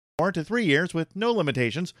to 3 years with no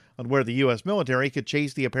limitations on where the U.S. military could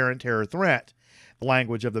chase the apparent terror threat. The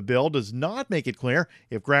language of the bill does not make it clear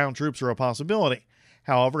if ground troops are a possibility.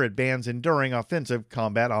 However, it bans enduring offensive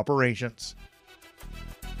combat operations.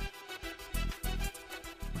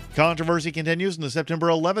 Controversy continues in the September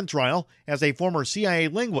 11th trial as a former CIA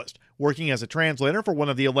linguist working as a translator for one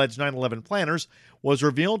of the alleged 9/11 planners was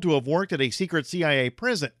revealed to have worked at a secret CIA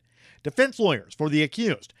prison. Defense lawyers for the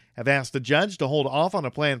accused have asked the judge to hold off on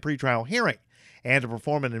a planned pretrial hearing and to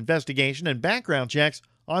perform an investigation and background checks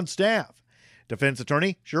on staff. Defense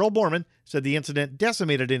attorney Cheryl Borman said the incident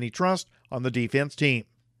decimated any trust on the defense team.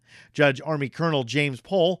 Judge Army Colonel James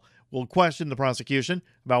Pohl will question the prosecution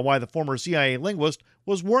about why the former CIA linguist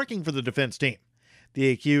was working for the defense team. The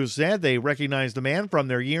accused said they recognized the man from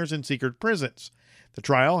their years in secret prisons. The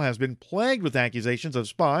trial has been plagued with accusations of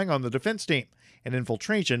spying on the defense team and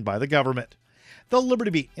infiltration by the government. The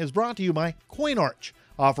Liberty Beat is brought to you by CoinArch,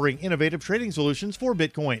 offering innovative trading solutions for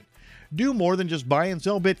Bitcoin. Do more than just buy and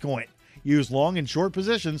sell Bitcoin. Use long and short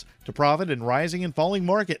positions to profit in rising and falling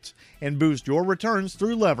markets and boost your returns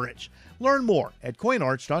through leverage. Learn more at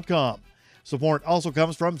coinarch.com. Support also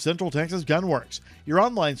comes from Central Texas Gunworks, your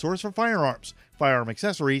online source for firearms, firearm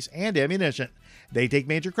accessories, and ammunition. They take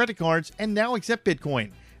major credit cards and now accept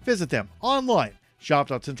Bitcoin. Visit them online,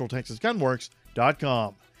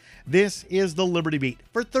 shop.centraltexasgunworks.com. This is the Liberty Beat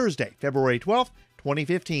for Thursday, February 12th,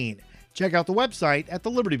 2015. Check out the website at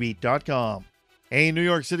thelibertybeat.com. A New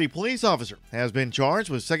York City police officer has been charged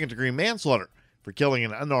with second-degree manslaughter for killing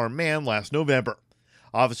an unarmed man last November.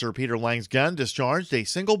 Officer Peter Lang's gun discharged a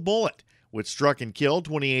single bullet, which struck and killed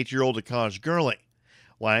 28-year-old Akaj Gurley.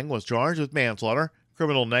 Lang was charged with manslaughter,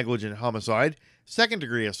 criminal negligent homicide,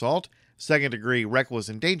 second-degree assault, second-degree reckless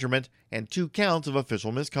endangerment, and 2 counts of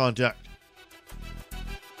official misconduct.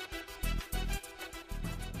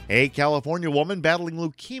 A California woman battling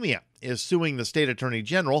leukemia is suing the state attorney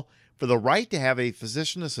general for the right to have a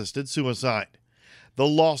physician-assisted suicide. The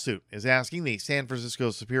lawsuit is asking the San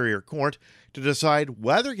Francisco Superior Court to decide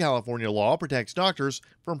whether California law protects doctors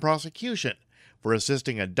from prosecution for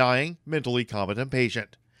assisting a dying, mentally competent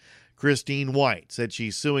patient. Christine White said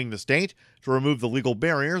she's suing the state to remove the legal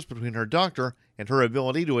barriers between her doctor and her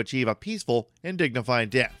ability to achieve a peaceful and dignified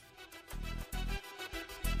death.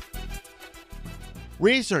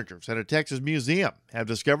 Researchers at a Texas museum have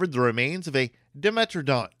discovered the remains of a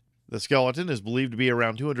Dimetrodon. The skeleton is believed to be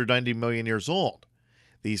around 290 million years old.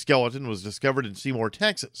 The skeleton was discovered in Seymour,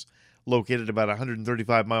 Texas, located about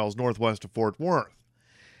 135 miles northwest of Fort Worth.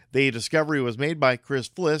 The discovery was made by Chris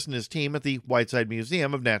Fliss and his team at the Whiteside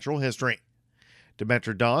Museum of Natural History.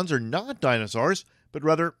 Dimetrodons are not dinosaurs, but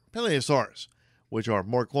rather plesiosaurs, which are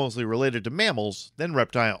more closely related to mammals than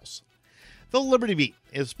reptiles. The Liberty Beat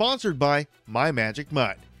is sponsored by My Magic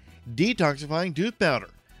Mud, detoxifying tooth powder,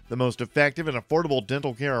 the most effective and affordable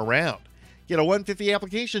dental care around. Get a 150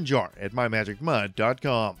 application jar at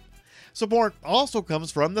mymagicmud.com. Support also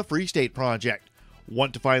comes from the Free State Project.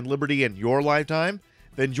 Want to find liberty in your lifetime?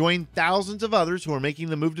 Then join thousands of others who are making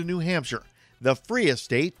the move to New Hampshire, the freest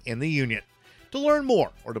state in the Union. To learn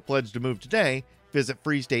more or to pledge to move today, visit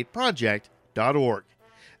freestateproject.org.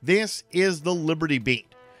 This is the Liberty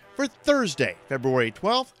Beat for Thursday, February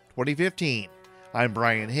 12th, 2015. I'm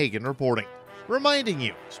Brian Hagan reporting, reminding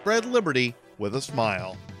you, spread liberty with a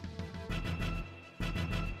smile.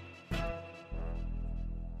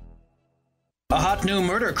 A hot new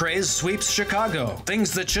murder craze sweeps Chicago.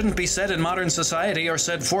 Things that shouldn't be said in modern society are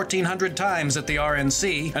said 1,400 times at the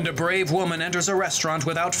RNC, and a brave woman enters a restaurant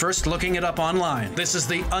without first looking it up online. This is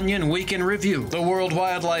the Onion Week in Review. The World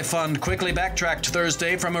Wildlife Fund quickly backtracked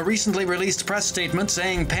Thursday from a recently released press statement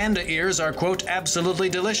saying panda ears are, quote, absolutely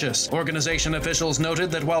delicious. Organization officials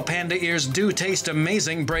noted that while panda ears do taste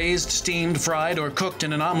amazing braised, steamed, fried, or cooked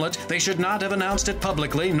in an omelet, they should not have announced it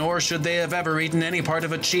publicly, nor should they have ever eaten any part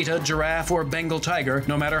of a cheetah, giraffe, or Bengal tiger,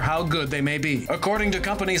 no matter how good they may be. According to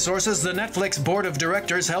company sources, the Netflix board of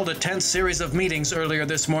directors held a tense series of meetings earlier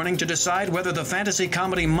this morning to decide whether the fantasy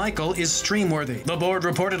comedy Michael is stream-worthy. The board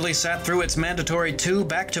reportedly sat through its mandatory 2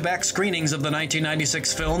 back-to-back screenings of the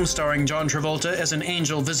 1996 film starring John Travolta as an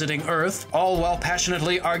angel visiting Earth, all while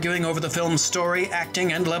passionately arguing over the film's story,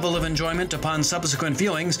 acting, and level of enjoyment upon subsequent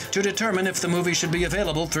viewings to determine if the movie should be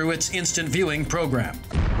available through its instant viewing program.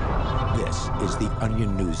 This is the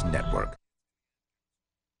Onion News Network.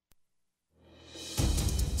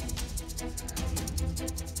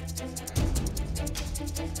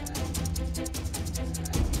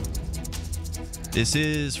 This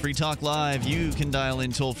is Free Talk Live. You can dial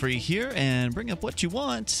in toll-free here and bring up what you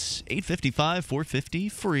want.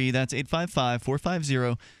 855-450-FREE. That's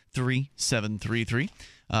 855-450-3733.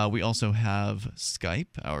 We also have Skype.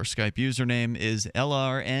 Our Skype username is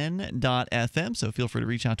lrn.fm, so feel free to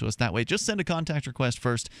reach out to us that way. Just send a contact request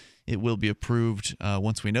first. It will be approved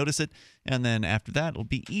once we notice it, and then after that, it'll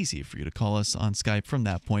be easy for you to call us on Skype from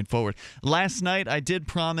that point forward. Last night, I did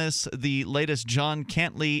promise the latest John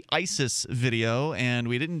Cantley ISIS video, and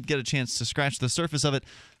we didn't get a chance to scratch the surface of it,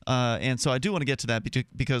 and so I do want to get to that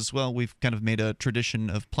because, well, we've kind of made a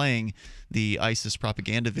tradition of playing the ISIS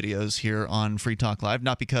propaganda videos here on Free Talk Live,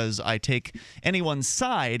 not because I take anyone's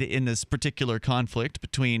side in this particular conflict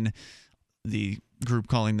between the group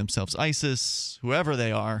calling themselves ISIS, whoever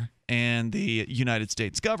they are, and the United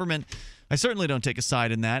States government. I certainly don't take a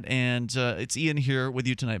side in that, and it's Ian here with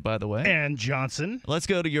you tonight, by the way. And Johnson. Let's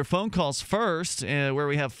go to your phone calls first, where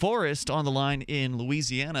we have Forrest on the line in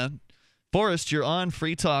Louisiana. Forrest, you're on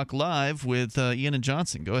Free Talk Live with Ian and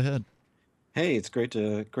Johnson. Go ahead. Hey, it's great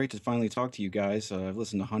to finally talk to you guys. I've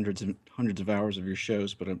listened to hundreds of hours of your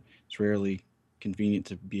shows, but it's rarely convenient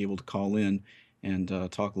to be able to call in and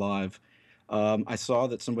talk live. I saw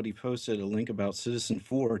that somebody posted a link about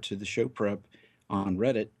Citizen4 to the show prep on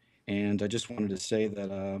Reddit, and I just wanted to say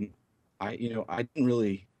that I didn't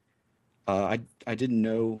really I didn't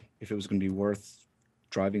know if it was going to be worth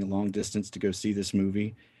driving a long distance to go see this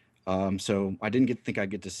movie. So I didn't think I'd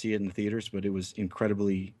get to see it in the theaters, but it was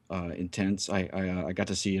incredibly intense. I got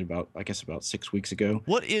to see it about 6 weeks ago.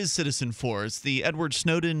 What is Citizen4? It's the Edward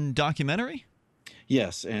Snowden documentary?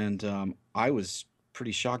 Yes, and I was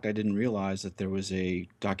pretty shocked. I didn't realize that there was a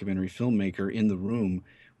documentary filmmaker in the room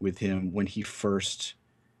with him when he first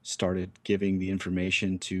started giving the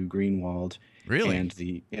information to Greenwald. Really? And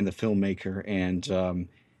the filmmaker, and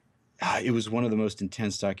it was one of the most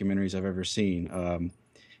intense documentaries I've ever seen.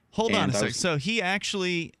 Hold on a sec. So he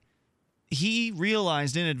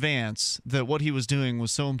realized in advance that what he was doing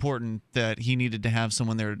was so important that he needed to have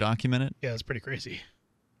someone there to document it? Yeah, it's pretty crazy.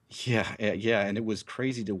 Yeah, and it was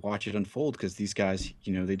crazy to watch it unfold because these guys,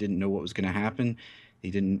 they didn't know what was going to happen. They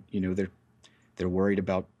didn't, they're worried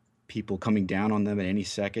about people coming down on them at any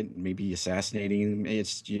second, maybe assassinating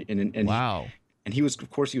them. Wow. And he was, of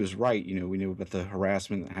course, he was right. We knew about the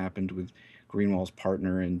harassment that happened with Greenwald's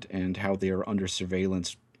partner and how they are under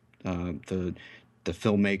surveillance, the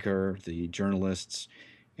filmmaker, the journalists,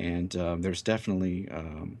 and there's definitely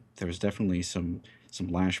some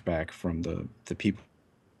lashback from the people.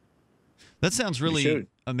 That sounds really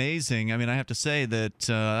amazing. I mean, I have to say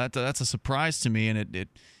that that's a surprise to me, and it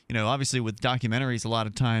obviously with documentaries, a lot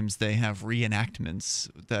of times they have reenactments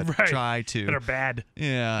that try to that are bad.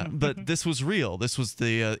 Yeah, but this was real. This was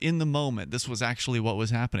the in the moment. This was actually what was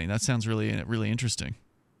happening. That sounds really interesting.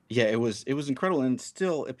 Yeah, it was incredible, and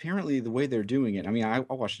still apparently the way they're doing it. I mean, I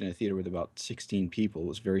watched it in a theater with about 16 people. It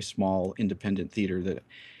was a very small independent theater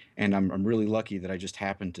and I'm really lucky that I just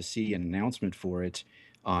happened to see an announcement for it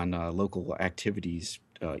on local activities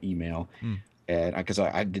email, and because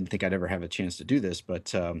I didn't think I'd ever have a chance to do this,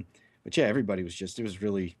 but yeah, everybody was just it was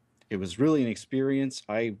really an experience.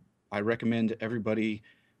 I recommend everybody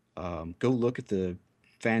go look at the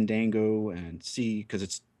Fandango and see, because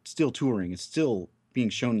it's still touring, it's still being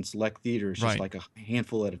shown in select theaters, just like a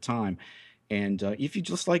handful at a time. And if you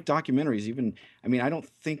just like documentaries, I don't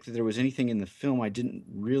think that there was anything in the film I didn't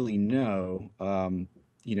really know,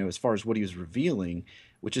 as far as what he was revealing,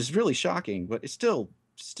 which is really shocking. But it's still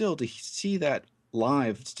to see that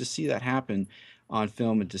live, to see that happen on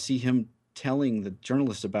film, and to see him telling the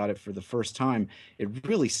journalists about it for the first time, it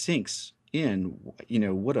really sinks in,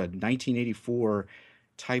 what a 1984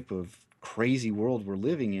 type of crazy world we're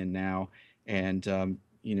living in now. And,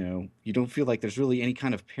 you don't feel like there's really any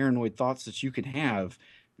kind of paranoid thoughts that you can have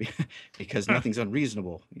because nothing's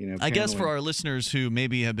unreasonable. I guess for our listeners who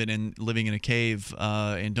maybe have been living in a cave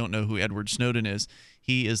and don't know who Edward Snowden is,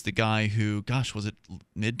 he is the guy who, gosh, was it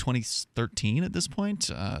mid-2013 at this point?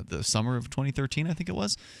 The summer of 2013, I think it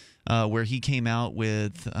was, where he came out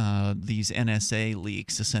with these NSA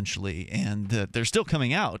leaks, essentially. And they're still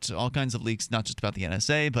coming out, all kinds of leaks, not just about the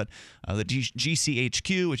NSA, but the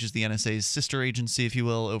GCHQ, which is the NSA's sister agency, if you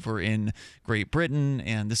will, over in Great Britain.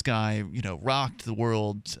 And this guy, rocked the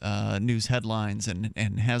world news headlines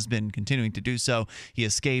and has been continuing to do so. He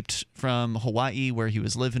escaped from Hawaii, where he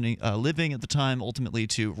was living at the time, ultimately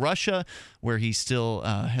to Russia, where he still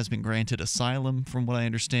has been granted asylum, from what I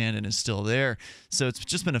understand, and is still there. So it's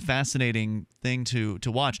just been a fascinating thing to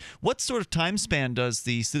watch. What sort of time span does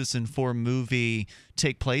the Citizen4 movie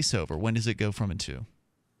take place over? When does it go from and to?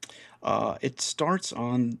 It starts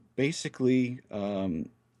on basically the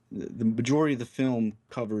majority of the film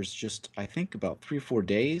covers just, I think, about 3 or 4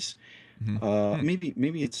 days. Maybe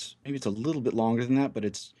it's a little bit longer than that, but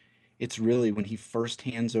it's It's really when he first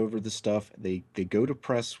hands over the stuff, they go to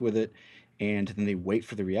press with it, and then they wait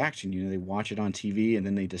for the reaction. They watch it on TV, and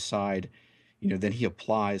then they decide. Then he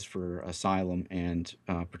applies for asylum and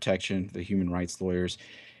protection, the human rights lawyers,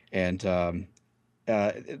 and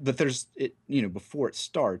but there's it. Before it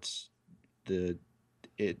starts,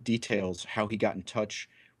 it details how he got in touch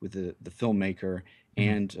with the filmmaker,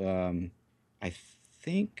 and I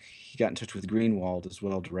think he got in touch with Greenwald as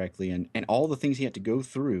well directly, and all the things he had to go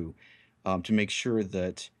through to make sure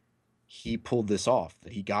that he pulled this off,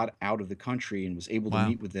 that he got out of the country and was able to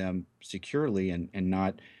meet with them securely, and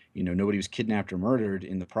not, nobody was kidnapped or murdered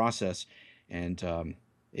in the process. And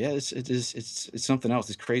yeah, it's something else.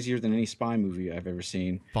 It's crazier than any spy movie I've ever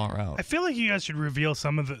seen. Far out. I feel like you guys should reveal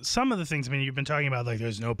some of the things. I mean, you've been talking about like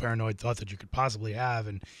there's no paranoid thought that you could possibly have,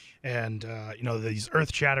 and these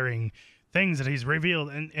earth-shattering things that he's revealed,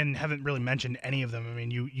 and haven't really mentioned any of them. I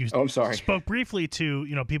mean, you I'm sorry. Spoke briefly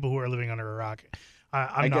to people who are living under a rock.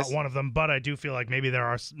 I'm not one of them, but I do feel like maybe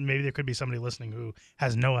there could be somebody listening who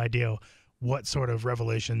has no idea what sort of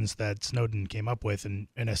revelations that Snowden came up with, and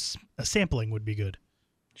a sampling would be good.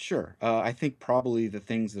 Sure. I think probably the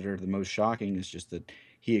things that are the most shocking is just that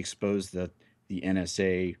he exposed that the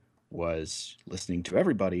NSA was listening to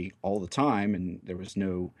everybody all the time, and there was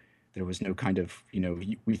no kind of,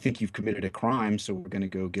 we think you've committed a crime, so we're going to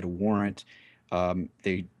go get a warrant.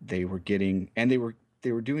 They were getting, and they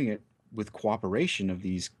were doing it with cooperation of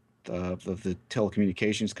these of the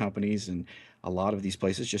telecommunications companies, and a lot of these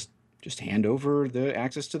places just hand over the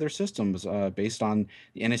access to their systems based on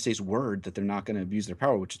the NSA's word that they're not going to abuse their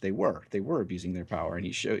power, which they were abusing their power, and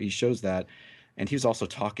he shows that. And he was also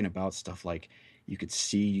talking about stuff like you could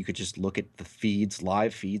just look at the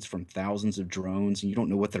live feeds from thousands of drones, and you don't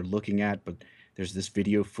know what they're looking at, but there's this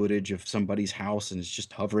video footage of somebody's house, and it's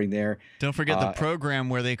just hovering there. Don't forget the program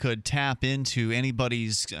where they could tap into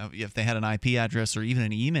anybody's, if they had an IP address or even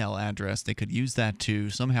an email address, they could use that to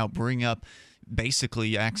somehow bring up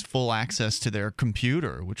basically full access to their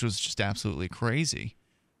computer, which was just absolutely crazy.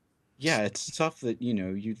 Yeah, it's stuff that,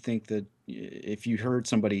 you'd think that if you heard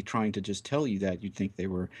somebody trying to just tell you that, you'd think they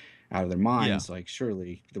were out of their minds. Yeah. Like,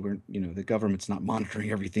 surely the government's not monitoring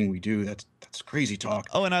everything we do. That's crazy talk.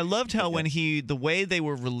 Oh, and I loved how the way they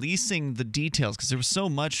were releasing the details, because there was so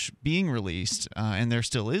much being released, and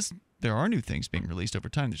there are new things being released over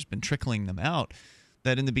time. They've just been trickling them out.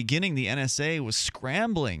 That in the beginning, the NSA was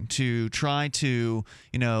scrambling to try to,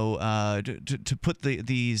 to put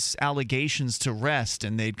these allegations to rest,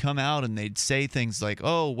 and they'd come out and they'd say things like,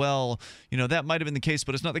 "Oh, well, that might have been the case,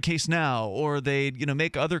 but it's not the case now," or they'd,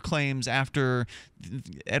 make other claims after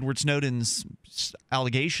Edward Snowden's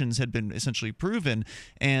allegations had been essentially proven.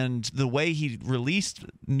 And the way he released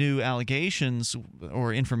new allegations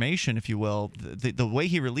or information, if you will, the way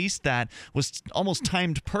he released that was almost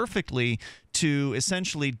timed perfectly to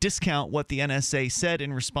essentially discount what the NSA said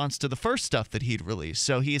in response to the first stuff that he'd released.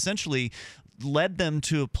 So he essentially led them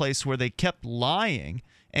to a place where they kept lying,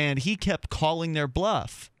 and he kept calling their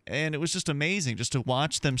bluff. And it was just amazing just to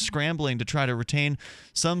watch them scrambling to try to retain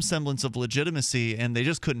some semblance of legitimacy, and they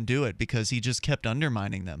just couldn't do it because he just kept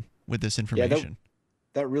undermining them with this information.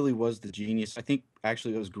 Yeah, that really was the genius. I think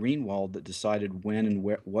actually it was Greenwald that decided when and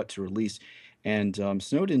what to release. And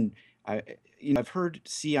Snowden, I've heard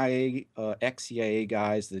CIA, ex-CIA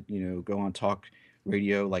guys that, go on talk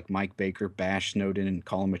radio like Mike Baker bash Snowden and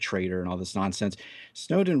call him a traitor and all this nonsense.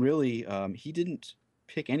 Snowden really, he didn't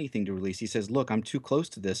pick anything to release. He says, look, I'm too close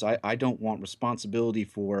to this. I don't want responsibility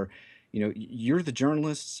for, you're the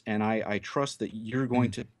journalists, and I trust that you're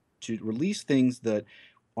going to release things that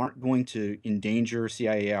aren't going to endanger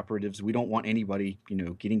CIA operatives. We don't want anybody,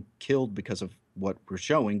 getting killed because of what we're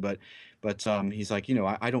showing. But he's like,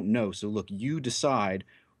 I don't know. So look, you decide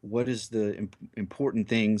what is the important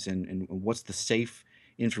things and what's the safe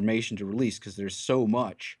information to release, because there's so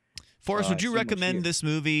much. Forrest, would you recommend this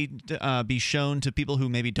movie be shown to people who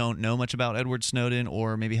maybe don't know much about Edward Snowden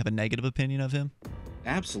or maybe have a negative opinion of him?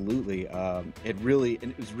 Absolutely.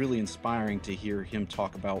 It was really inspiring to hear him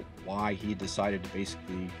talk about why he decided to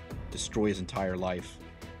basically destroy his entire life.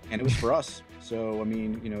 And it was for us. So, I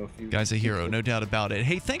mean, if you... Guy's a hero, no doubt about it.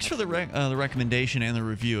 Hey, thanks for the recommendation and the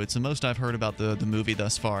review. It's the most I've heard about the movie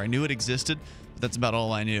thus far. I knew it existed, but that's about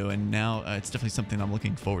all I knew. And now it's definitely something I'm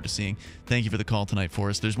looking forward to seeing. Thank you for the call tonight,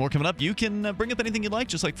 Forrest. There's more coming up. You can bring up anything you'd like,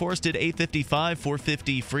 just like Forrest did. 855,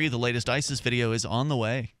 450 free. The latest ISIS video is on the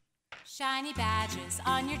way. Shiny badges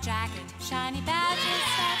on your jacket. Shiny badges.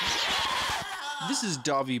 This is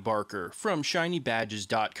Davi Barker from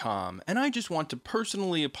ShinyBadges.com, and I just want to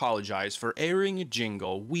personally apologize for airing a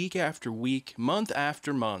jingle week after week, month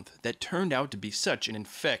after month, that turned out to be such an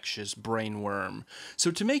infectious brainworm. So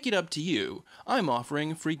to make it up to you, I'm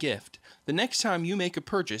offering a free gift. The next time you make a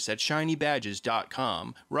purchase at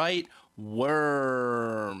ShinyBadges.com, write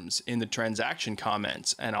worms in the transaction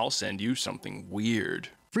comments, and I'll send you something weird.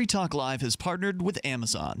 Free Talk Live has partnered with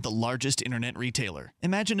Amazon, the largest internet retailer.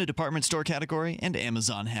 Imagine a department store category, and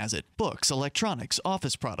Amazon has it. Books, electronics,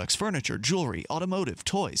 office products, furniture, jewelry, automotive,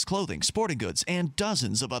 toys, clothing, sporting goods, and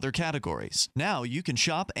dozens of other categories. Now you can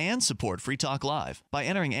shop and support Free Talk Live by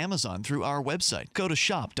entering Amazon through our website. Go to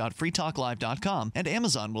shop.freetalklive.com, and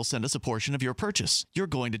Amazon will send us a portion of your purchase. You're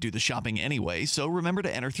going to do the shopping anyway, so remember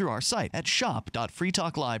to enter through our site at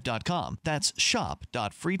shop.freetalklive.com. That's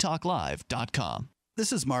shop.freetalklive.com.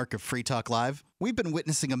 This is Mark of Free Talk Live. We've been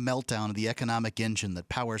witnessing a meltdown of the economic engine that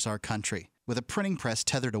powers our country. With a printing press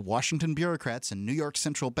tethered to Washington bureaucrats and New York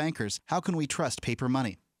central bankers, how can we trust paper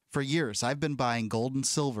money? For years, I've been buying gold and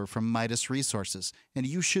silver from Midas Resources, and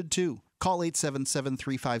you should too. Call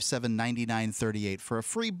 877-357-9938 for a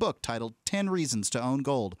free book titled 10 Reasons to Own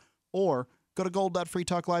Gold, or go to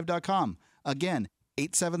gold.freetalklive.com. Again,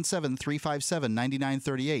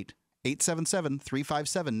 877-357-9938.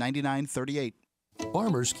 877-357-9938.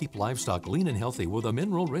 Farmers keep livestock lean and healthy with a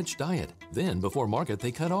mineral-rich diet. Then, before market,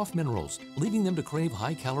 they cut off minerals, leaving them to crave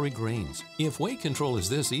high-calorie grains. If weight control is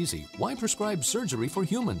this easy, why prescribe surgery for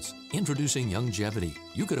humans? Introducing Youngevity.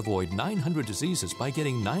 You could avoid 900 diseases by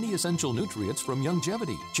getting 90 essential nutrients from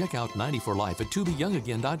Youngevity. Check out 90 for Life at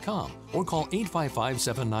tobeyoungagain.com or call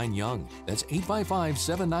 855-79-YOUNG. That's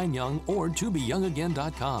 855-79-YOUNG or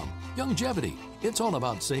tobeyoungagain.com. Youngevity. It's all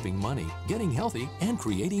about saving money, getting healthy, and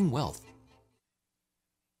creating wealth.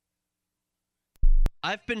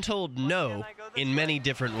 I've been told no in many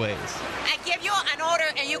different ways. I give you an order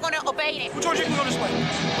and you're going to obey it. George, you can go this way.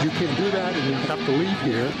 You can't do that and you have to leave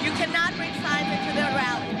here. You cannot bring signs into the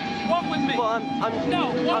rally. Walk with me. Well,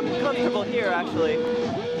 I'm comfortable here, actually.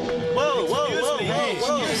 Whoa,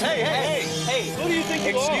 Hey. Who do you think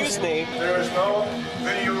you are? Excuse me. There is no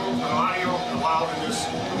video and audio allowed in this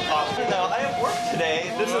office. No, I have work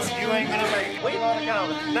today. You ain't going to make it. Wait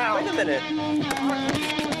a minute.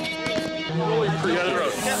 Really forget it.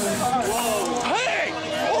 Hey!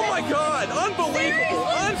 Oh my God! Unbelievable!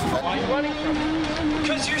 Why are you running from me?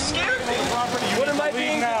 Because you scared me. What am I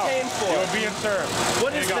being detained for? You're being served.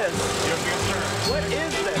 What is this? You're being served. What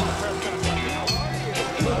is this?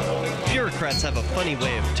 Bureaucrats have a funny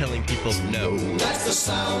way of telling people no. That's the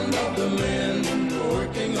sound of the men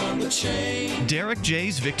working on the chain. Derek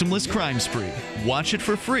J's Victimless Crime Spree. Watch it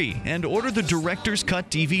for free and order the Director's Cut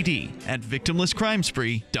DVD at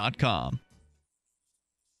victimlesscrimespree.com.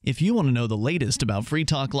 If you want to know the latest about Free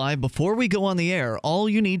Talk Live before we go on the air, all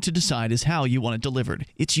you need to decide is how you want it delivered.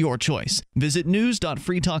 It's your choice. Visit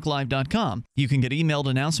news.freetalklive.com. You can get emailed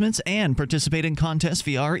announcements and participate in contests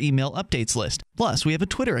via our email updates list. Plus, we have a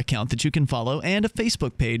Twitter account that you can follow and a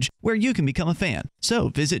Facebook page where you can become a fan. So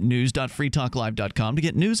visit news.freetalklive.com to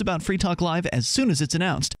get news about Free Talk Live as soon as it's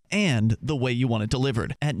announced and the way you want it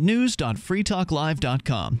delivered at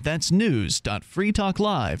news.freetalklive.com. That's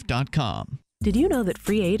news.freetalklive.com. Did you know that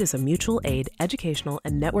Free Aid is a mutual aid, educational,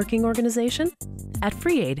 and networking organization? At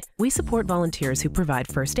Free Aid, we support volunteers who provide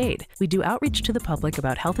first aid. We do outreach to the public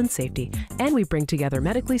about health and safety, and we bring together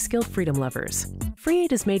medically skilled freedom lovers. Free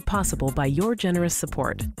Aid is made possible by your generous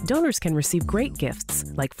support. Donors can receive great gifts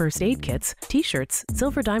like first aid kits, t-shirts,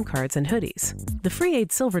 silver dime cards, and hoodies. The Free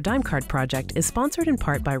Aid Silver Dime Card Project is sponsored in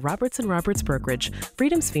part by Roberts & Roberts Brokerage,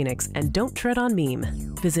 Freedom's Phoenix, and Don't Tread on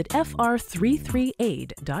Meme. Visit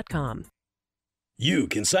fr33aid.com. You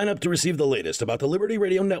can sign up to receive the latest about the Liberty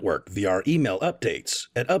Radio Network via our email updates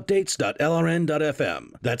at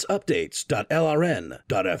updates.lrn.fm. That's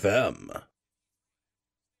updates.lrn.fm.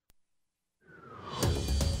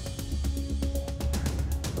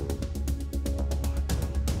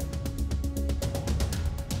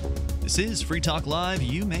 This is Free Talk Live.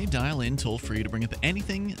 You may dial in toll-free to bring up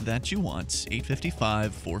anything that you want.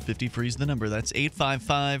 855-450-FREE is the number. That's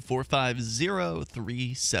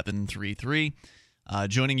 855-450-3733.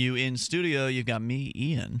 Joining you in studio, you've got me,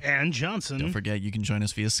 Ian. And Johnson. Don't forget, you can join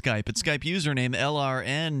us via Skype at Skype username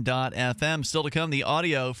LRN.FM. Still to come, the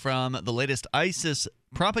audio from the latest ISIS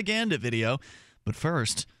propaganda video. But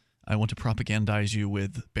first, I want to propagandize you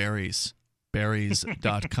with berries.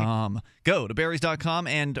 Berries.com. Go to berries.com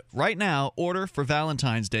and right now order for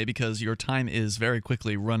Valentine's Day because your time is very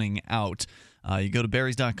quickly running out. You go to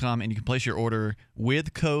berries.com and you can place your order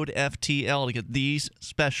with code FTL to get these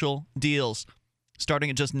special deals.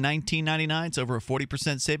 Starting at just $19.99, it's over a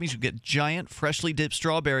 40% savings. You get giant, freshly dipped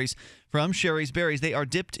strawberries from Sherry's Berries. They are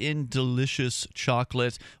dipped in delicious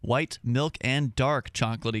chocolate, white, milk, and dark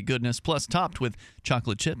chocolatey goodness, plus topped with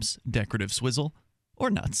chocolate chips, decorative swizzle,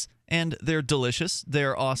 or nuts. And they're delicious.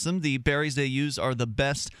 They're awesome. The berries they use are the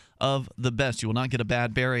best of the best. You will not get a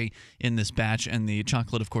bad berry in this batch, and the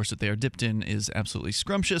chocolate, of course, that they are dipped in is absolutely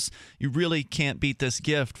scrumptious. You really can't beat this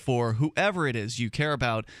gift for whoever it is you care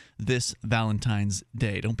about this Valentine's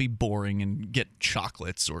Day. Don't be boring and get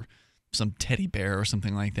chocolates or some teddy bear or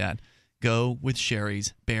something like that. Go with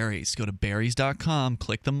Sherry's Berries. Go to berries.com,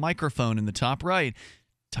 click the microphone in the top right,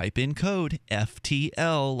 type in code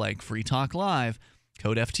FTL, like Free Talk Live,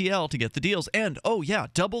 code FTL to get the deals. And, oh yeah,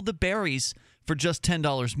 double the berries for just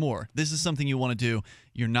 $10 more. This is something you want to do.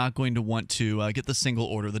 You're not going to want to get the single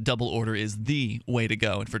order. The double order is the way to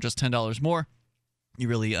go. And for just $10 more, you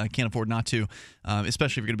really can't afford not to,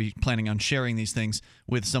 especially if you're going to be planning on sharing these things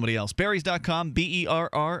with somebody else. Berries.com,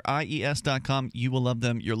 BERRIES.com. You will love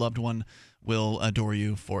them. Your loved one will adore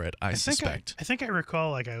you for it, I suspect. I think I recall,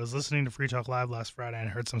 like, I was listening to Free Talk Live last Friday and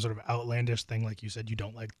I heard some sort of outlandish thing, like you said you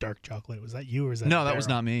don't like dark chocolate. Was that you or is that No, Daryl? that was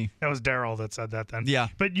not me. That was Daryl that said that then. Yeah.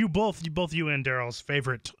 But you both you and Daryl's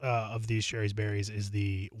favorite of these Sherry's Berries is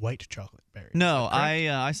the white chocolate berry. No,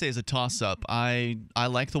 I say it's a toss-up. I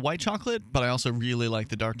like the white chocolate, but I also really like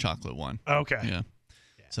the dark chocolate one. Okay. Yeah.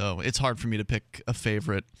 So it's hard for me to pick a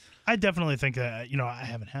favorite. I definitely think that, I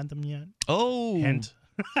haven't had them yet. Oh. And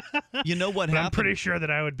you know what happened? I'm pretty sure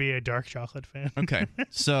that I would be a dark chocolate fan. Okay.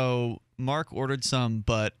 So Mark ordered some,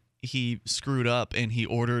 but he screwed up and he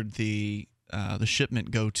ordered the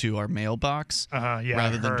shipment go to our mailbox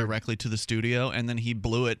rather than directly to the studio, and then he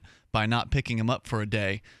blew it by not picking them up for a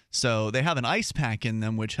day. So they have an ice pack in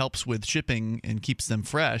them, which helps with shipping and keeps them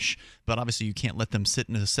fresh. But obviously, you can't let them sit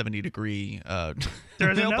in a 70-degree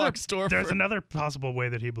mailbox store. There's another possible way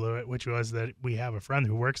that he blew it, which was that we have a friend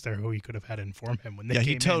who works there who he could have had inform him when they came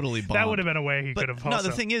he totally in. bombed. That would have been a way he could have. No,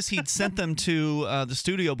 the thing is, he'd sent them to the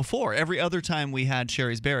studio before. Every other time we had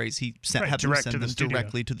Sherry's Berries, he had them send them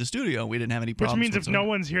directly to the studio. We didn't have any problems. Which means whatsoever. if no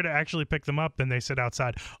one's here to actually pick them up, then they sit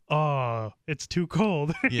outside. Oh, it's too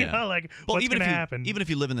cold. Yeah. What's going to happen? Even if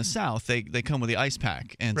you live in the South, they come with the ice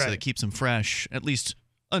pack, and so it keeps them fresh, at least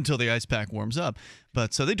until the ice pack warms up.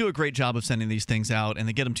 But so they do a great job of sending these things out, and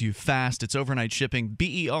they get them to you fast. It's overnight shipping.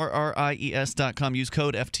 BERRIES.com. Use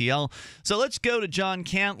code FTL. So let's go to John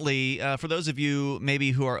Cantley, for those of you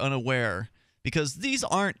maybe who are unaware, because these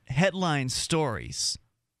aren't headline stories.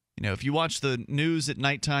 If you watch the news at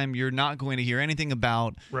nighttime, you're not going to hear anything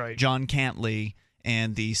about John Cantley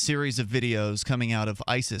and the series of videos coming out of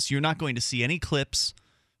ISIS. You're not going to see any clips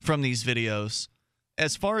from these videos.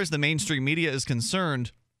 As far as the mainstream media is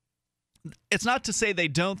concerned, it's not to say they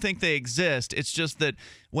don't think they exist. It's just that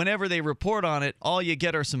whenever they report on it, all you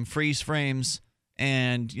get are some freeze frames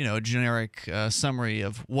and, a generic summary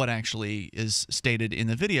of what actually is stated in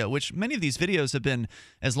the video, which many of these videos have been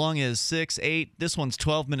as long as 6, 8, this one's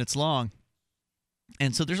 12 minutes long.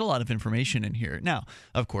 And so there's a lot of information in here. Now,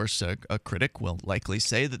 of course, a critic will likely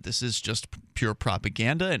say that this is just pure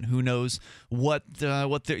propaganda, and who knows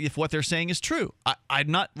if what they're saying is true. I'm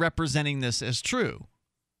not representing this as true.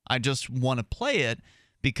 I just want to play it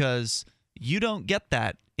because you don't get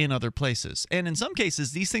that in other places. And in some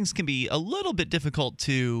cases, these things can be a little bit difficult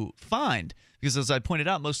to find because, as I pointed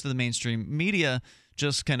out, most of the mainstream media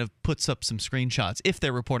just kind of puts up some screenshots if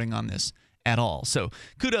they're reporting on this at all. So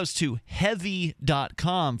kudos to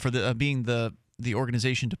Heavy.com for being the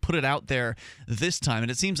organization to put it out there this time. And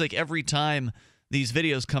it seems like every time these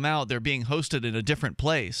videos come out, they're being hosted in a different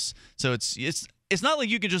place. So it's not like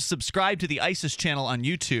you can just subscribe to the ISIS channel on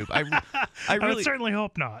YouTube. I really would certainly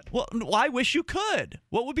hope not. Well, I wish you could.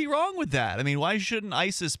 What would be wrong with that? I mean, why shouldn't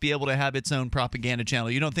ISIS be able to have its own propaganda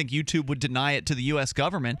channel? You don't think YouTube would deny it to the U.S.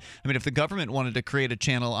 government? I mean, if the government wanted to create a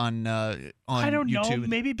channel on I don't YouTube, know.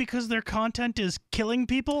 Maybe because their content is killing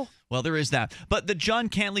people? Well, there is that. But the John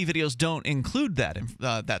Cantley videos don't include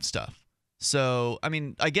that stuff. So, I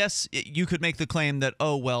mean, I guess you could make the claim that,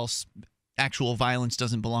 actual violence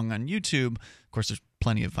doesn't belong on YouTube. Of course, there's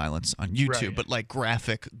plenty of violence on YouTube, but like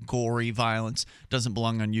graphic, gory violence doesn't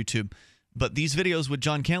belong on YouTube. But these videos with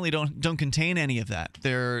John Cantley don't contain any of that.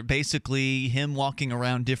 They're basically him walking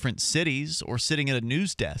around different cities or sitting at a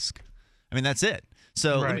news desk. I mean, that's it.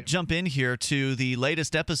 So let me jump in here to the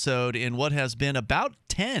latest episode in what has been about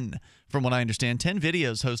 10, from what I understand, 10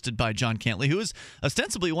 videos hosted by John Cantley, who is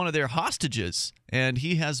ostensibly one of their hostages, and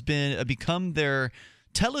he has become their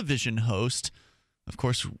television host. Of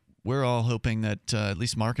course, we're all hoping that, at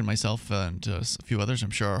least Mark and myself and a few others,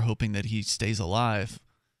 I'm sure, are hoping that he stays alive.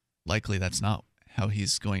 Likely that's not how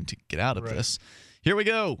he's going to get out of this. Here we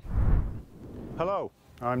go. Hello,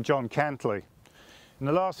 I'm John Cantley. In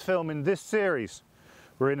the last film in this series,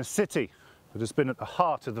 we're in a city that has been at the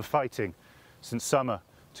heart of the fighting since summer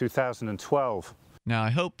 2012. Now,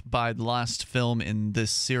 I hope by the last film in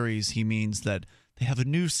this series, he means that they have a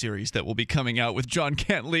new series that will be coming out with John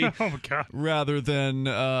Cantley. Oh, my God. Rather than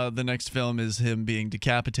the next film is him being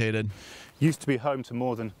decapitated. Used to be home to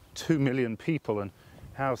more than 2 million people and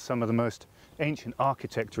housed some of the most ancient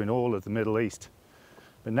architecture in all of the Middle East.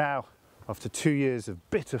 But now, after 2 years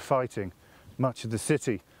of bitter fighting, much of the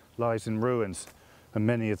city lies in ruins and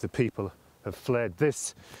many of the people have fled.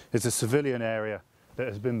 This is a civilian area that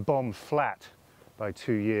has been bombed flat by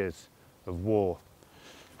 2 years of war.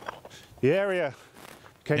 The area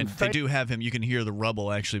and they do have him. You can hear the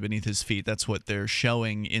rubble actually beneath his feet. That's what they're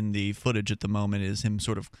showing in the footage at the moment, is him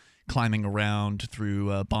sort of climbing around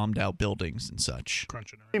through bombed out buildings and such.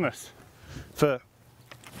 Famous for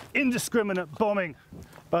indiscriminate bombing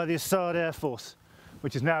by the Assad Air Force,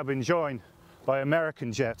 which has now been joined by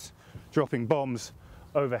American jets dropping bombs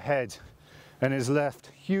overhead, and has left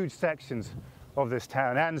huge sections of this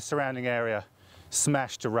town and the surrounding area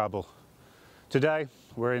smashed to rubble. Today,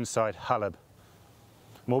 we're inside Halab.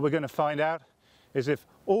 And what we're going to find out is if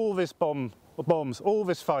all this bombs, all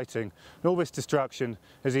this fighting, and all this destruction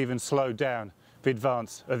has even slowed down the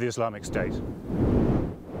advance of the Islamic State.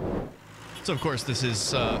 So, of course, this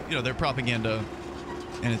is, their propaganda,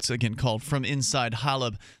 and it's, again, called From Inside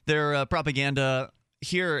Halab. Their propaganda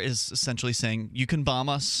here is essentially saying, you can bomb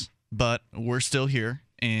us, but we're still here,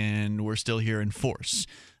 and we're still here in force.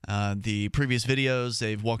 The previous videos,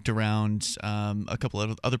 they've walked around a couple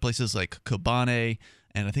of other places like Kobane,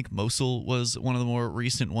 and I think Mosul was one of the more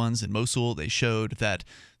recent ones. In Mosul, they showed that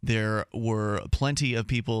there were plenty of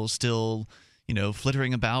people still,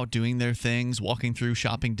 flittering about, doing their things, walking through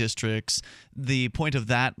shopping districts. The point of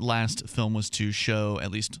that last film was to show, at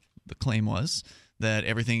least the claim was, that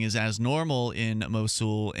everything is as normal in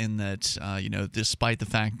Mosul, in that, despite the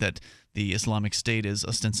fact that the Islamic State is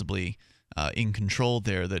ostensibly in control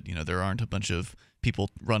there, that, there aren't a bunch of people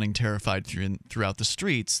running terrified throughout the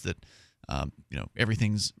streets, that,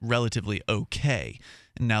 everything's relatively okay.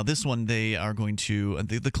 Now, this one, they are going to,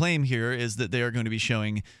 the claim here is that they are going to be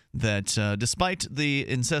showing that despite the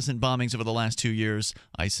incessant bombings over the last 2 years,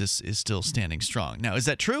 ISIS is still standing strong. Now, is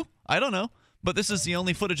that true? I don't know. But this is the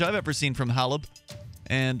only footage I've ever seen from Halab.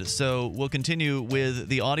 And so we'll continue with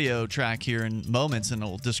the audio track here in moments, and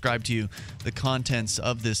I'll describe to you the contents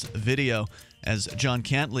of this video as John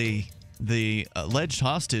Cantley, the alleged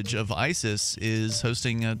hostage of ISIS, is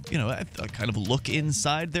hosting a kind of look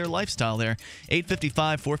inside their lifestyle there.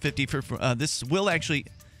 855-450 this will actually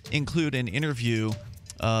include an interview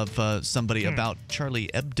of somebody about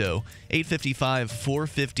Charlie Hebdo.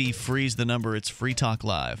 855-450 freeze the number. It's Free Talk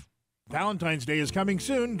Live. Valentine's Day is coming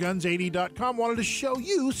soon. Guns80.com wanted to show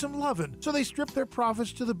you some lovin', so they stripped their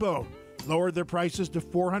profits to the bone. Lowered their prices to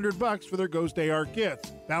 $400 for their Ghost AR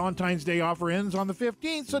kits. Valentine's Day offer ends on the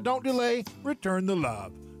 15th, so don't delay. Return the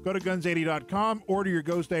love. Go to Guns80.com, order your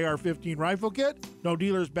Ghost AR-15 rifle kit. No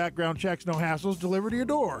dealers, background checks, no hassles, delivered to your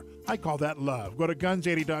door. I call that love. Go to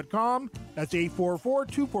Guns80.com. That's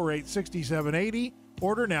 844-248-6780.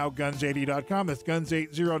 Order now, Guns80.com. That's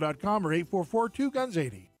Guns80.com or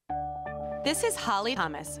 844-2GUNS80. This is Holly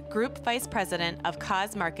Thomas, Group Vice President of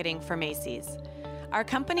Cause Marketing for Macy's. Our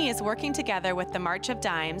company is working together with the March of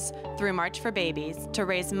Dimes through March for Babies to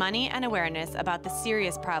raise money and awareness about the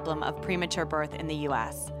serious problem of premature birth in the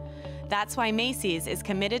U.S. That's why Macy's is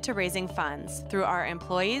committed to raising funds through our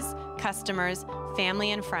employees, customers, family,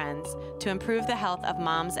 and friends to improve the health of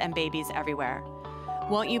moms and babies everywhere.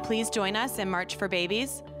 Won't you please join us in March for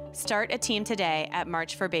Babies? Start a team today at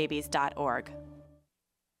marchforbabies.org.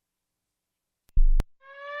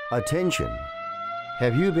 Attention!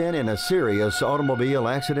 Have you been in a serious automobile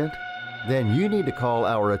accident? Then you need to call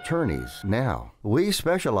our attorneys now. We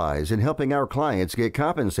specialize in helping our clients get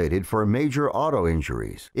compensated for major auto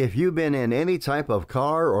injuries. If you've been in any type of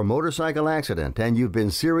car or motorcycle accident and you've been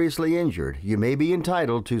seriously injured, you may be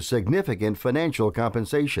entitled to significant financial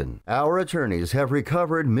compensation. Our attorneys have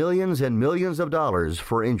recovered millions and millions of dollars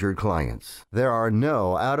for injured clients. There are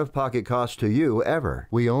no out-of-pocket costs to you ever.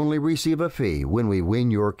 We only receive a fee when we win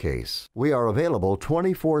your case. We are available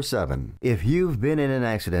 24/7. If you've been in an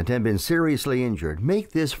accident and been seriously injured,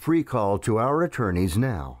 make this free call to our attorneys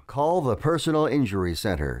now. Call the Personal Injury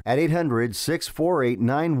Center at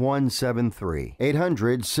 800-648-9173.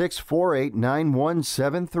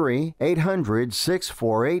 800-648-9173.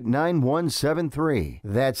 800-648-9173.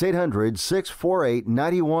 That's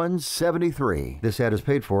 800-648-9173. This ad is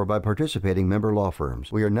paid for by participating member law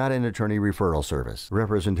firms. We are not an attorney referral service.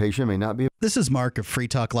 Representation may not be... This is Mark of Free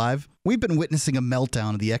Talk Live. We've been witnessing a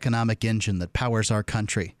meltdown of the economic engine that powers our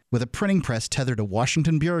country. With a printing press tethered to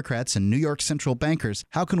Washington bureaucrats and New York central bankers,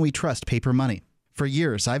 how can we trust paper money? For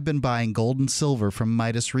years, I've been buying gold and silver from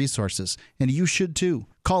Midas Resources, and you should too.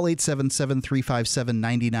 Call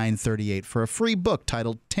 877-357-9938 for a free book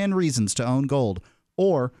titled 10 Reasons to Own Gold,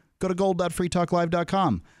 or go to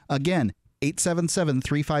gold.freetalklive.com. Again,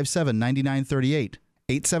 877-357-9938.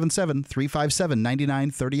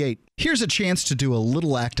 877-357-9938. Here's a chance to do a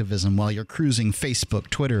little activism while you're cruising Facebook,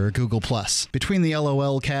 Twitter, or Google+. Between the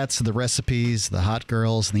LOL cats, the recipes, the hot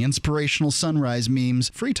girls, and the inspirational sunrise memes,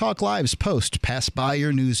 Free Talk Live's posts pass by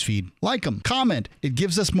your newsfeed. Like them, comment. It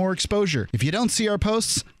gives us more exposure. If you don't see our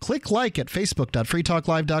posts, click like at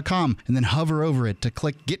facebook.freetalklive.com and then hover over it to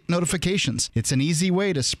click Get Notifications. It's an easy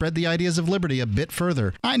way to spread the ideas of liberty a bit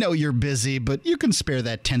further. I know you're busy, but you can spare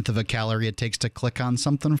that 1/10 of a calorie it takes to click on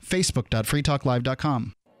something.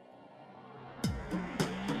 Facebook.freetalklive.com.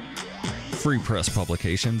 Free Press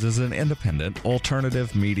Publications is an independent,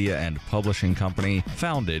 alternative media and publishing company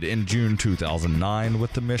founded in June 2009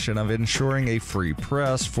 with the mission of ensuring a free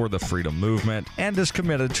press for the freedom movement and is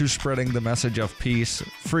committed to spreading the message of peace,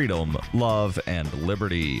 freedom, love, and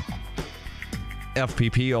liberty.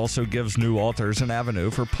 FPP also gives new authors an avenue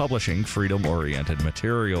for publishing freedom-oriented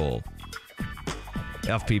material.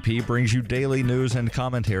 FPP brings you daily news and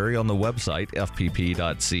commentary on the website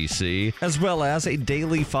fpp.cc, as well as a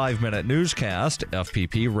daily 5-minute newscast,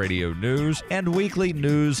 FPP Radio News, and weekly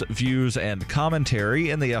news, views, and commentary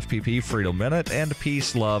in the FPP Freedom Minute and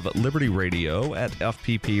Peace, Love, Liberty Radio at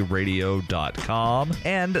fppradio.com,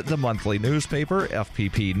 and the monthly newspaper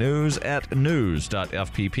FPP News at news.fpp.cc.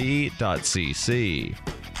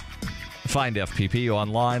 Find FPP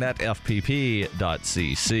online at fpp.cc.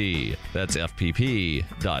 That's fpp.cc,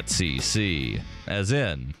 as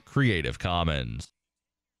in Creative Commons.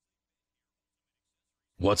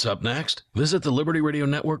 What's up next? Visit the Liberty Radio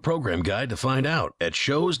Network program guide to find out at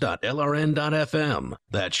shows.lrn.fm.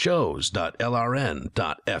 That's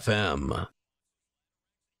shows.lrn.fm.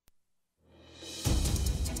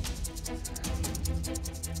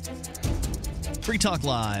 Free Talk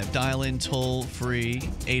Live. Dial in toll free,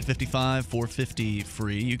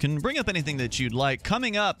 855-450-FREE. You can bring up anything that you'd like.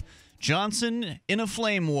 Coming up, Johnson in a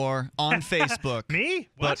flame war on Facebook. Me?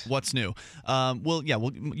 What? But what's new?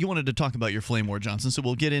 You wanted to talk about your flame war, Johnson, so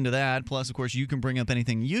we'll get into that. Plus, of course, you can bring up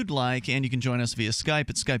anything you'd like, and you can join us via Skype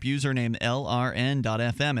at Skype username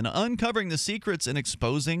LRN.FM and uncovering the secrets and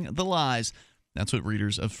exposing the lies. That's what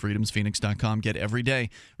readers of freedomsphoenix.com get every day.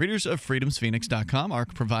 Readers of freedomsphoenix.com are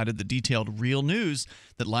provided the detailed real news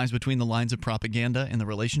that lies between the lines of propaganda and the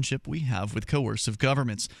relationship we have with coercive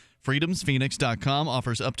governments. freedomsphoenix.com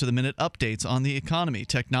offers up-to-the-minute updates on the economy,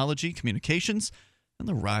 technology, communications, and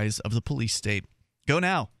the rise of the police state. Go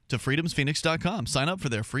now to freedomsphoenix.com. Sign up for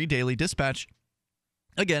their free daily dispatch.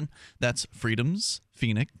 Again, that's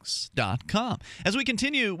freedomsphoenix.com. As we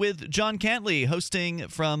continue with John Cantley hosting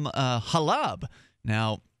from Halab.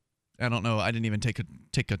 Now, I don't know. I didn't even take the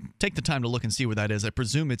time to look and see where that is. I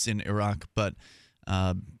presume it's in Iraq, but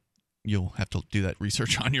you'll have to do that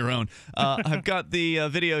research on your own. I've got the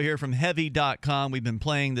video here from Heavy.com. We've been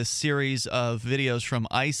playing this series of videos from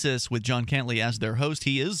ISIS with John Cantley as their host.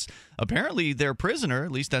 He is apparently their prisoner.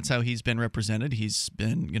 At least that's how he's been represented. He's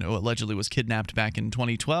been, allegedly was kidnapped back in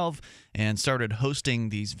 2012 and started hosting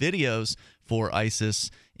these videos for ISIS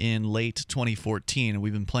in late 2014. And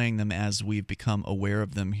we've been playing them as we've become aware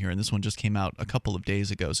of them here. And this one just came out a couple of days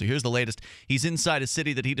ago. So here's the latest. He's inside a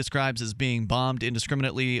city that he describes as being bombed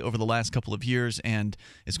indiscriminately over the last couple of years and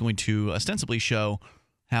is going to ostensibly show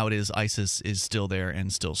how it is ISIS is still there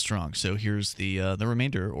and still strong. So here's the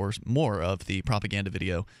remainder or more of the propaganda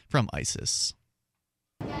video from ISIS.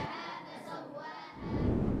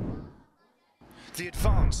 The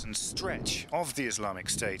advance and stretch of the Islamic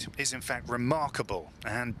State is in fact remarkable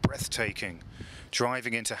and breathtaking.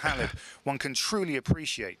 Driving into Halab, one can truly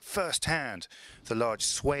appreciate firsthand the large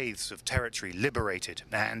swathes of territory liberated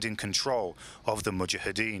and in control of the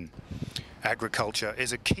Mujahideen. Agriculture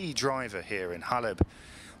is a key driver here in Halab.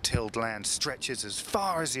 Tilled land stretches as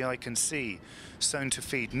far as the eye can see, sown to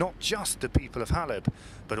feed not just the people of Halab,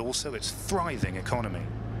 but also its thriving economy.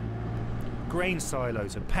 Grain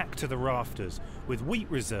silos are packed to the rafters with wheat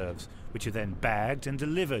reserves, which are then bagged and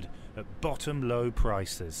delivered at bottom-low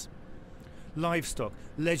prices. Livestock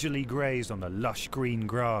leisurely graze on the lush green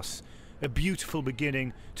grass, a beautiful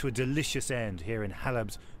beginning to a delicious end here in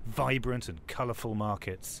Halab's vibrant and colourful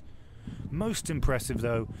markets. Most impressive,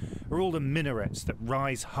 though, are all the minarets that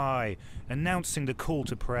rise high, announcing the call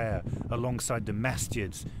to prayer alongside the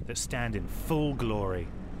masjids that stand in full glory.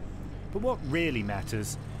 But what really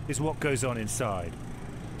matters is what goes on inside.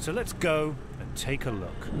 So let's go and take a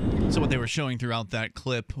look. So what they were showing throughout that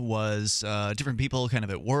clip was different people kind of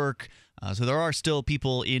at work. So there are still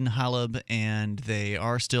people in Halab, and they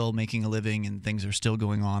are still making a living, and things are still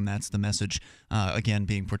going on. That's the message, again,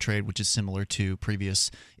 being portrayed, which is similar to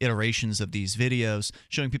previous iterations of these videos,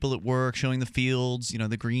 showing people at work, showing the fields,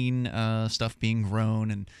 the green stuff being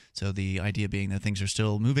grown. And so the idea being that things are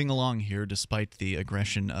still moving along here despite the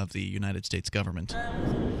aggression of the United States government.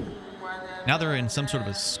 Now they're in some sort of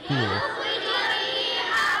a school.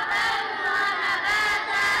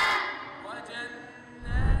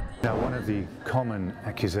 Now, one of the common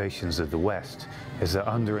accusations of the West is that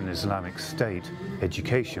under an Islamic state,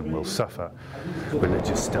 education will suffer.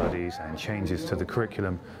 Religious studies and changes to the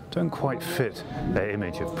curriculum don't quite fit their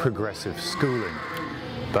image of progressive schooling.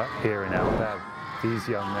 But here in Al-Bab, these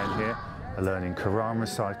young men here are learning Quran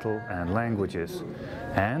recital and languages.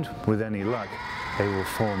 And, with any luck, they will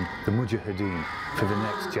form the Mujahideen for the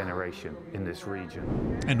next generation in this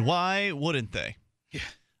region. And why wouldn't they? Yeah.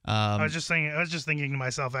 I was just thinking to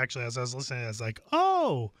myself, actually, as I was listening, I was like,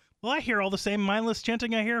 oh, well, I hear all the same mindless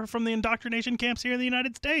chanting I hear from the indoctrination camps here in the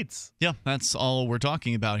United States. Yeah, that's all we're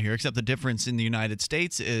talking about here, except the difference in the United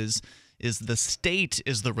States is the state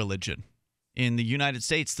is the religion. In the United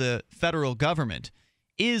States, the federal government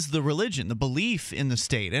is the religion, the belief in the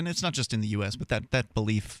state. And it's not just in the U.S., but that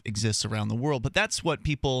belief exists around the world. But that's what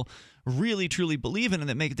people really, truly believe in,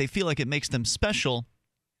 and they feel like it makes them special.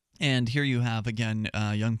 And here you have, again,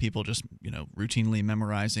 young people just, routinely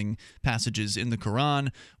memorizing passages in the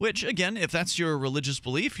Quran, which, again, if that's your religious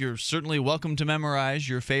belief, you're certainly welcome to memorize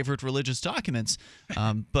your favorite religious documents.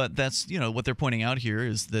 But that's, what they're pointing out here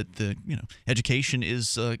is that the, education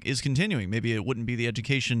is continuing. Maybe it wouldn't be the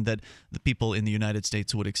education that the people in the United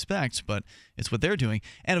States would expect, but it's what they're doing.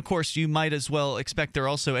 And, of course, you might as well expect they're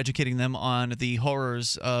also educating them on the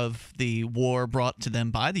horrors of the war brought to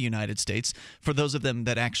them by the United States. For those of them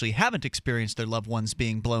that actually haven't experienced their loved ones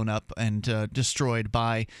being blown up and destroyed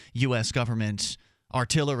by U.S. government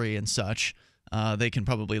artillery and such, they can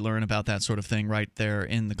probably learn about that sort of thing right there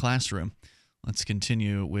in the classroom. Let's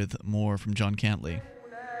continue with more from John Cantley.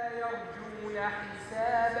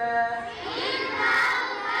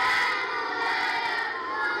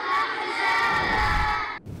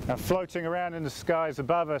 Now, floating around in the skies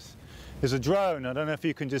above us is a drone. I don't know if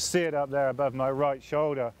you can just see it up there above my right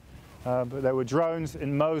shoulder. But there were drones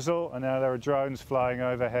in Mosul, and now there are drones flying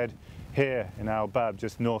overhead here in Al-Bab,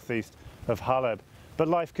 just northeast of Halab. But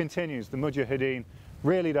life continues. The Mujahideen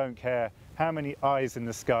really don't care how many eyes in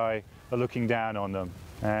the sky are looking down on them.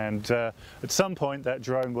 And at some point, that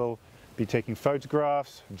drone will be taking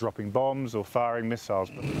photographs, dropping bombs, or firing missiles.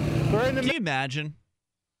 But we're in the Can you imagine?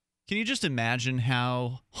 Can you just imagine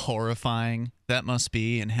how horrifying that must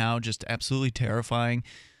be, and how just absolutely terrifying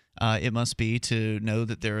it must be to know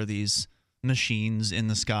that there are these machines in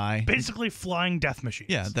the sky. Basically flying death machines.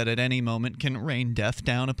 Yeah, that at any moment can rain death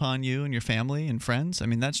down upon you and your family and friends. I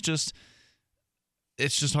mean, it's just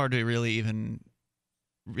hard to really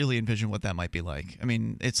envision what that might be like. I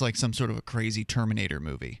mean, it's like some sort of a crazy Terminator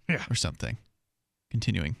movie or something.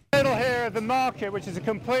 Continuing. Middle here of the market, which is a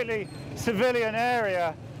completely civilian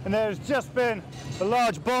area, and there's just been a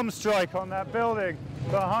large bomb strike on that building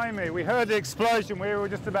behind me. We heard the explosion. We were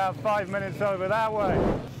just about 5 minutes over that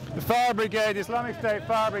way. The fire brigade, Islamic State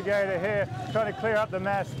fire brigade, are here trying to clear up the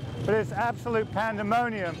mess, but it's absolute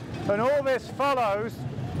pandemonium. And all this follows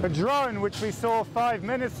a drone which we saw 5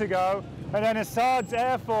 minutes ago, and then Assad's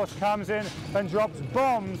Air Force comes in and drops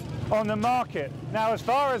bombs on the market. Now, as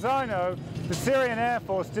far as I know, the Syrian Air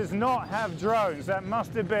Force does not have drones. That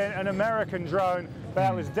must have been an American drone.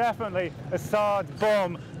 That was definitely Assad's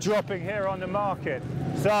bomb dropping here on the market.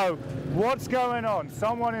 So, what's going on?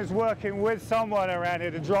 Someone is working with someone around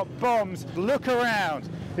here to drop bombs. Look around.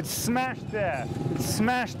 It's smashed there. It's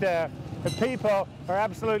smashed there. The people are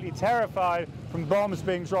absolutely terrified from bombs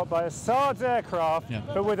being dropped by Assad's aircraft,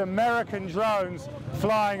 but with American drones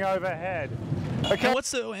flying overhead. Okay.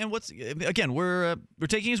 Again, we're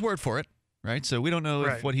taking his word for it, right? So we don't know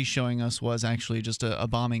if what he's showing us was actually just a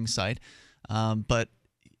bombing site. But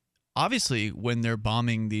obviously, when they're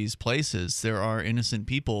bombing these places, there are innocent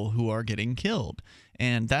people who are getting killed.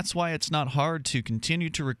 And that's why it's not hard to continue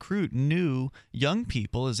to recruit new young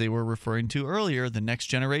people, as they were referring to earlier, the next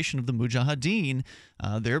generation of the Mujahideen.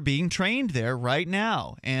 They're being trained there right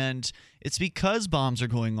now. And it's because bombs are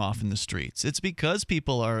going off in the streets. It's because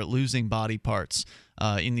people are losing body parts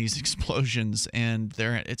in these explosions, and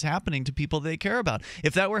it's happening to people they care about.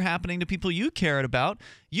 If that were happening to people you cared about,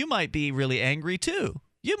 you might be really angry too.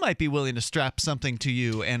 You might be willing to strap something to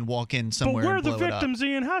you and walk in somewhere and blow it up. But we're the victims,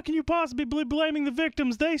 Ian. How can you possibly be blaming the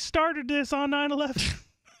victims? They started this on 9/11.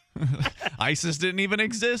 ISIS didn't even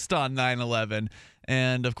exist on 9/11.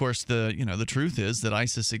 And, of course, the truth is that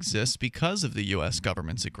ISIS exists because of the U.S.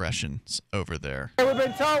 government's aggressions over there. We've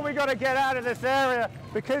been told we've got to get out of this area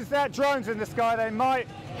because that drone's in the sky. They might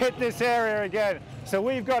hit this area again. So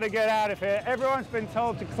we've got to get out of here. Everyone's been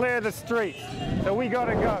told to clear the streets. So we got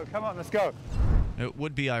to go. Come on, let's go. It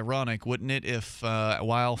would be ironic, wouldn't it, if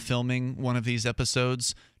while filming one of these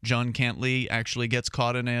episodes, John Cantley actually gets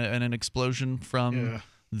caught in an explosion from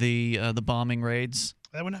the bombing raids?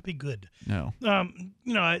 That would not be good. No.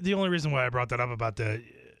 The only reason why I brought that up about the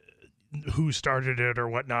who started it or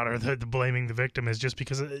whatnot, or the blaming the victim, is just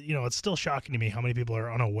because it's still shocking to me how many people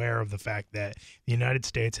are unaware of the fact that the United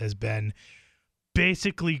States has been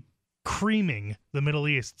basically creaming the Middle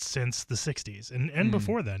East since the 60s and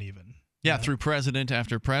before then even. Yeah, through president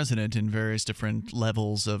after president in various different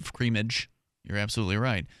levels of creamage. You're absolutely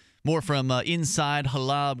right. More from Inside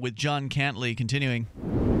Halab with John Cantley continuing.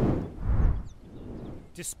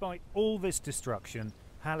 Despite all this destruction,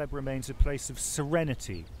 Halab remains a place of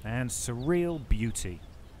serenity and surreal beauty.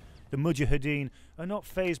 The Mujahideen are not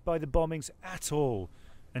fazed by the bombings at all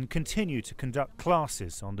and continue to conduct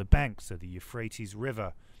classes on the banks of the Euphrates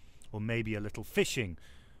River, or maybe a little fishing,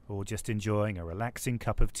 or just enjoying a relaxing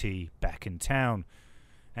cup of tea back in town.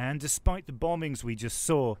 And despite the bombings we just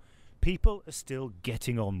saw, people are still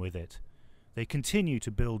getting on with it. They continue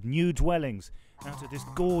to build new dwellings out of this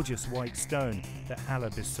gorgeous white stone that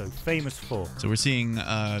Halab is so famous for. So we're seeing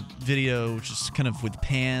video just kind of with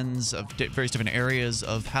pans of various different areas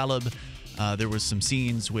of Halab. There was some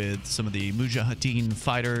scenes with some of the Mujahideen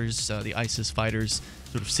fighters, the ISIS fighters,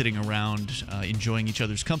 sort of sitting around enjoying each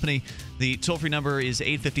other's company. The toll-free number is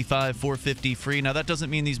 855-450-FREE. Now, that doesn't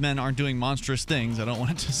mean these men aren't doing monstrous things. I don't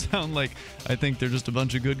want it to sound like I think they're just a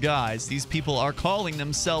bunch of good guys. These people are calling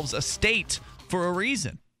themselves a state for a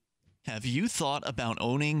reason. Have you thought about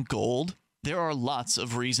owning gold? There are lots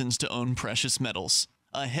of reasons to own precious metals.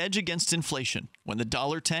 A hedge against inflation. When the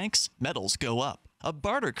dollar tanks, metals go up. A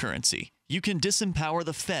barter currency. You can disempower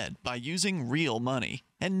the Fed by using real money.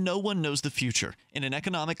 And no one knows the future. In an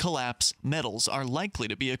economic collapse, metals are likely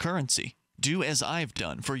to be a currency. Do as I've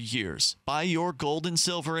done for years. Buy your gold and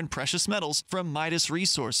silver and precious metals from Midas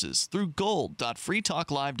Resources through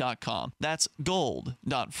gold.freetalklive.com. That's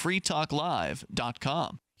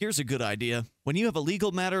gold.freetalklive.com. Here's a good idea. When you have a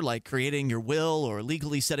legal matter like creating your will or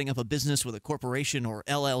legally setting up a business with a corporation or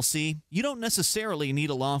LLC, you don't necessarily need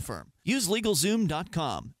a law firm. Use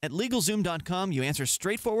LegalZoom.com. At LegalZoom.com, you answer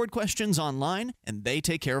straightforward questions online, and they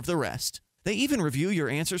take care of the rest. They even review your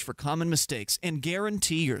answers for common mistakes and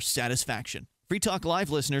guarantee your satisfaction. Free Talk Live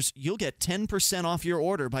listeners, you'll get 10% off your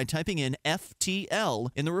order by typing in FTL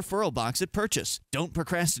in the referral box at purchase. Don't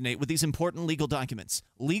procrastinate with these important legal documents.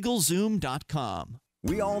 LegalZoom.com.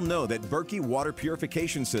 We all know that Berkey Water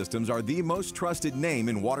Purification Systems are the most trusted name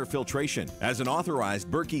in water filtration. As an authorized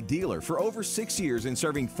Berkey dealer for over 6 years and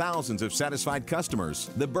serving thousands of satisfied customers,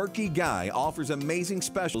 the Berkey Guy offers amazing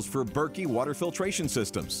specials for Berkey water filtration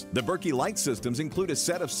systems. The Berkey Light systems include a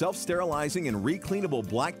set of self-sterilizing and recleanable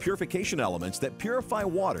black purification elements that purify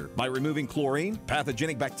water by removing chlorine,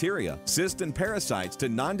 pathogenic bacteria, cysts, and parasites to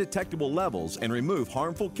non-detectable levels and remove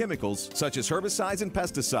harmful chemicals such as herbicides and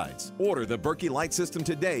pesticides. Order the Berkey Light system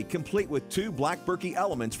today, complete with 2 black Berkey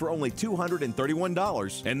elements for only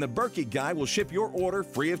 $231, and the Berkey Guy will ship your order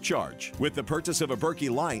free of charge. With the purchase of a Berkey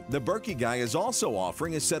Light, the Berkey Guy is also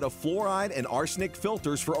offering a set of fluoride and arsenic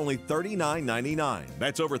filters for only $39.99.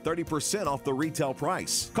 That's over 30% off the retail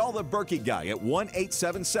price. Call the Berkey Guy at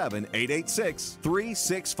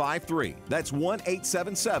 1-877-886-3653. That's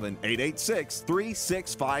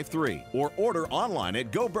 1-877-886-3653. Or order online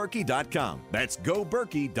at GoBerkey.com. That's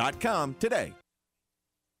GoBerkey.com today.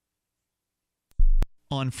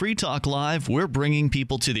 On Free Talk Live, we're bringing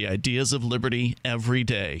people to the ideas of liberty every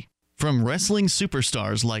day. From wrestling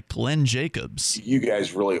superstars like Glenn Jacobs. You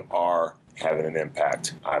guys really are having an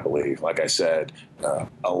impact, I believe. Like I said,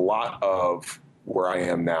 a lot of where I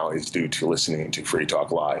am now is due to listening to Free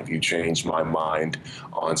Talk Live. You changed my mind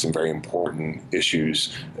on some very important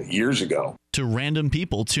issues years ago. To random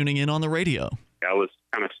people tuning in on the radio. I was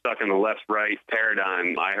kind of stuck in the left-right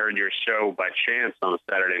paradigm. I heard your show by chance on a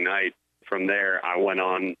Saturday night. From there, I went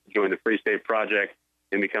on, joined the Free State Project,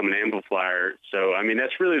 and become an amplifier. So, I mean,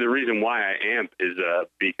 that's really the reason why I amp is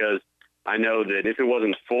because I know that if it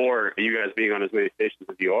wasn't for you guys being on as many stations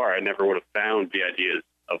as you are, I never would have found the ideas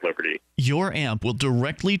of liberty. Your amp will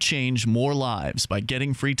directly change more lives by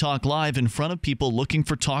getting Free Talk Live in front of people looking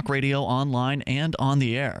for talk radio online and on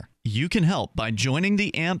the air. You can help by joining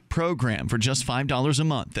the AMP program for just $5 a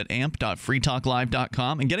month at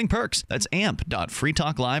amp.freetalklive.com and getting perks. That's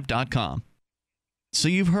amp.freetalklive.com. So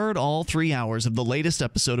you've heard all 3 hours of the latest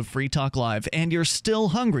episode of Free Talk Live, and you're still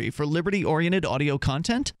hungry for liberty-oriented audio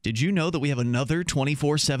content? Did you know that we have another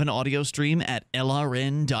 24/7 audio stream at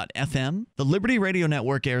LRN.FM? The Liberty Radio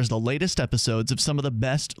Network airs the latest episodes of some of the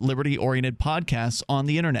best liberty-oriented podcasts on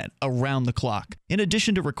the internet around the clock. In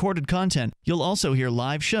addition to recorded content, you'll also hear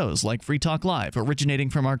live shows like Free Talk Live, originating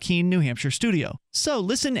from our Keene, New Hampshire studio. So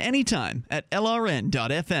listen anytime at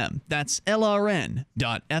LRN.FM. That's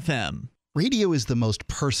LRN.FM. Radio is the most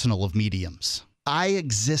personal of mediums. I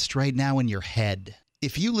exist right now in your head.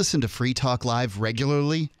 If you listen to Free Talk Live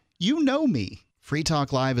regularly, you know me. Free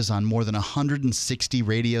Talk Live is on more than 160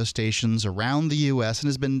 radio stations around the U.S. and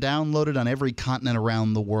has been downloaded on every continent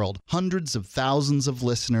around the world. Hundreds of thousands of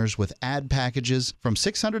listeners with ad packages from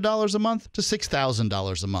 $600 a month to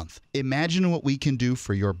 $6,000 a month. Imagine what we can do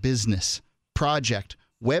for your business, project,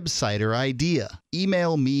 website, or idea.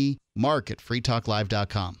 Email me,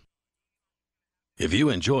 mark@freetalklive.com. If you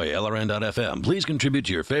enjoy LRN.FM, please contribute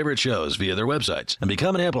to your favorite shows via their websites and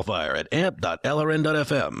become an amplifier at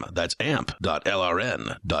amp.lrn.fm. That's amp.lrn.fm.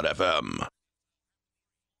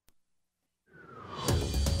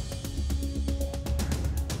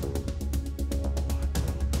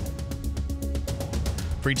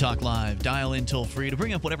 Free Talk Live. Dial in toll free to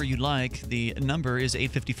bring up whatever you'd like. The number is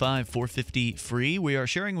 855-450-FREE. We are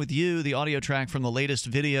sharing with you the audio track from the latest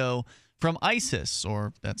video from ISIS,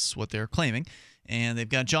 or that's what they're claiming. And they've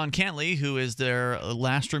got John Cantley, who is their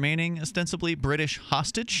last remaining, ostensibly British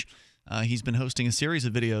hostage. He's been hosting a series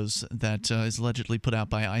of videos that is allegedly put out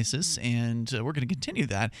by ISIS, and we're going to continue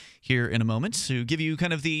that here in a moment to give you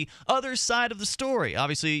kind of the other side of the story.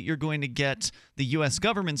 Obviously, you're going to get the U.S.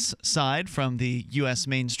 government's side from the U.S.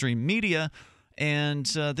 mainstream media, and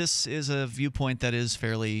this is a viewpoint that is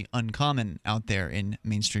fairly uncommon out there in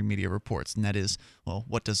mainstream media reports, and that is, well,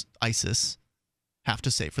 what does ISIS have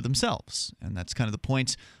to say for themselves? And that's kind of the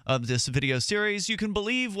point of this video series. You can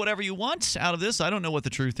believe whatever you want out of this. I don't know what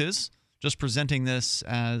the truth is. Just presenting this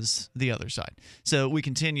as the other side. So we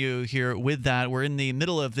continue here with that. We're in the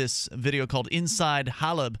middle of this video called Inside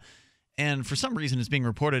Halab, and for some reason it's being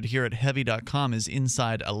reported here at heavy.com as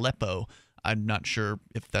Inside Aleppo. I'm not sure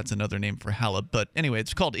if that's another name for Halab, but anyway,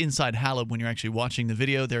 it's called Inside Halab when you're actually watching the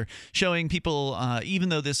video. They're showing people, even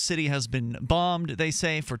though this city has been bombed, they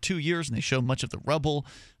say, for 2 years, and they show much of the rubble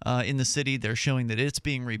in the city. They're showing that it's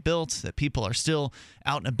being rebuilt, that people are still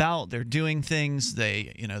out and about. They're doing things.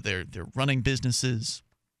 They're running businesses.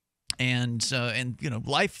 And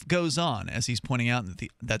life goes on, as he's pointing out,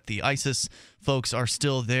 that the ISIS folks are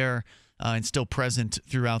still there and still present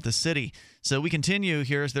throughout the city. So we continue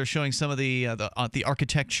here as they're showing some of the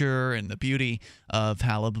architecture and the beauty of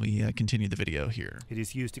Halab. We continue the video here. It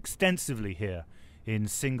is used extensively here in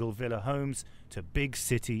single villa homes to big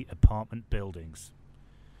city apartment buildings.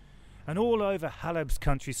 And all over Halab's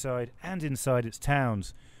countryside and inside its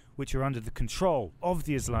towns, which are under the control of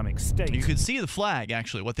the Islamic State. You could see the flag,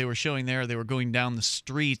 actually, what they were showing there. They were going down the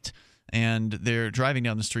street, and they're driving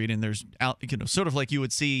down the street, and there's sort of like you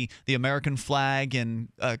would see the American flag in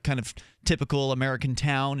a kind of typical American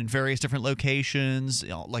town in various different locations,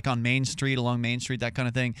 like on Main Street, along Main Street, that kind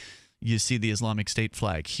of thing. You see the Islamic State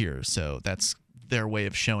flag here, so that's their way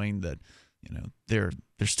of showing that they're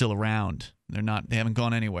still around. They haven't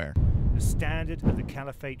gone anywhere. The standard of the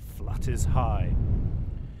caliphate flutters high.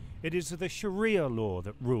 It is the Sharia law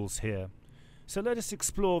that rules here. So let us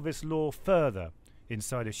explore this law further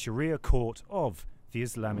inside a Sharia court of the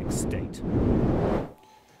Islamic State.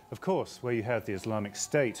 Of course, where you have the Islamic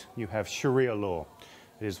State, you have Sharia law.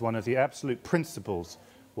 It is one of the absolute principles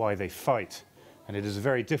why they fight, and it is a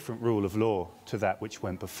very different rule of law to that which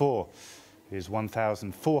went before. It is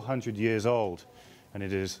 1,400 years old, and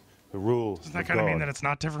it is the rule of God. Doesn't that kind of mean that it's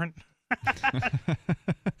not different?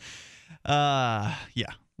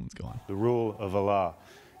 Yeah, let's go on. The rule of Allah,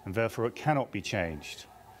 and therefore it cannot be changed.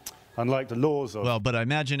 Unlike the laws of... Well, but I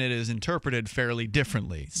imagine it is interpreted fairly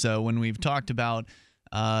differently. So when we've talked about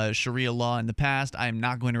Sharia law in the past. I am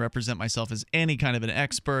not going to represent myself as any kind of an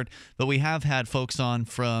expert, but we have had folks on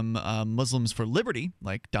from Muslims for Liberty,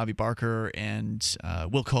 like Davi Barker and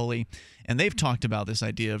Will Coley, and they've talked about this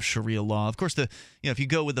idea of Sharia law. Of course, if you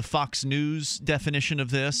go with the Fox News definition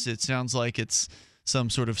of this, it sounds like it's some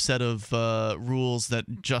sort of set of rules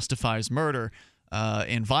that justifies murder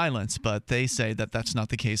and violence, but they say that that's not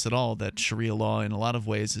the case at all, that Sharia law in a lot of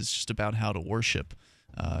ways is just about how to worship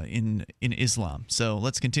in Islam. So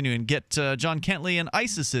let's continue and get John Kentley and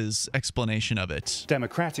ISIS's explanation of it.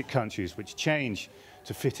 Democratic countries which change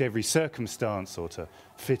to fit every circumstance or to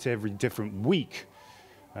fit every different week.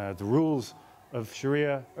 The rules of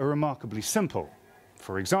Sharia are remarkably simple.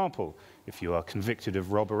 For example, if you are convicted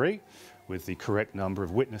of robbery with the correct number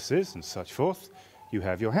of witnesses and such forth, you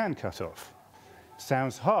have your hand cut off.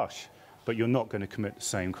 Sounds harsh, but you're not going to commit the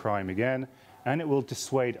same crime again, and it will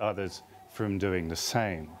dissuade others from doing the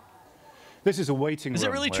same. This is a waiting room. Is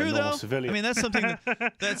it really true, though? I mean, that's something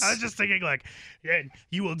that's... I was just thinking, like, yeah,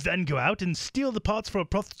 you will then go out and steal the parts for a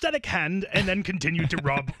prosthetic hand and then continue to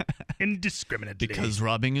rob indiscriminately. Because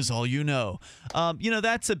robbing is all you know.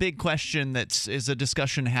 That's a big question that is a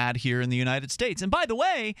discussion had here in the United States. And by the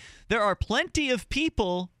way, there are plenty of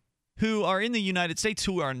people who are in the United States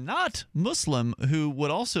who are not Muslim who would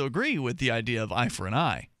also agree with the idea of eye for an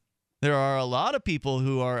eye. There are a lot of people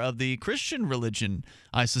who are of the Christian religion,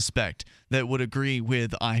 I suspect, that would agree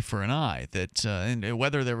with eye for an eye, that and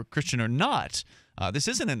whether they're Christian or not, this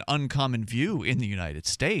isn't an uncommon view in the United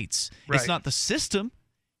States. Right. It's not the system.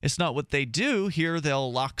 It's not what they do. Here,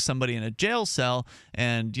 they'll lock somebody in a jail cell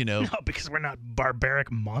and, No, because we're not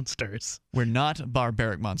barbaric monsters. We're not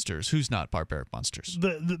barbaric monsters. Who's not barbaric monsters?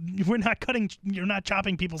 You're not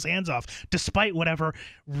chopping people's hands off, despite whatever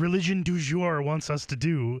religion du jour wants us to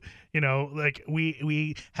do. Like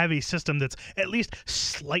we have a system that's at least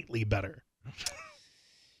slightly better.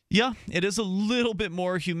 Yeah, it is a little bit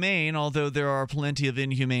more humane, although there are plenty of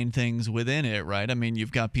inhumane things within it, right? I mean,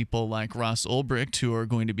 you've got people like Ross Ulbricht who are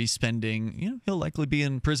going to be spending, he'll likely be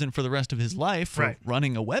in prison for the rest of his life for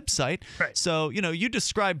running a website. Right. So, you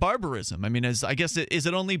describe barbarism. I mean, is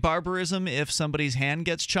it only barbarism if somebody's hand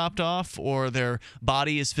gets chopped off or their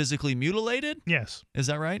body is physically mutilated? Yes. Is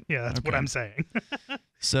that right? Yeah, that's what I'm saying.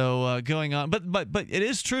 So going on, but it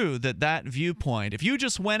is true that viewpoint, if you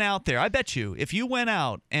just went out there, I bet you, if you went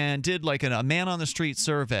out and did like a man on the street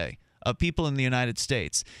survey of people in the United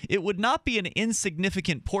States, it would not be an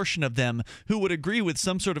insignificant portion of them who would agree with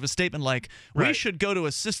some sort of a statement like, we should go to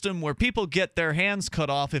a system where people get their hands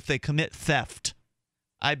cut off if they commit theft.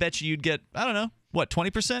 I bet you'd get, I don't know, what,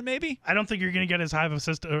 20% maybe? I don't think you're going to get as high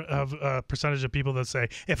of a percentage of people that say,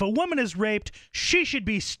 if a woman is raped, she should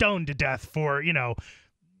be stoned to death for,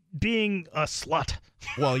 being a slut.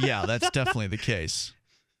 Well, yeah, that's definitely the case.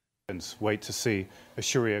 Wait to see a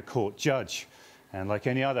Sharia court judge. And like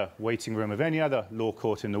any other waiting room of any other law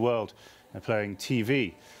court in the world, they're playing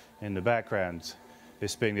TV in the background.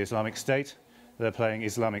 This being the Islamic State, they're playing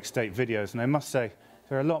Islamic State videos. And I must say,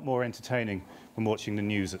 they're a lot more entertaining than watching the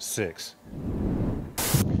news at 6.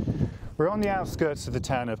 We're on the outskirts of the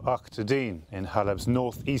town of Aqtadin in Halep's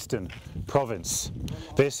northeastern province.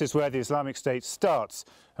 This is where the Islamic State starts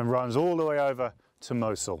and runs all the way over to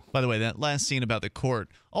Mosul. By the way, that last scene about the court,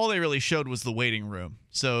 all they really showed was the waiting room.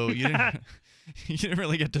 So you didn't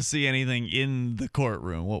really get to see anything in the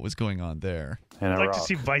courtroom, what was going on there. I'd like to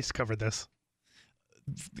see Vice cover this.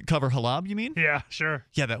 Cover Halab, you mean? Yeah, sure.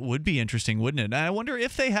 Yeah, that would be interesting, wouldn't it? And I wonder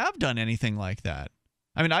if they have done anything like that.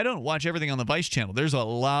 I mean, I don't watch everything on the Vice channel. There's a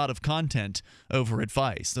lot of content over at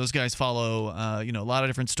Vice. Those guys follow, a lot of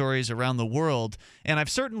different stories around the world. And I've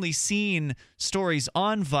certainly seen stories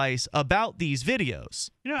on Vice about these videos.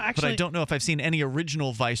 Actually, but I don't know if I've seen any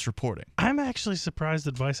original Vice reporting. I'm actually surprised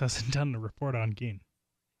that Vice hasn't done a report on Geen.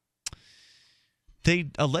 They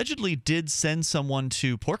allegedly did send someone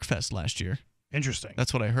to PorcFest last year. Interesting.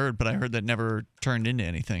 That's what I heard, but I heard that never turned into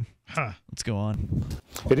anything. Huh. Let's go on.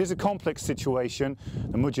 It is a complex situation.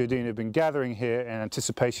 The Mujahideen have been gathering here in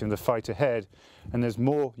anticipation of the fight ahead, and there's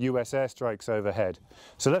more US airstrikes overhead.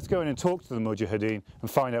 So let's go in and talk to the Mujahideen and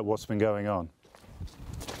find out what's been going on.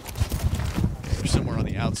 They're somewhere on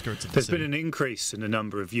the outskirts of the There's city. been an increase in the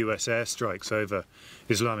number of US airstrikes over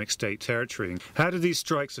Islamic State territory. How do these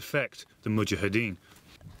strikes affect the Mujahideen?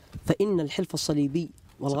 فإن الحلف الصليبي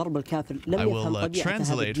والغرب الكافر لم I will يفهم طبيعة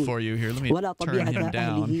translate هذا for you here. Let me ولا turn طبيعة him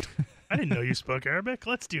down. أهله. I didn't know you spoke Arabic.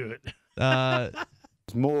 Let's do it. There's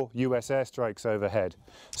more US airstrikes overhead.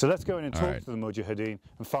 So let's go in and All talk right. to the Mujahideen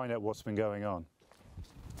and find out what's been going on.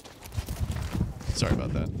 Sorry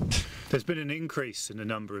about that. There's been an increase in the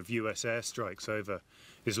number of US airstrikes over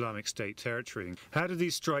Islamic State territory. How do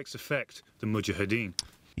these strikes affect the Mujahideen?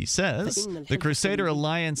 He says, the Crusader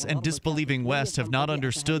Alliance and disbelieving West have not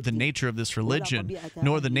understood the nature of this religion,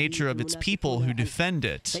 nor the nature of its people who defend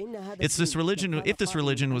it. If this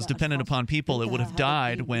religion was dependent upon people, it would have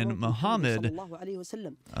died when Muhammad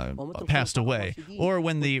passed away, or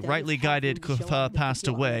when the rightly guided Kufa passed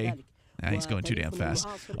away. He's going too damn fast.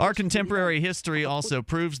 Our contemporary history also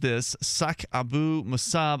proves this. Sak Abu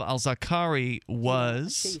Musab al-Zakari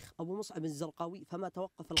was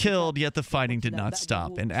killed, yet the fighting did not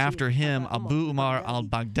stop. And after him, Abu Umar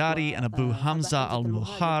al-Baghdadi and Abu Hamza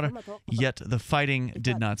al-Muhar, yet the fighting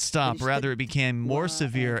did not stop. Rather, it became more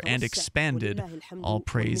severe and expanded. All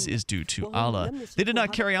praise is due to Allah. They did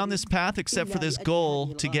not carry on this path except for this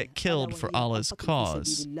goal to get killed for Allah's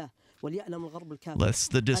cause.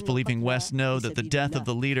 Lest the disbelieving West know that the death of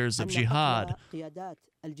the leaders of jihad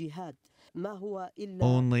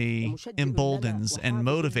only emboldens and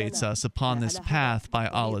motivates us upon this path by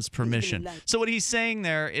Allah's permission. So what he's saying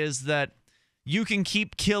there is that you can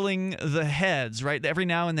keep killing the heads, right? Every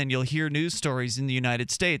now and then you'll hear news stories in the United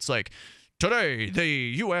States like, today, the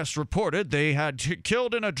U.S. reported they had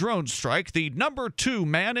killed in a drone strike the number 2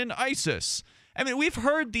 man in ISIS. I mean, we've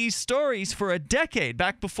heard these stories for a decade.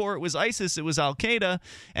 Back before it was ISIS, it was Al-Qaeda,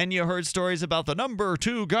 and you heard stories about the number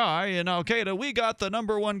 2 guy in Al-Qaeda. We got the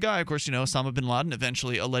number 1 guy. Of course, you know, Osama bin Laden,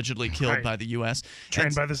 eventually allegedly killed by the U.S.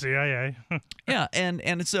 Trained by the CIA. Yeah,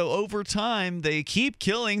 and so over time, they keep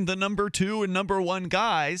killing the number 2 and number 1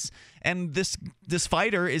 guys, and this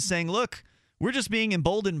fighter is saying, look, we're just being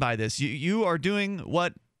emboldened by this. You are doing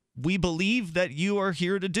what we believe that you are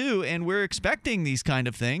here to do, and we're expecting these kind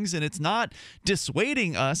of things, and it's not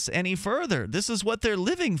dissuading us any further. This is what they're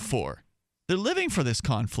living for. They're living for this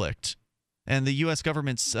conflict, and the U.S.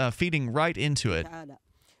 government's feeding right into it.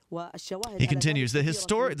 He continues, this is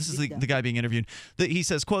the guy being interviewed. He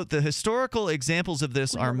says, quote, the historical examples of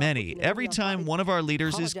this are many. Every time one of our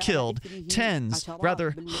leaders is killed, tens,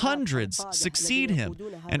 rather hundreds, succeed him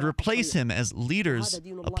and replace him as leaders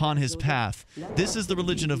upon his path. This is the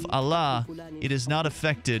religion of Allah. It is not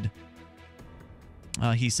affected.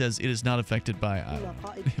 He says it is not affected by...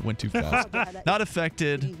 it went too fast. Not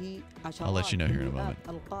affected... I'll let you know here in a moment.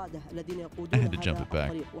 I had to jump it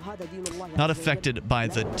back. Not affected by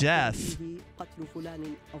the death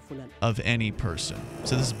of any person.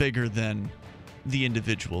 So this is bigger than the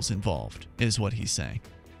individuals involved, is what he's saying.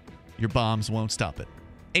 Your bombs won't stop it.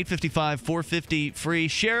 855 450 free.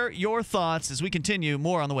 Share your thoughts as we continue.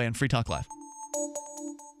 More on the way on Free Talk Live.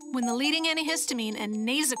 When the leading antihistamine and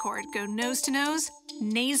Nasacort go nose to nose,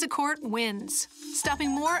 Nasacort wins,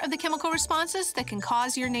 stopping more of the chemical responses that can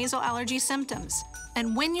cause your nasal allergy symptoms.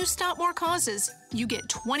 And when you stop more causes, you get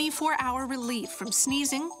 24-hour relief from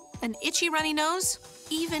sneezing, an itchy runny nose,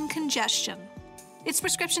 even congestion. It's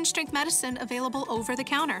prescription strength medicine available over the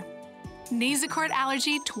counter. Nasacort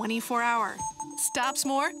Allergy 24-hour. Stops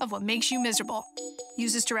more of what makes you miserable.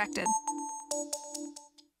 Use as directed.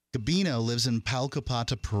 Gabino lives in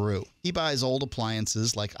Palcopata, Peru. He buys old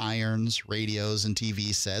appliances like irons, radios, and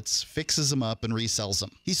TV sets, fixes them up, and resells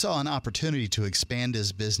them. He saw an opportunity to expand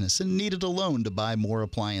his business and needed a loan to buy more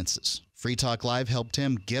appliances. Free Talk Live helped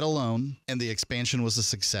him get a loan, and the expansion was a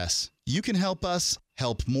success. You can help us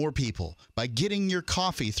help more people by getting your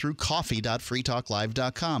coffee through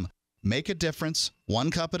coffee.freetalklive.com. Make a difference,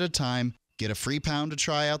 1 cup at a time. Get a free pound to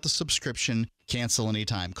try out the subscription. Cancel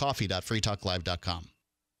anytime. Coffee.freetalklive.com.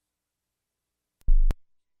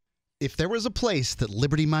 If there was a place that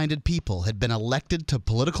liberty-minded people had been elected to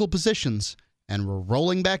political positions and were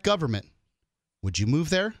rolling back government, would you move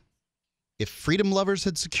there? If freedom lovers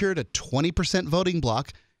had secured a 20% voting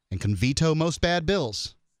block and can veto most bad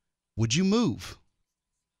bills, would you move?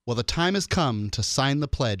 Well, the time has come to sign the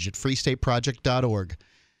pledge at freestateproject.org.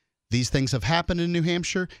 These things have happened in New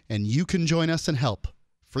Hampshire, and you can join us and help.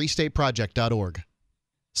 freestateproject.org.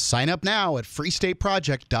 Sign up now at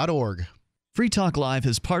freestateproject.org. Free Talk Live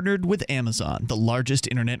has partnered with Amazon, the largest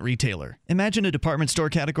internet retailer. Imagine a department store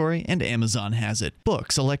category, and Amazon has it.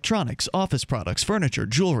 Books, electronics, office products, furniture,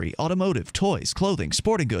 jewelry, automotive, toys, clothing,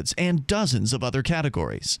 sporting goods, and dozens of other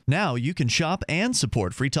categories. Now you can shop and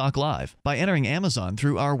support Free Talk Live by entering Amazon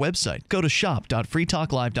through our website. Go to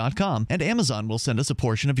shop.freetalklive.com, and Amazon will send us a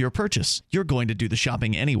portion of your purchase. You're going to do the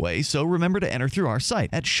shopping anyway, so remember to enter through our site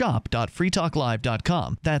at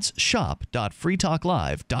shop.freetalklive.com. That's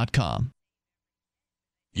shop.freetalklive.com.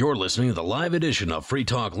 You're listening to the live edition of Free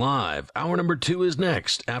Talk Live. Hour number 2 is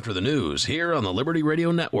next after the news here on the Liberty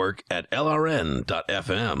Radio Network at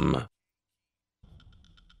LRN.FM.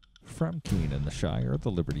 from Keene in the Shire, the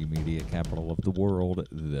Liberty Media capital of the world,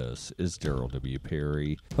 this is Daryl W.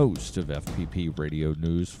 Perry, host of FPP Radio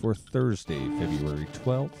News for Thursday, February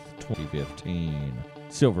 12th, 2015.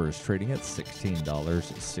 Silver is trading at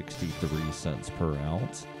 $16.63 per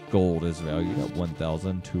ounce. Gold is valued at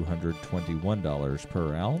 $1,221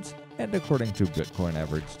 per ounce. And according to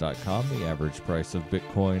BitcoinAverage.com, the average price of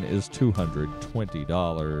Bitcoin is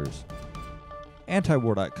 $220.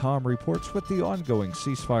 Antiwar.com reports with the ongoing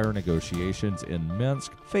ceasefire negotiations in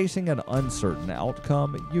Minsk facing an uncertain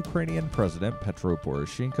outcome, Ukrainian President Petro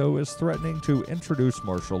Poroshenko is threatening to introduce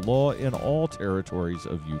martial law in all territories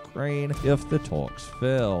of Ukraine if the talks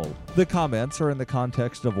fail. The comments are in the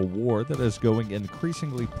context of a war that is going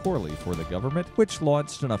increasingly poorly for the government, which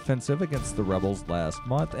launched an offensive against the rebels last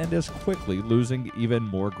month and is quickly losing even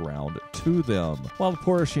more ground to them. While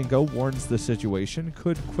Poroshenko warns the situation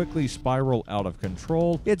could quickly spiral out of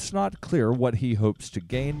control, it's not clear what he hopes to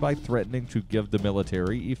gain by threatening to give the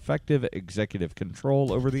military effective executive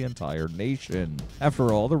control over the entire nation.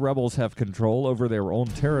 After all, the rebels have control over their own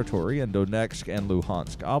territory in Donetsk and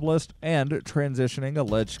Luhansk Oblast, and transitioning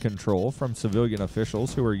alleged control from civilian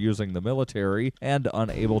officials who are using the military and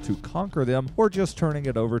unable to conquer them, or just turning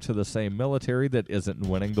it over to the same military that isn't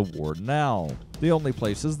winning the war now. The only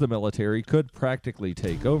places the military could practically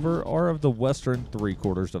take over are of the western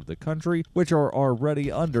three-quarters of the country, which are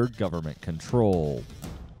already under government control.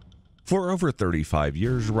 For over 35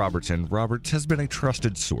 years, Robertson Roberts has been a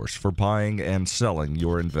trusted source for buying and selling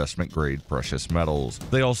your investment-grade precious metals.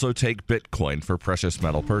 They also take Bitcoin for precious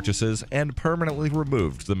metal purchases and permanently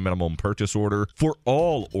removed the minimum purchase order for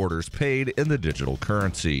all orders paid in the digital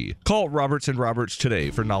currency. Call Robertson Roberts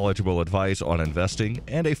today for knowledgeable advice on investing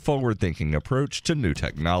and a forward-thinking approach to new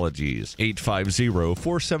technologies.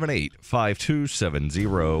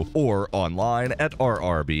 850-478-5270 or online at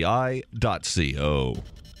rrbi.co.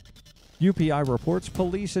 UPI reports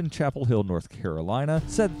police in Chapel Hill, North Carolina,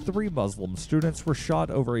 said 3 Muslim students were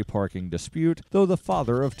shot over a parking dispute, though the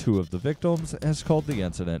father of 2 of the victims has called the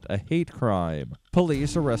incident a hate crime.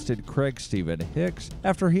 Police arrested Craig Stephen Hicks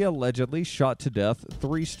after he allegedly shot to death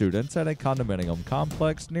 3 students at a condominium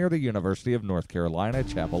complex near the University of North Carolina,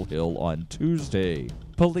 Chapel Hill on Tuesday.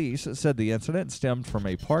 Police said the incident stemmed from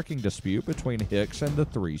a parking dispute between Hicks and the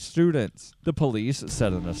 3 students. The police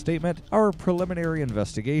said in a statement, "Our preliminary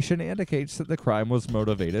investigation indicates that the crime was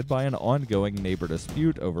motivated by an ongoing neighbor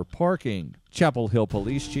dispute over parking." Chapel Hill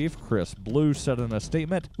Police Chief Chris Blue said in a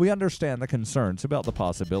statement, "We understand the concerns about the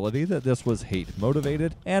possibility that this was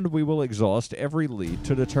hate-motivated, and we will exhaust every lead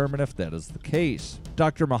to determine if that is the case."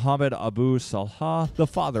 Dr. Mohammed Abu Salha, the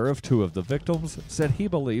father of 2 of the victims, said he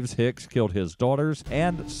believes Hicks killed his daughters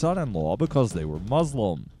and son-in-law because they were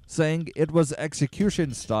Muslim, saying it was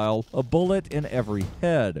execution style, a bullet in every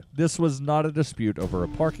head. This was not a dispute over a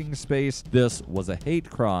parking space. This was a hate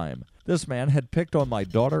crime. This man had picked on my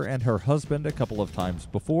daughter and her husband a couple of times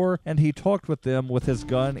before, and he talked with them with his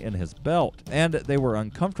gun in his belt. And they were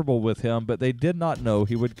uncomfortable with him, but they did not know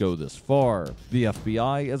he would go this far. The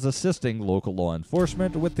FBI is assisting local law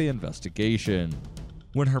enforcement with the investigation.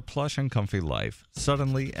 When her plush and comfy life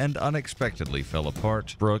suddenly and unexpectedly fell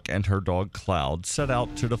apart, Brooke and her dog Cloud set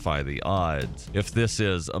out to defy the odds. If this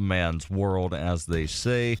is a man's world, as they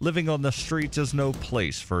say, living on the streets is no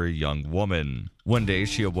place for a young woman. One day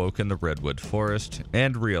she awoke in the redwood forest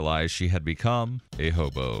and realized she had become a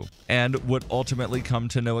hobo, and would ultimately come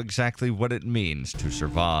to know exactly what it means to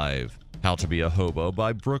survive. How to Be a Hobo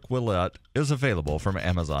by Brooke Willett is available from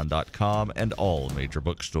Amazon.com and all major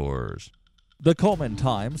bookstores. The Coleman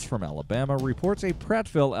Times from Alabama reports a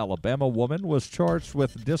Prattville, Alabama woman was charged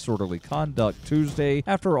with disorderly conduct Tuesday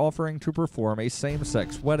after offering to perform a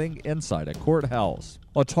same-sex wedding inside a courthouse.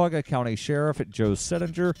 Watauga County Sheriff Joe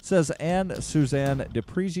Settinger says Anne Suzanne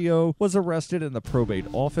DiPrizio was arrested in the probate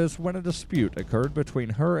office when a dispute occurred between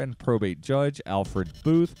her and probate judge Alfred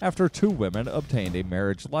Booth after 2 women obtained a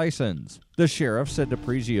marriage license. The sheriff said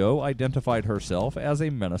DiPrizio identified herself as a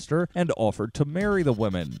minister and offered to marry the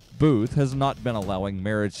women. Booth has not been allowing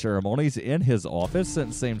marriage ceremonies in his office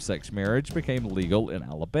since same-sex marriage became legal in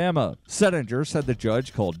Alabama. Settinger said the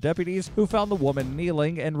judge called deputies who found the woman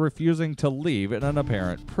kneeling and refusing to leave in an apparent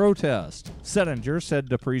protest. Settinger said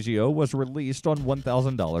DiPrizio was released on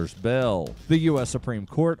 $1,000 bail. The U.S. Supreme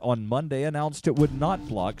Court on Monday announced it would not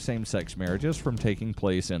block same-sex marriages from taking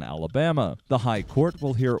place in Alabama. The High Court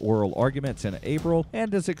will hear oral arguments in April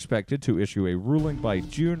and is expected to issue a ruling by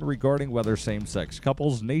June regarding whether same-sex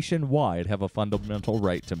couples nationwide have a fundamental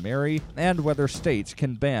right to marry and whether states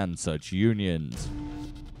can ban such unions.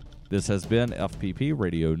 This has been FPP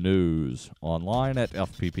Radio News, online at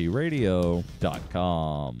fppradio.com.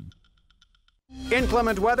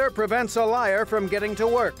 Inclement weather prevents a liar from getting to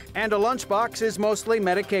work, and a lunchbox is mostly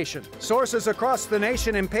medication. Sources across the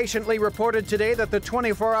nation impatiently reported today that the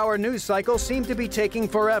 24-hour news cycle seemed to be taking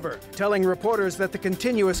forever, telling reporters that the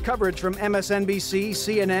continuous coverage from MSNBC,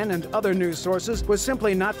 CNN, and other news sources was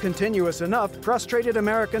simply not continuous enough. Frustrated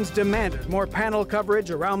Americans demanded more panel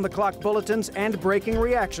coverage, around-the-clock bulletins, and breaking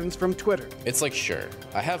reactions from Twitter. It's like, sure,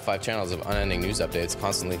 I have 5 channels of unending news updates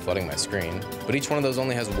constantly flooding my screen, but each one of those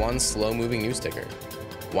only has one slow-moving news ticker.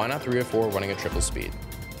 Why not 3 or 4 running at triple speed?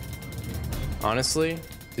 Honestly,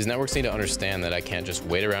 these networks need to understand that I can't just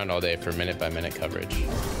wait around all day for minute-by-minute coverage.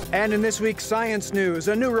 And in this week's science news,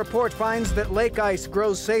 a new report finds that lake ice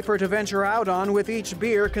grows safer to venture out on with each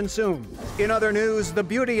beer consumed. In other news, the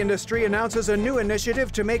beauty industry announces a new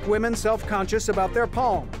initiative to make women self-conscious about their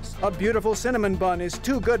palms. A beautiful cinnamon bun is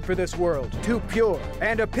too good for this world, too pure.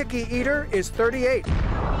 And a picky eater is 38.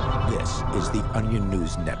 This is the Onion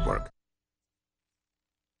News Network.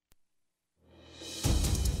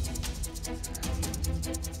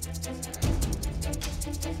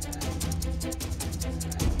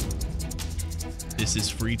 This is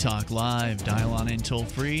Free Talk Live. Dial on in toll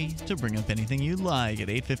free to bring up anything you like at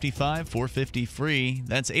 855-450-FREE.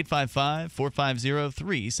 That's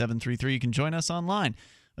 855-450-3733. You can join us online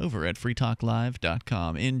over at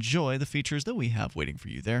freetalklive.com. Enjoy the features that we have waiting for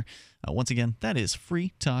you there. Once again, that is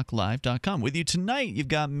freetalklive.com. With you tonight, you've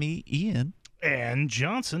got me, Ian. And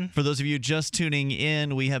Johnson. For those of you just tuning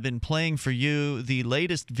in, we have been playing for you the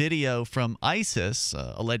latest video from ISIS,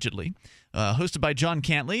 allegedly, hosted by John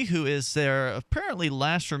Cantley, who is their apparently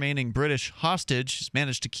last remaining British hostage. He's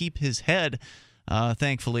managed to keep his head,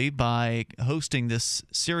 thankfully, by hosting this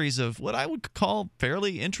series of what I would call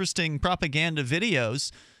fairly interesting propaganda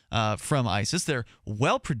videos from ISIS. They're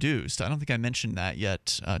well produced. I don't think I mentioned that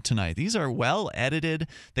yet tonight. These are well edited.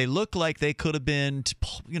 They look like they could have been,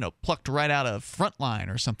 plucked right out of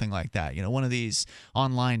Frontline or something like that. One of these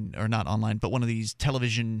online, or not online, but one of these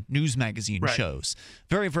television news magazine shows.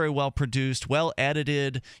 Very, very well produced, well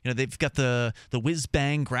edited. They've got the whiz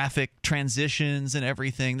bang graphic transitions and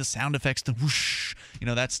everything, the sound effects, the whoosh,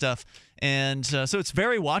 that stuff. And so it's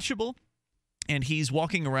very watchable. And he's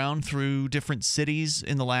walking around through different cities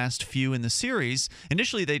in the last few in the series.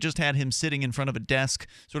 Initially, they just had him sitting in front of a desk,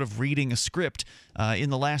 sort of reading a script.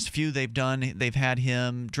 In the last few they've had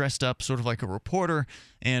him dressed up sort of like a reporter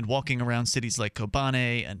and walking around cities like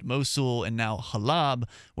Kobane and Mosul and now Halab,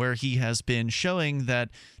 where he has been showing that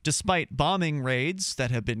despite bombing raids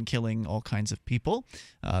that have been killing all kinds of people,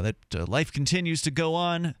 that life continues to go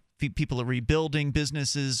on. People are rebuilding.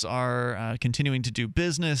 Businesses are continuing to do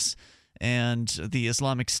business. And the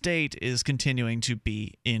Islamic State is continuing to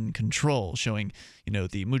be in control, showing,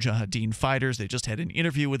 the Mujahideen fighters. They just had an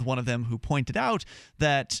interview with one of them who pointed out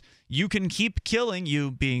that you can keep killing,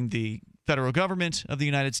 you being the federal government of the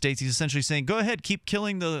United States. He's essentially saying, go ahead, keep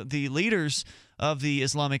killing the leaders of the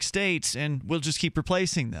Islamic State, and we'll just keep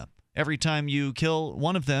replacing them. Every time you kill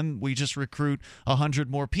one of them, we just recruit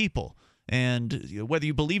 100 more people. And whether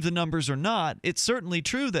you believe the numbers or not, it's certainly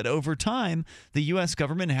true that over time, the U.S.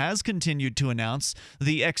 government has continued to announce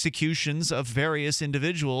the executions of various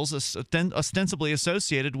individuals ostensibly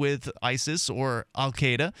associated with ISIS or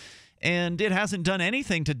Al-Qaeda, and it hasn't done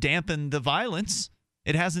anything to dampen the violence.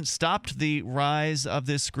 It hasn't stopped the rise of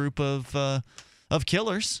this group of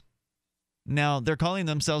killers. Now, they're calling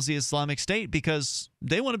themselves the Islamic State because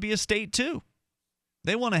they want to be a state too.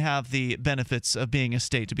 They want to have the benefits of being a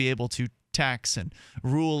state, to be able to tax and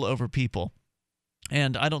rule over people.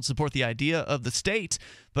 And I don't support the idea of the state,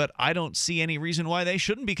 but I don't see any reason why they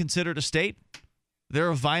shouldn't be considered a state. They're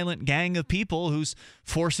a violent gang of people who's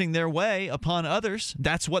forcing their way upon others.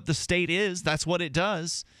 That's what the state is. That's what it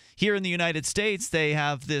does. Here in the United States, they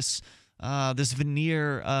have this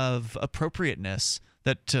veneer of appropriateness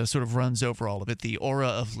that sort of runs over all of it, the aura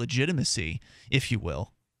of legitimacy, if you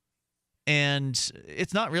will. And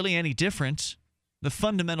it's not really any different. The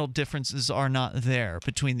fundamental differences are not there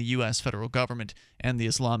between the U.S. federal government and the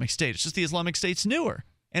Islamic State. It's just the Islamic State's newer.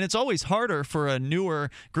 And it's always harder for a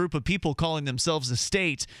newer group of people calling themselves a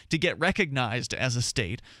state to get recognized as a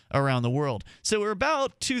state around the world. So we're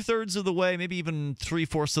about 2/3 of the way, maybe even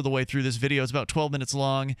 3/4 of the way through this video. It's about 12 minutes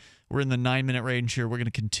long. We're in the 9-minute range here. We're going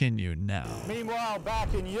to continue now. Meanwhile,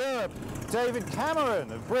 back in Europe, David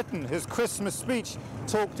Cameron of Britain, his Christmas speech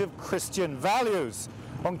talked of Christian values.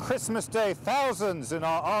 On Christmas Day, thousands in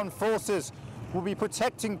our armed forces will be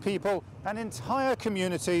protecting people and entire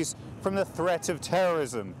communities from the threat of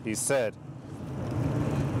terrorism, he said.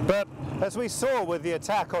 But as we saw with the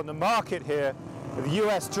attack on the market here, with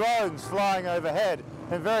US drones flying overhead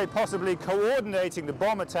and very possibly coordinating the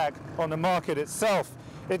bomb attack on the market itself,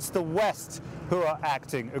 It's the West who are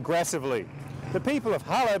acting aggressively. The people of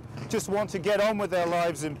Halab just want to get on with their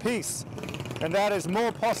lives in peace, and that is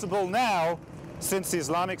more possible now since the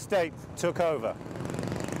Islamic State took over.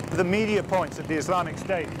 The media points that the Islamic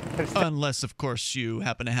State has... Unless, of course, you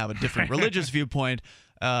happen to have a different religious viewpoint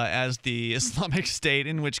as the Islamic State,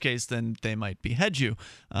 in which case then they might behead you.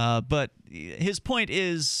 But his point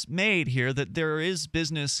is made here that there is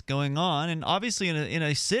business going on, and obviously in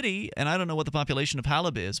a city, and I don't know what the population of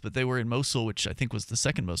Halab is, but they were in Mosul, which I think was the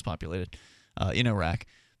second most populated in Iraq.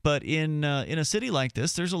 But in a city like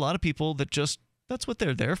this, there's a lot of people that just, that's what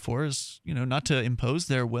they're there for, is, you know, not to impose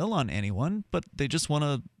their will on anyone, but they just want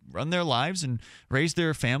to run their lives and raise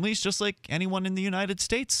their families just like anyone in the United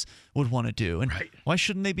States would want to do. And why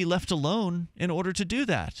shouldn't they be left alone in order to do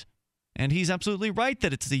that? And he's absolutely right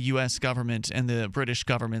that it's the U.S. government and the British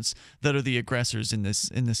governments that are the aggressors in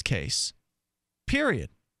this case. Period.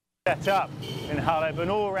 Set up in Halab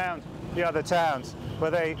and all around the other towns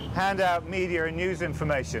where they hand out media and news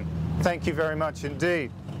information. Thank you very much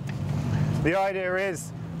indeed. The idea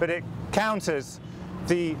is that it counters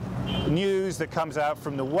the news that comes out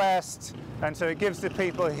from the West, and so it gives the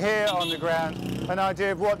people here on the ground an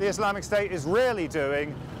idea of what the Islamic State is really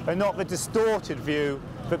doing, and not the distorted view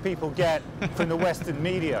that people get from the Western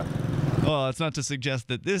media. Well, it's not to suggest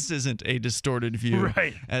that this isn't a distorted view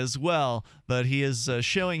as well, but he is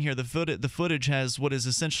showing here the footage has what is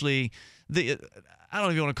essentially the... I don't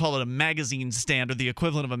know if you want to call it a magazine stand or the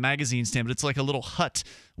equivalent of a magazine stand, but it's like a little hut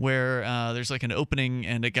where there's like an opening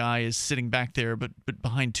and a guy is sitting back there, but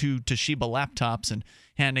behind two Toshiba laptops and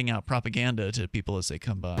handing out propaganda to people as they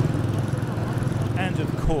come by. And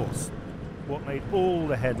of course, what made all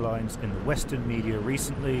the headlines in the Western media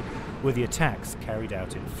recently were the attacks carried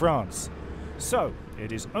out in France. So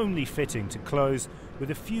it is only fitting to close with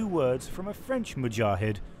a few words from a French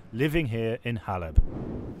mujahid living here in Halab.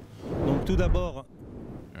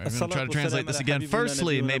 I'm going to try to translate this again.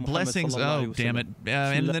 Firstly, may blessings, oh damn it,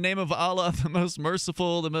 in the name of Allah, the most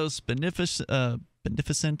merciful, the most beneficent.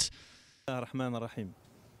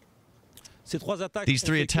 These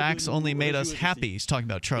three attacks only made us happy. He's talking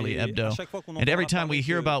about Charlie Hebdo. And every time we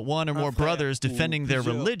hear about one or more brothers defending their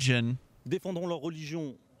religion in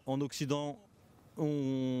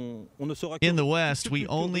the West, we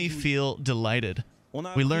only feel delighted.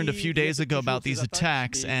 We learned a few days ago about these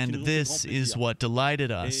attacks, and this is what delighted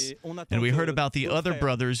us. And we heard about the other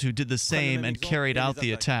brothers who did the same and carried out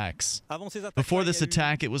the attacks. Before this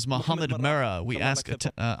attack, it was Muhammad Merah. We asked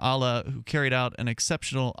Allah, who carried out an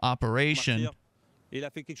exceptional operation,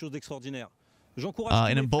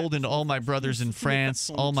 and emboldened all my brothers in France,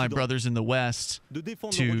 all my brothers in the West,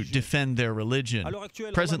 to defend their religion.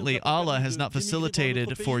 Presently, Allah has not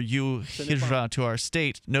facilitated for you hijrah to our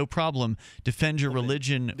state. No problem. Defend your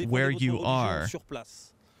religion where you are.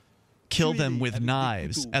 Kill them with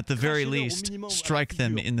knives. At the very least, strike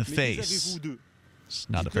them in the face. It's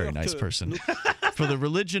not a very nice person. For the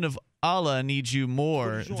religion of Allah needs you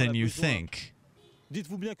more than you think.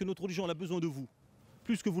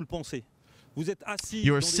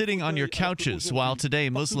 You are sitting on your couches while today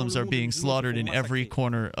Muslims are being slaughtered in every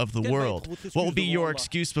corner of the world. What will be your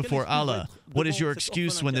excuse before Allah? What is your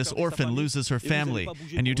excuse when this orphan loses her family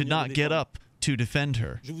and you did not get up to defend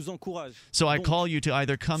her? So I call you to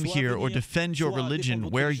either come here or defend your religion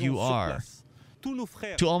where you are.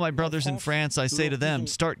 To all my brothers in France, I say to them,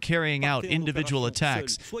 start carrying out individual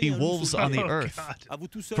attacks. Be wolves on the earth.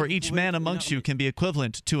 For each man amongst you can be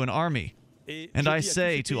equivalent to an army. And I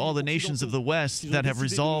say to all the nations of the West that have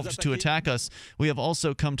resolved to attack us, we have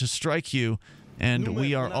also come to strike you, and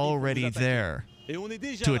we are already there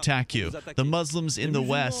to attack you. The Muslims in the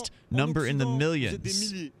West number in the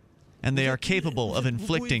millions, and they are capable of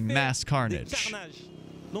inflicting mass carnage.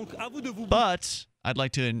 But I'd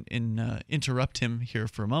like to interrupt him here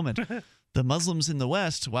for a moment. The Muslims in the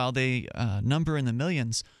West, while they number in the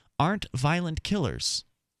millions, aren't violent killers.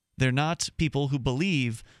 They're not people who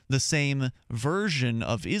believe the same version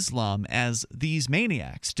of Islam as these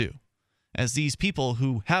maniacs do, as these people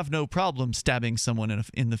who have no problem stabbing someone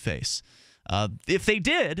in the face. If they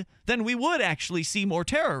did, then we would actually see more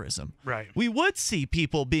terrorism. Right. We would see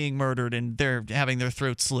people being murdered and they're having their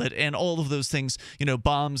throats slit and all of those things, you know,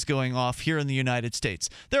 bombs going off here in the United States.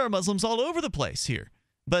 There are Muslims all over the place here.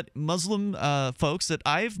 But Muslim folks that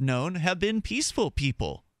I've known have been peaceful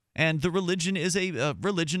people. And the religion is a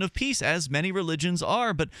religion of peace, as many religions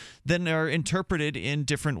are, but then are interpreted in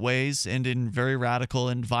different ways and in very radical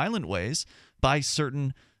and violent ways by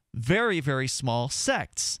certain very, very small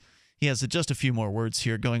sects. He has just a few more words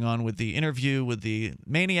here going on with the interview with the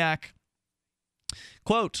maniac.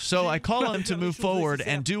 Quote, so I call on them to move forward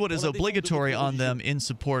and do what is obligatory on them in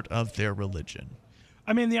support of their religion.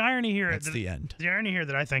 I mean, the irony here... That's the end. The irony here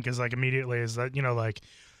that I think is, like, immediately is that, you know, like,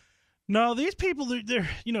 no, these people, they're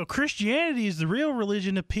you know, Christianity is the real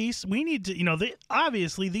religion of peace. We need to, you know,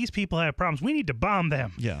 obviously these people have problems. We need to bomb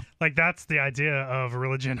them. Yeah. Like, that's the idea of a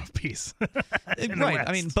religion of peace. Right.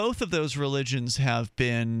 I mean, both of those religions have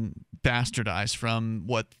been bastardized from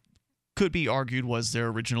what could be argued was their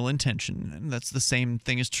original intention. And that's the same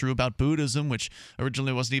thing is true about Buddhism, which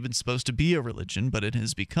originally wasn't even supposed to be a religion, but it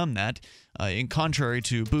has become that in contrary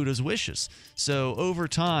to Buddha's wishes. So over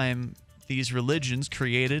time, these religions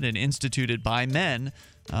created and instituted by men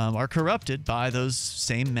are corrupted by those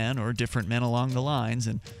same men or different men along the lines.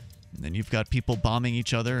 And then you've got people bombing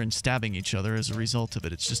each other and stabbing each other as a result of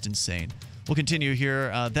it. It's just insane. We'll continue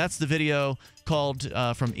here. That's the video called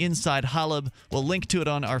From Inside Halab. We'll link to it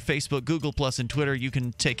on our Facebook, Google+, and Twitter. You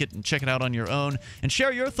can take it and check it out on your own and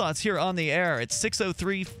share your thoughts here on the air. It's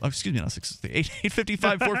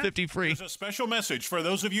 855-450-free. There's a special message for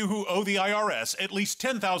those of you who owe the IRS at least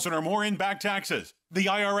 $10,000 or more in back taxes. The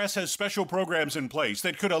IRS has special programs in place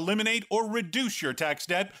that could eliminate or reduce your tax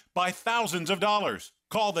debt by thousands of dollars.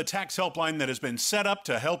 Call the tax helpline that has been set up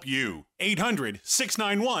to help you.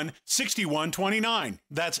 800-691-6129.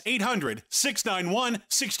 That's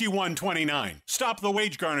 800-691-6129. Stop the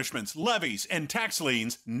wage garnishments, levies, and tax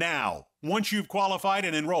liens now. Once you've qualified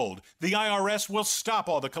and enrolled, the IRS will stop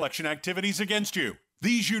all the collection activities against you.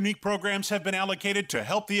 These unique programs have been allocated to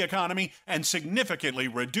help the economy and significantly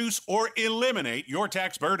reduce or eliminate your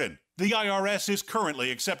tax burden. The IRS is currently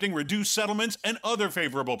accepting reduced settlements and other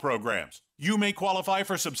favorable programs. You may qualify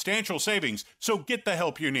for substantial savings, so get the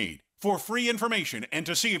help you need. For free information and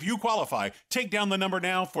to see if you qualify, take down the number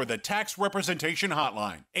now for the Tax Representation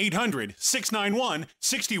Hotline.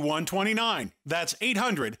 800-691-6129. That's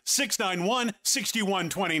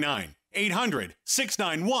 800-691-6129.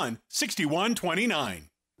 800-691-6129.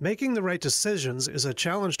 Making the right decisions is a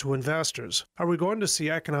challenge to investors. Are we going to see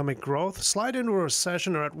economic growth, slide into a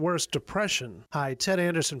recession, or at worst, depression? Hi, Ted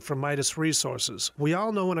Anderson from Midas Resources. We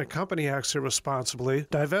all know when a company acts irresponsibly,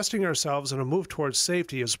 divesting ourselves in a move towards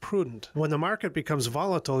safety is prudent. When the market becomes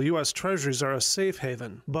volatile, U.S. Treasuries are a safe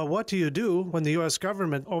haven. But what do you do when the U.S.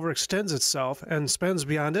 government overextends itself and spends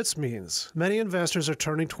beyond its means? Many investors are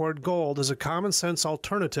turning toward gold as a common-sense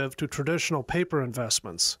alternative to traditional paper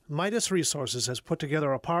investments. Midas Resources has put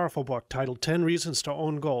together a powerful book titled 10 Reasons to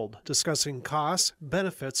Own Gold, discussing costs,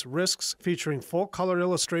 benefits, risks, featuring full-color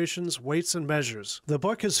illustrations, weights, and measures. The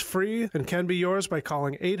book is free and can be yours by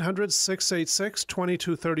calling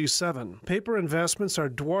 800-686-2237. Paper investments are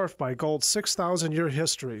dwarfed by gold's 6,000-year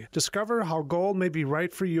history. Discover how gold may be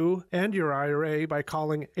right for you and your IRA by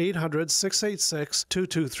calling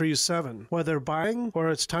 800-686-2237. Whether buying or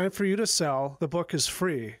it's time for you to sell, the book is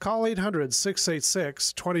free. Call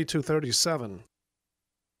 800-686-2237.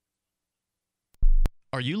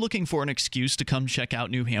 Are you looking for an excuse to come check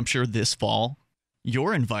out New Hampshire this fall?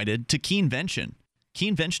 You're invited to Keenvention.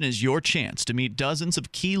 Keenvention is your chance to meet dozens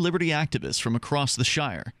of key liberty activists from across the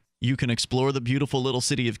Shire. You can explore the beautiful little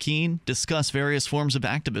city of Keene, discuss various forms of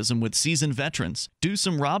activism with seasoned veterans, do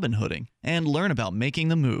some Robin Hooding, and learn about making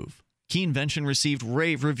the move. Keenvention received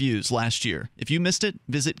rave reviews last year. If you missed it,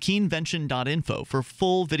 visit keenvention.info for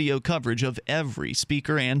full video coverage of every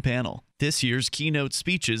speaker and panel. This year's keynote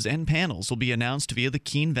speeches and panels will be announced via the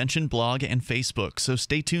Keenvention blog and Facebook, so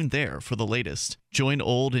stay tuned there for the latest. Join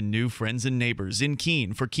old and new friends and neighbors in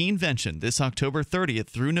Keene for Keenvention this October 30th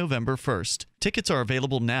through November 1st. Tickets are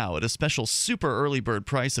available now at a special super early bird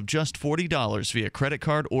price of just $40 via credit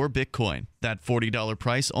card or Bitcoin. That $40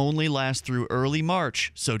 price only lasts through early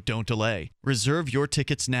March, so don't delay. Reserve your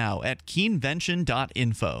tickets now at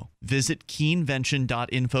keenvention.info. Visit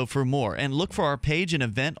keenvention.info for more and look for our page and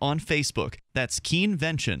event on Facebook. That's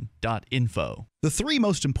keenvention.info. The three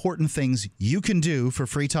most important things you can do for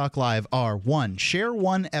Free Talk Live are: 1, share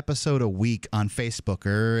one episode a week on Facebook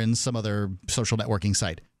or in some other social networking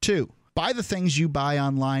site. 2, buy the things you buy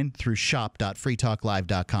online through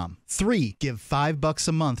shop.freetalklive.com. 3, give $5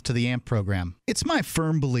 a month to the AMP program. It's my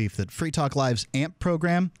firm belief that Free Talk Live's AMP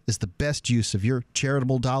program is the best use of your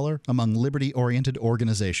charitable dollar among liberty-oriented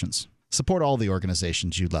organizations. Support all the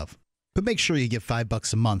organizations you love, but make sure you give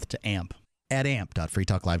 $5 a month to AMP at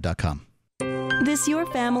amp.freetalklive.com. This Your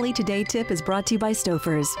Family Today tip is brought to you by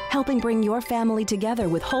Stouffer's, helping bring your family together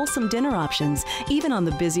with wholesome dinner options, even on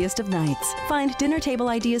the busiest of nights. Find dinner table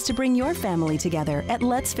ideas to bring your family together at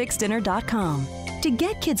letsfixdinner.com. To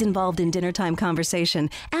get kids involved in dinnertime conversation,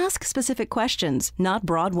 ask specific questions, not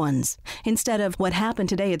broad ones. Instead of what happened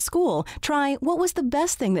today at school, try what was the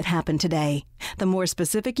best thing that happened today. The more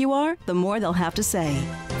specific you are, the more they'll have to say.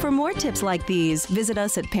 For more tips like these, visit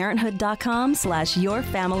us at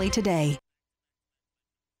parenthood.com/yourfamilytoday.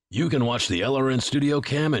 You can watch the LRN Studio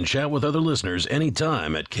Cam and chat with other listeners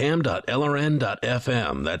anytime at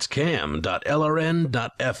cam.lrn.fm. That's cam.lrn.fm.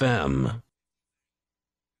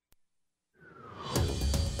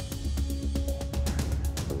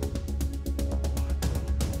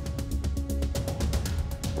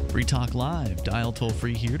 Free Talk Live. Dial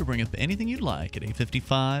toll-free here to bring up anything you'd like at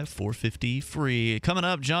 855-450-FREE. Coming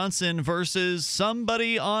up, Johnson versus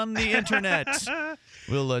somebody on the internet.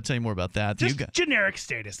 We'll tell you more about that. Just generic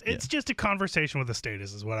status. It's just a conversation with a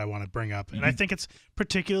status is what I want to bring up. And I think it's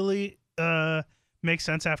particularly makes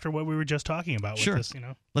sense after what we were just talking about with this,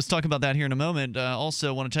 Let's talk about that here in a moment.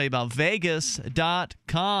 Also want to tell you about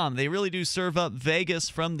Vegas.com. They really do serve up Vegas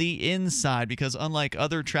from the inside because unlike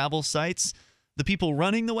other travel sites, the people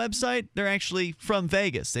running the website, they're actually from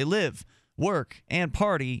Vegas. They live, work, and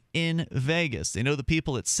party in Vegas. They know the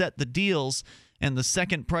people that set the deals, and the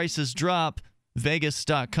second prices drop,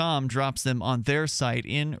 Vegas.com drops them on their site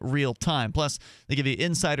in real time. Plus, they give you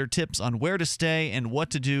insider tips on where to stay and what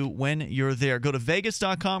to do when you're there. Go to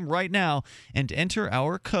Vegas.com right now and enter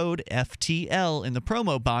our code FTL in the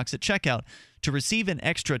promo box at checkout to receive an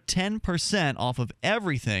extra 10% off of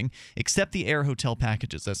everything except the air hotel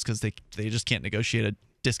packages. That's because they just can't negotiate a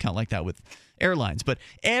discount like that with airlines. But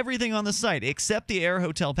everything on the site except the air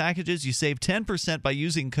hotel packages, you save 10% by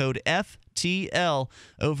using code FTL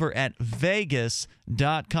over at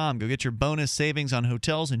Vegas.com. Go get your bonus savings on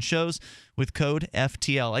hotels and shows with code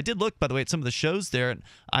FTL. I did look, by the way, at some of the shows there, and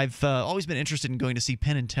I've always been interested in going to see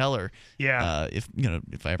Penn and Teller. Yeah.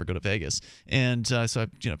 If I ever go to Vegas, and so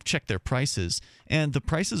I've checked their prices, and the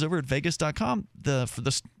prices over at Vegas.com, the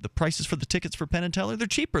prices for the tickets for Penn and Teller, they're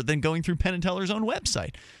cheaper than going through Penn and Teller's own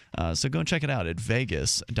website. So go and check it out at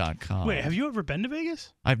Vegas.com. Wait, have you ever been to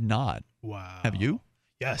Vegas? I've not. Wow. Have you?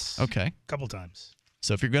 Yes. Okay. A couple times.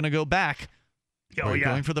 So if you're going to go back, or you're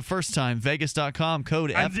going for the first time, Vegas.com,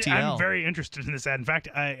 code FTL. I'm very interested in this ad. In fact,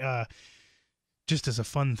 I just as a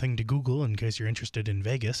fun thing to Google, in case you're interested in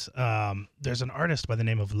Vegas, there's an artist by the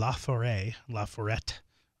name of Laforette,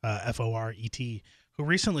 F-O-R-E-T, who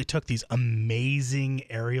recently took these amazing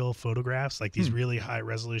aerial photographs, like these really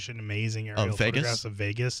high-resolution, amazing aerial photographs of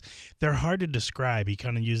Vegas. They're hard to describe. He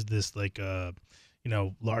kind of used this,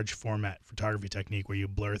 large format photography technique where you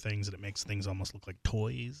blur things and it makes things almost look like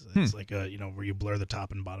toys. It's like where you blur the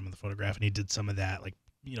top and bottom of the photograph, and he did some of that.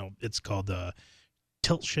 It's called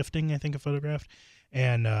tilt shifting, I think, of photograph,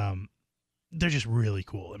 and they're just really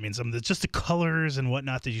cool. I mean, just the colors and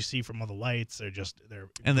whatnot that you see from all the lights are just they're.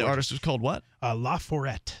 And the artist was called what?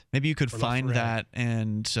 Laforette. Maybe you could find that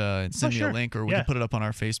and send me a link, or we can put it up on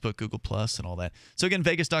our Facebook, Google Plus, and all that. So again,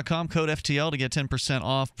 Vegas.com, code FTL to get 10%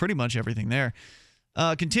 off pretty much everything there.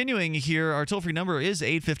 Continuing here, our toll-free number is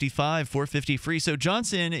 855-450-FREE. So,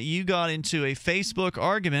 Johnson, you got into a Facebook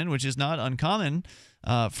argument, which is not uncommon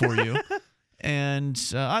for you. And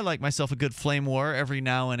I like myself a good flame war every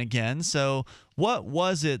now and again. So what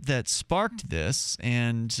was it that sparked this,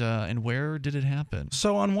 and where did it happen?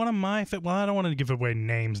 So on one of my I don't want to give away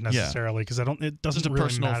names necessarily because it doesn't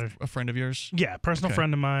really matter. A friend of yours? Yeah, personal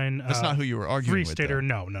friend of mine. That's not who you were arguing with. Free Stater,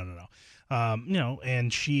 no.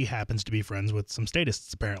 And she happens to be friends with some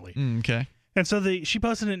statists apparently. Okay. And so she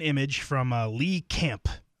posted an image from Lee Camp.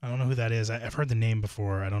 I don't know who that is. I've heard the name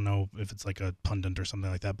before. I don't know if it's like a pundit or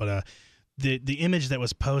something like that, but the image that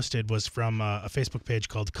was posted was from a Facebook page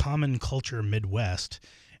called Common Culture Midwest,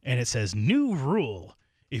 and it says, "New rule.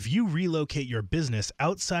 If you relocate your business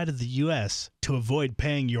outside of the U.S. to avoid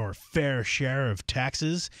paying your fair share of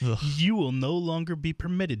taxes, you will no longer be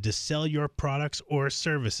permitted to sell your products or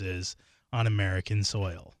services on American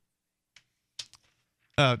soil."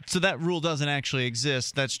 So that rule doesn't actually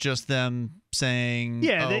exist. That's just them saying,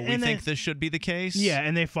 we think this should be the case? Yeah,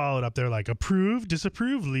 and they followed up. They're like, approve,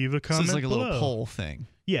 disapprove, leave a comment So it's like below. a little poll thing.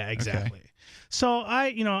 Yeah, exactly. Okay. So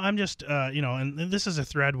I'm just, and this is a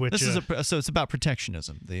thread which... So it's about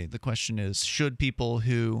protectionism. The question is, should people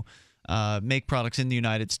who make products in the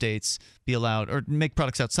United States be allowed, or make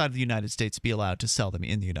products outside of the United States be allowed to sell them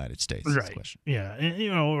in the United States? Right. Question. Yeah,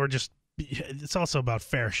 and, or just it's also about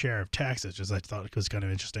fair share of taxes, which I thought it was kind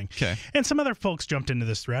of interesting. Okay. And some other folks jumped into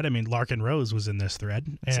this thread. I mean, Larkin Rose was in this thread.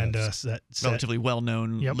 And said, relatively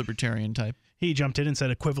well-known libertarian type. He jumped in and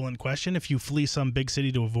said, equivalent question. If you flee some big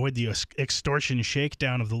city to avoid the extortion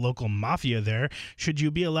shakedown of the local mafia there, should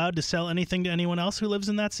you be allowed to sell anything to anyone else who lives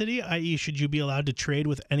in that city? I.e., should you be allowed to trade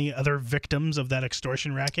with any other victims of that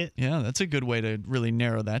extortion racket? Yeah, that's a good way to really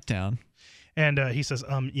narrow that down. And he says,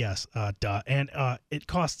 yes, duh. And it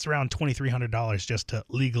costs around $2,300 just to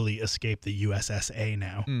legally escape the USSA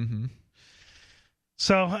now. Mm-hmm.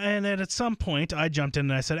 So, and then at some point, I jumped in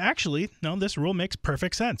and I said, actually, no, this rule makes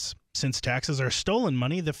perfect sense. Since taxes are stolen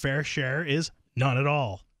money, the fair share is none at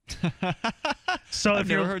all. So I've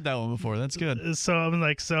never heard that one before. That's good. So I'm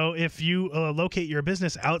like, so if you locate your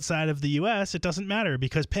business outside of the U.S., it doesn't matter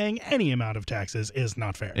because paying any amount of taxes is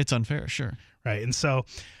not fair. It's unfair, sure. Right, and so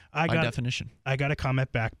by definition. I got a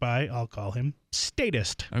comment back by, I'll call him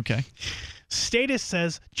Statist. Okay. Statist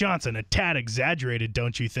says, Johnson, a tad exaggerated,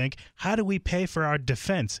 don't you think? How do we pay for our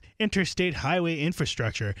defense, interstate highway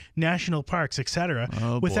infrastructure, national parks, etc.,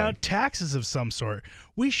 without taxes of some sort?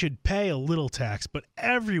 We should pay a little tax, but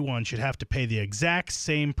everyone should have to pay the exact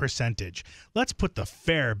same percentage. Let's put the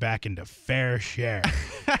fair back into fair share.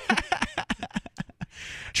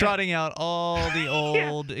 Trotting out all the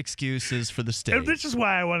old excuses for the state. And this is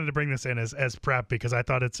why I wanted to bring this in as prep, because I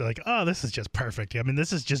thought it's like, oh, this is just perfect. I mean,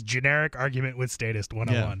 this is just generic argument with statist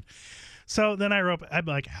 101. Yeah. So then I'm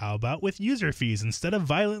like, how about with user fees instead of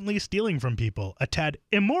violently stealing from people? A tad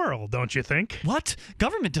immoral, don't you think? What?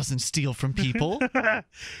 Government doesn't steal from people.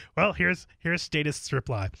 Well, here's statist's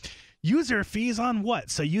reply. User fees on what?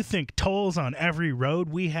 So you think tolls on every road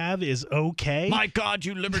we have is okay? My God,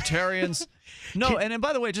 you libertarians. No, and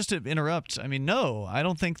by the way, just to interrupt, I mean, no, I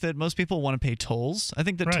don't think that most people want to pay tolls. I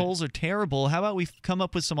think that tolls are terrible. How about we come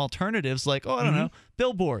up with some alternatives like, I don't know,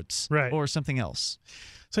 billboards or something else?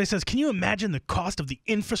 So he says, can you imagine the cost of the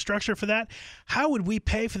infrastructure for that? How would we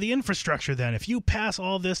pay for the infrastructure then? If you pass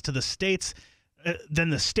all this to the states, then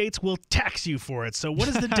the states will tax you for it. So what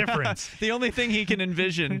is the difference? The only thing he can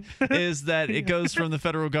envision is that it goes from the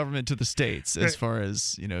federal government to the states as far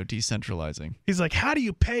as, decentralizing. He's like, how do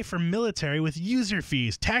you pay for military with user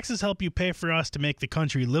fees? Taxes help you pay for us to make the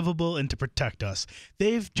country livable and to protect us.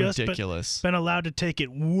 They've just been allowed to take it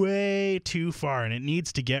way too far, and it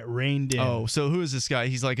needs to get reined in. Oh, so who is this guy?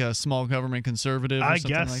 He's like a small government conservative or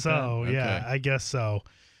something like that? I guess so, yeah, okay. I guess so.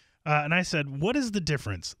 And I said, what is the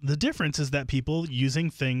difference? The difference is that people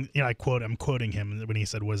using things, I'm quoting him when he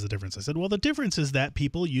said, what is the difference? I said, well, the difference is that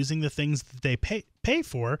people using the things that they pay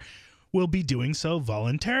for will be doing so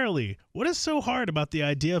voluntarily. What is so hard about the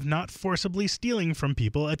idea of not forcibly stealing from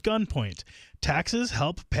people at gunpoint? Taxes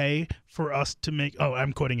help pay for us to make,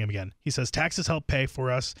 I'm quoting him again. He says, taxes help pay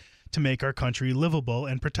for us to make our country livable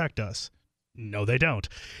and protect us. No, they don't.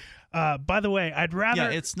 By the way, I'd rather...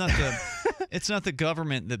 Yeah, it's not the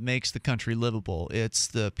government that makes the country livable. It's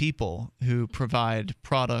the people who provide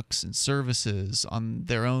products and services on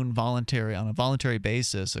their own on a voluntary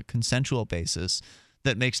basis, a consensual basis,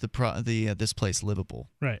 that makes this place livable.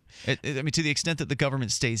 Right. I mean, to the extent that the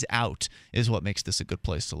government stays out is what makes this a good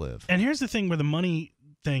place to live. And here's the thing where the money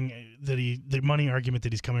argument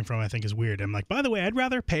that he's coming from, I think, is weird. I'm like, by the way, I'd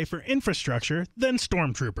rather pay for infrastructure than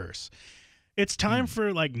stormtroopers. It's time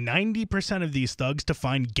for like 90% of these thugs to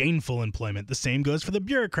find gainful employment. The same goes for the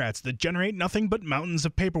bureaucrats that generate nothing but mountains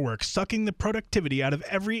of paperwork, sucking the productivity out of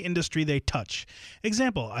every industry they touch.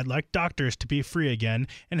 Example, I'd like doctors to be free again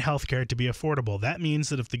and healthcare to be affordable. That means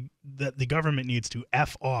that that the government needs to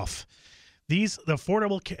F off. The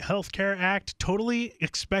Affordable Healthcare Act totally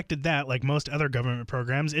expected that, like most other government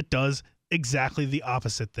programs. It does exactly the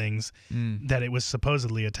opposite things that it was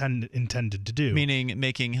supposedly intended to do. Meaning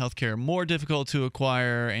making healthcare more difficult to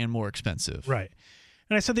acquire and more expensive. Right.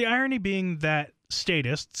 And I said the irony being that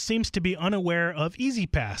Statist seems to be unaware of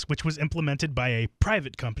EasyPass, which was implemented by a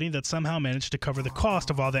private company that somehow managed to cover the cost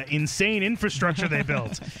of all that insane infrastructure they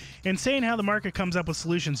built. Insane how the market comes up with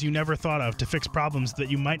solutions you never thought of to fix problems that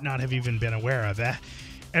you might not have even been aware of.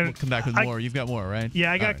 And we'll come back with more. You've got more, right?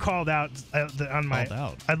 Yeah, I got called out on my. Called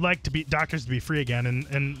out. I'd like doctors to be free again,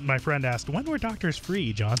 and my friend asked, "When were doctors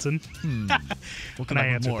free, Johnson?" We'll come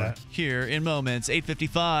back with more here in moments.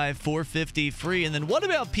 8:55, 450 free, and then what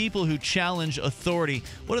about people who challenge authority?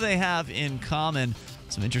 What do they have in common?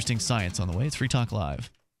 Some interesting science on the way. It's Free Talk Live.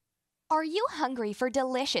 Are you hungry for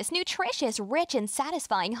delicious, nutritious, rich, and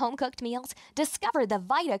satisfying home-cooked meals? Discover the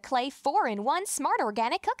Vita Clay 4-in-1 Smart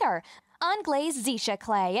Organic Cooker. unglazed Zisha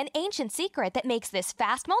clay, an ancient secret that makes this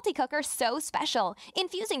fast multi-cooker so special.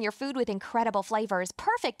 Infusing your food with incredible flavors,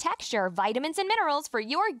 perfect texture, vitamins and minerals for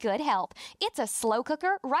your good health. It's a slow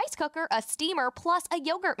cooker, rice cooker, a steamer, plus a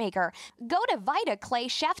yogurt maker. Go to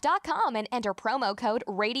VitaClayChef.com and enter promo code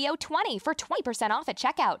RADIO20 for 20% off at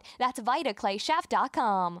checkout. That's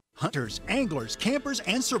VitaClayChef.com. Hunters, anglers, campers,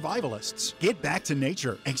 and survivalists. Get back to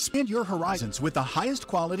nature. Expand your horizons with the highest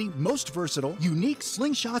quality, most versatile, unique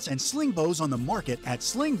slingshots and sling bows on the market at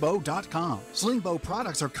slingbow.com. Slingbow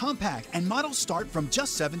products are compact and models start from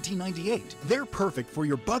just $17.98. They're perfect for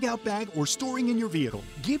your bug out bag or storing in your vehicle.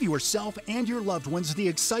 Give yourself and your loved ones the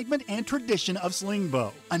excitement and tradition of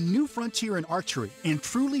Slingbow, a new frontier in archery and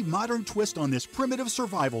truly modern twist on this primitive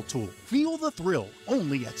survival tool. Feel the thrill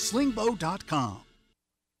only at slingbow.com.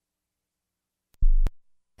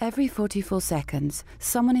 Every 44 seconds,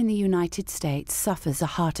 someone in the United States suffers a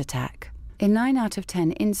heart attack. In 9 out of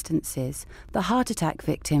 10 instances, the heart attack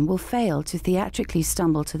victim will fail to theatrically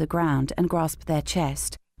stumble to the ground and grasp their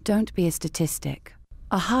chest. Don't be a statistic.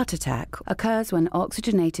 A heart attack occurs when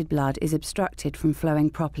oxygenated blood is obstructed from flowing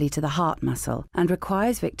properly to the heart muscle and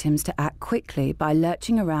requires victims to act quickly by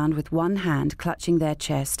lurching around with one hand clutching their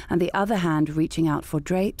chest and the other hand reaching out for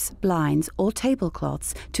drapes, blinds, or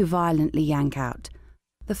tablecloths to violently yank out.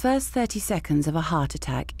 The first 30 seconds of a heart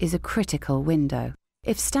attack is a critical window.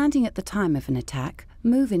 If standing at the time of an attack,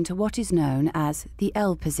 move into what is known as the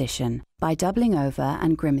L position by doubling over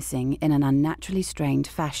and grimacing in an unnaturally strained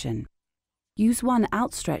fashion. Use one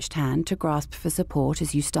outstretched hand to grasp for support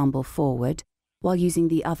as you stumble forward, while using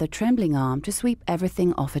the other trembling arm to sweep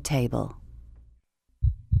everything off a table.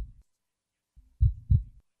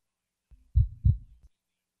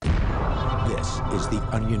 This is the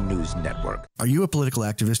Onion News Network. Are you a political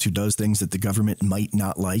activist who does things that the government might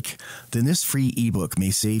not like? Then this free ebook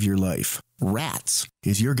may save your life. Rats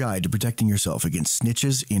is your guide to protecting yourself against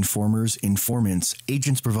snitches, informers, informants,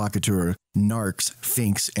 agents provocateur, narcs,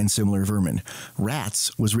 finks, and similar vermin.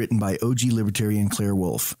 Rats was written by OG libertarian Claire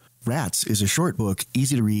Wolfe. Rats is a short book,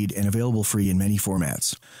 easy to read, and available free in many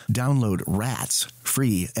formats. Download Rats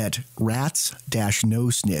free at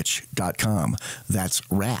rats-nosnitch.com. That's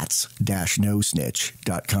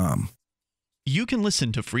rats-nosnitch.com. You can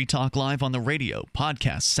listen to Free Talk Live on the radio,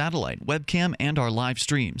 podcast, satellite, webcam, and our live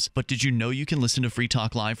streams. But did you know you can listen to Free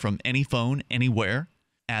Talk Live from any phone, anywhere?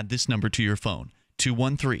 Add this number to your phone,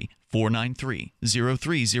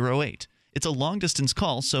 213-493-0308. It's a long-distance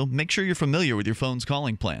call, so make sure you're familiar with your phone's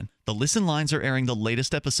calling plan. The Listen Lines are airing the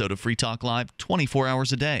latest episode of Free Talk Live 24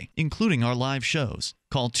 hours a day, including our live shows.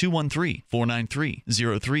 Call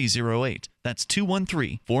 213-493-0308. That's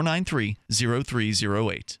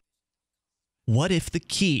 213-493-0308. What if the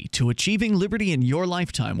key to achieving liberty in your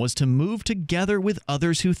lifetime was to move together with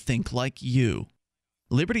others who think like you?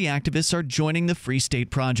 Liberty activists are joining the Free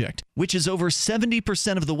State Project, which is over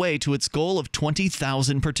 70% of the way to its goal of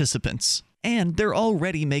 20,000 participants. And they're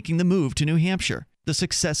already making the move to New Hampshire. The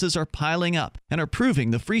successes are piling up and are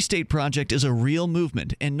proving the Free State Project is a real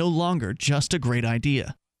movement and no longer just a great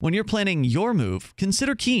idea. When you're planning your move,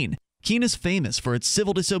 consider Keene. Keene is famous for its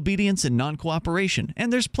civil disobedience and non-cooperation,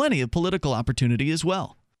 and there's plenty of political opportunity as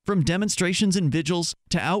well. From demonstrations and vigils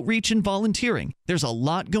to outreach and volunteering, there's a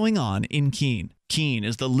lot going on in Keene. Keene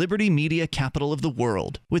is the liberty media capital of the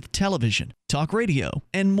world, with television, talk radio,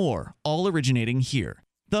 and more, all originating here.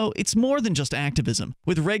 Though it's more than just activism,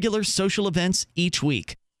 with regular social events each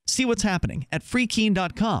week. See what's happening at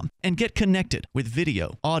freekeene.com and get connected with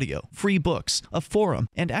video, audio, free books, a forum,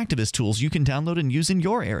 and activist tools you can download and use in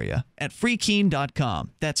your area at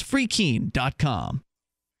freekeene.com. That's freekeene.com.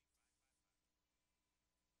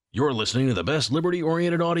 You're listening to the best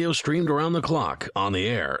liberty-oriented audio streamed around the clock, on the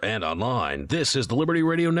air and online. This is the Liberty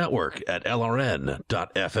Radio Network at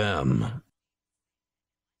LRN.FM.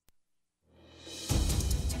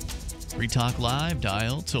 Free Talk Live,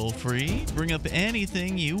 dial toll free. Bring up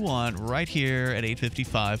anything you want right here at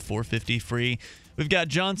 855-450-FREE. We've got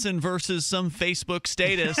Johnson versus some Facebook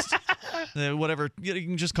statist. Whatever, you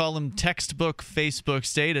can just call him textbook Facebook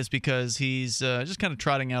status because he's just kind of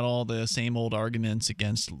trotting out all the same old arguments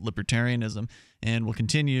against libertarianism. And we'll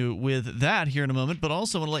continue with that here in a moment, but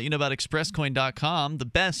also want to let you know about ExpressCoin.com, the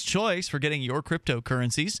best choice for getting your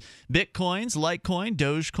cryptocurrencies. Bitcoins, Litecoin,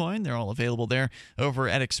 Dogecoin, they're all available there over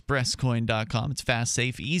at ExpressCoin.com. It's fast,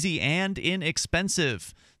 safe, easy, and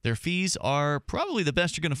inexpensive. Their fees are probably the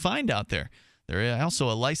best you're going to find out there. They're also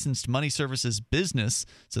a licensed money services business,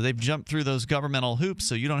 so they've jumped through those governmental hoops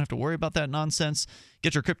so you don't have to worry about that nonsense.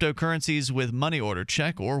 Get your cryptocurrencies with money order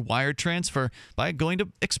check or wire transfer by going to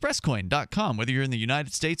expresscoin.com, whether you're in the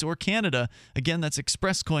United States or Canada. Again, that's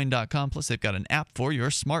expresscoin.com. Plus, they've got an app for your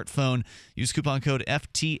smartphone. Use coupon code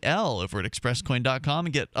FTL over at expresscoin.com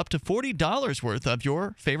and get up to $40 worth of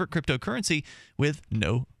your favorite cryptocurrency with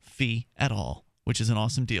no fee at all, which is an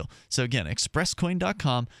awesome deal. So again,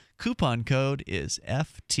 expresscoin.com. Coupon code is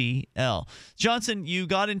FTL. Johnson, you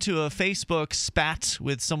got into a Facebook spat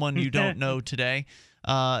with someone you don't know today.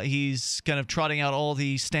 He's kind of trotting out all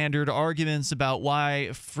the standard arguments about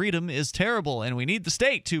why freedom is terrible and we need the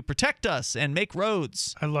state to protect us and make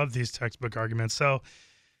roads. I love these textbook arguments. So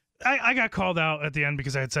I got called out at the end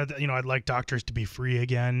because I had said that, I'd like doctors to be free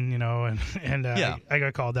again, and I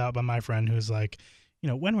got called out by my friend who's like,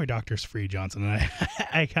 when were doctors free, Johnson? And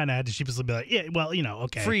I kind of had to sheepishly be like, yeah, well,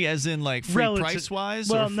 okay. Free as in like free price-wise?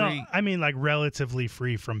 Well, or free? No, I mean like relatively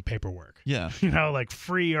free from paperwork. Yeah. Like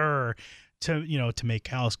freer to make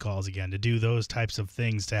house calls again, to do those types of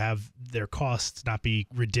things, to have their costs not be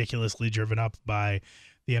ridiculously driven up by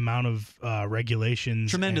the amount of regulations.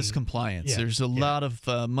 Tremendous compliance. There's a lot of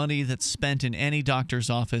money that's spent in any doctor's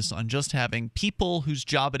office on just having people whose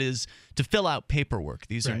job it is to fill out paperwork.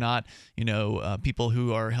 These are not, people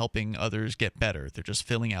who are helping others get better. They're just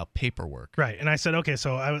filling out paperwork. Right. And I said, okay,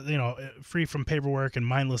 so I was, free from paperwork and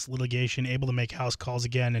mindless litigation, able to make house calls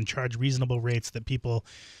again and charge reasonable rates that people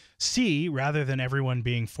see, rather than everyone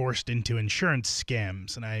being forced into insurance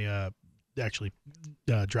scams. And I actually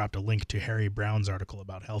dropped a link to Harry Brown's article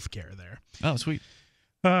about healthcare there. Oh, sweet.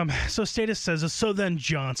 So Status says, so then,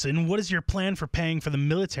 Johnson, what is your plan for paying for the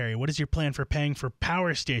military? What is your plan for paying for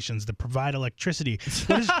power stations that provide electricity?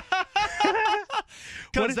 Because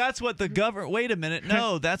that's what the government... Wait a minute.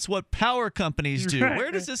 No, that's what power companies do. Right.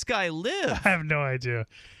 Where does this guy live? I have no idea.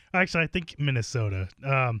 Actually, I think Minnesota.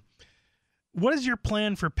 What is your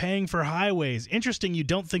plan for paying for highways? Interesting, you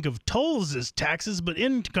don't think of tolls as taxes, but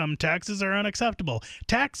income taxes are unacceptable.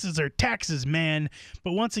 Taxes are taxes, man.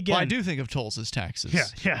 But once again... Well, I do think of tolls as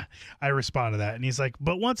taxes. Yeah. I respond to that. And he's like,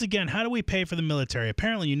 but once again, how do we pay for the military?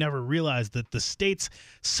 Apparently, you never realized that the states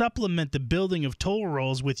supplement the building of toll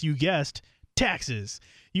rolls with, you guessed, taxes.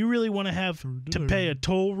 You really want to have to pay a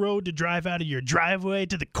toll road to drive out of your driveway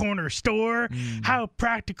to the corner store? How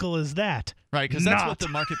practical is that? Right, because that's what the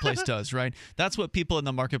marketplace does, right? That's what people in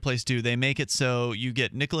the marketplace do. They make it so you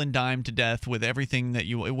get nickel and dime to death with everything that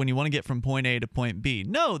when you want to get from point A to point B.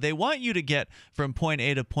 No, they want you to get from point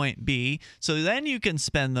A to point B, so then you can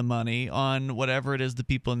spend the money on whatever it is the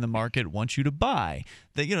people in the market want you to buy.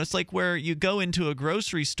 It's like where you go into a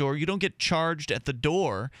grocery store, you don't get charged at the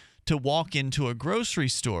door to walk into a grocery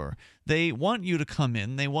store. They want you to come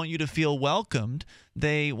in. They want you to feel welcomed.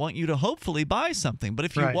 They want you to hopefully buy something. But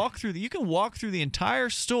if you walk through, you can walk through the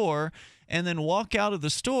entire store and then walk out of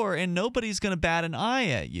the store, and nobody's going to bat an eye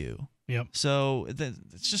at you. Yep. So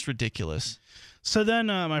it's just ridiculous. So then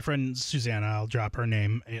my friend Susanna, I'll drop her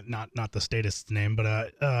name, not the status name,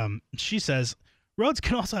 but she says, roads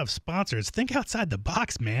can also have sponsors. Think outside the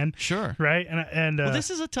box, man. Sure. Right? And well,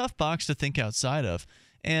 this is a tough box to think outside of.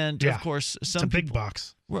 And, of course, it's a big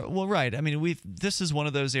box. Well, right. I mean, this is one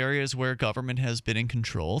of those areas where government has been in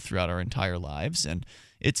control throughout our entire lives, and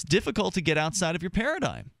it's difficult to get outside of your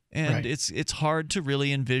paradigm. And it's hard to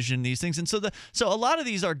really envision these things. And so a lot of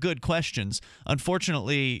these are good questions.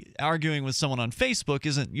 Unfortunately, arguing with someone on Facebook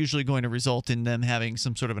isn't usually going to result in them having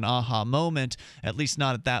some sort of an aha moment, at least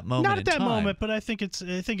not at that moment. Not at that moment, but I think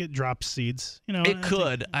it drops seeds. It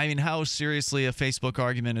could. I mean, how seriously a Facebook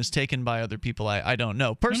argument is taken by other people, I don't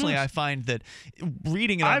know. Personally, I find that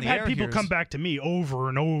reading it on the air, I've had people come back to me over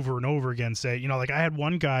and over and over again, say, like I had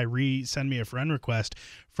one guy send me a friend request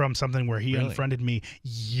from something where he unfriended me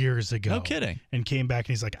years ago. No kidding. And came back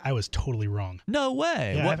and he's like, I was totally wrong. No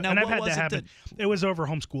way. Yeah, I've had that happen. It was over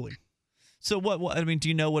homeschooling. So what? I mean, do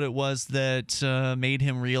you know what it was that made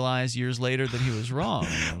him realize years later that he was wrong?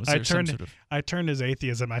 I turned his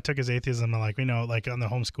atheism. I took his atheism and like on the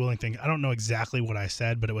homeschooling thing. I don't know exactly what I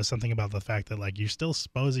said, but it was something about the fact that like you're still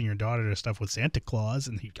exposing your daughter to stuff with Santa Claus,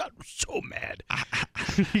 and he got so mad.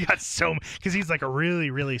 He got so because he's like a really,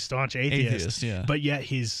 really staunch atheist, yeah. But yet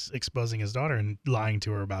he's exposing his daughter and lying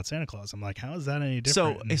to her about Santa Claus. I'm like, how is that any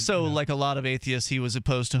different? So like a lot of atheists, he was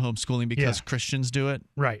opposed to homeschooling because Christians do it.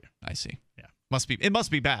 Right. I see. It must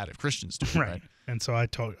be bad if Christians do it, right? And so I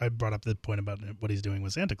brought up the point about what he's doing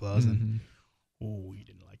with Santa Claus, and Oh, he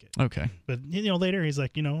didn't like it. Okay. But later he's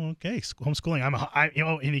like, okay, homeschooling.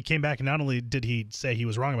 And he came back and not only did he say he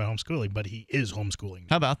was wrong about homeschooling, but he is homeschooling.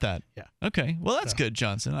 How about that? Yeah. Okay. Well, that's good,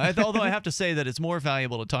 Johnson. Although I have to say that it's more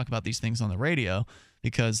valuable to talk about these things on the radio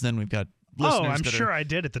because then we've got listeners. I'm sure I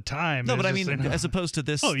did at the time. No, but I mean, as opposed to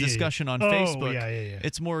this discussion on Facebook,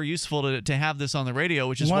 it's more useful to have this on the radio,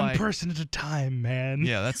 which is one person at a time, man.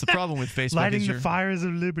 Yeah, that's the problem with Facebook. Lighting the fires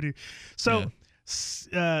of liberty. So,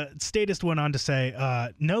 Statist went on to say,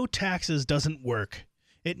 no taxes doesn't work.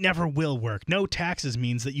 It never will work. No taxes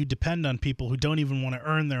means that you depend on people who don't even want to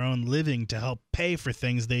earn their own living to help pay for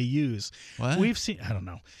things they use. What? I don't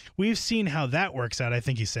know. We've seen how that works out. I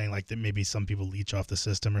think he's saying like that maybe some people leech off the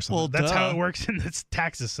system or something. Well, that's how it works in this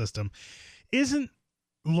taxes system. Isn't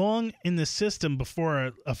long in the system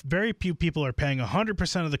before a very few people are paying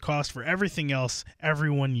 100% of the cost for everything else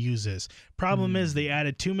everyone uses. Problem is they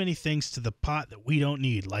added too many things to the pot that we don't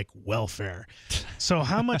need, like welfare. So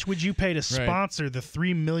how much would you pay to sponsor the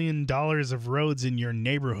 $3 million of roads in your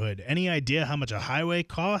neighborhood? Any idea how much a highway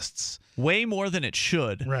costs? Way more than it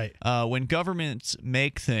should. Right. When governments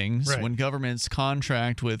make things, when governments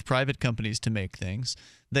contract with private companies to make things,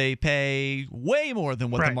 they pay way more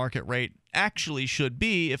than what the market rate actually should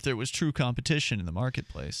be if there was true competition in the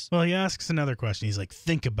marketplace. Well, he asks another question. He's like,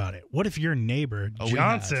 think about it. What if your neighbor,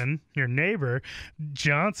 Johnson,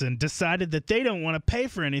 decided that they don't want to pay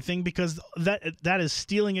for anything because that is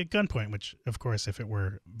stealing at gunpoint, which, of course, if it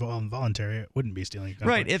were voluntary, it wouldn't be stealing at gunpoint.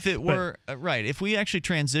 Right. If it were, if we actually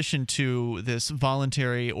transition to this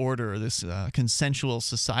voluntary order, this consensual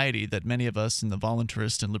society that many of us in the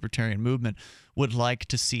voluntarist and libertarian movement would like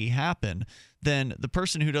to see happen, then the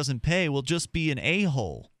person who doesn't pay will just be an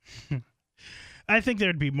a-hole. I think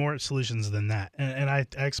there'd be more solutions than that, and I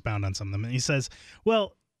expound on some of them. And he says,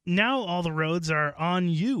 well, now all the roads are on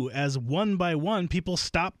you as one by one people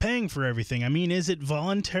stop paying for everything. I mean, is it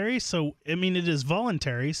voluntary? It is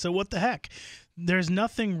voluntary, so what the heck? There's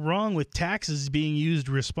nothing wrong with taxes being used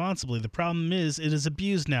responsibly. The problem is it is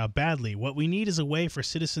abused now badly. What we need is a way for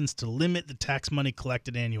citizens to limit the tax money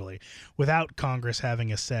collected annually without Congress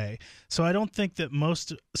having a say. So I don't think that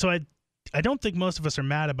most of us are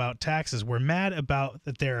mad about taxes. We're mad about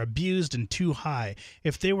that they're abused and too high.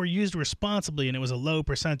 If they were used responsibly and it was a low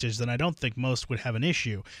percentage, then I don't think most would have an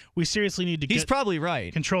issue. We seriously need to He's probably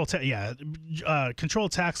right. Control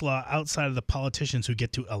tax law outside of the politicians who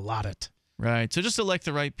get to allot it. Right. So just elect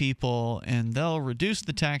the right people, and they'll reduce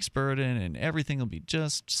the tax burden, and everything will be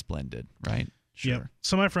just splendid, right? Sure. Yep.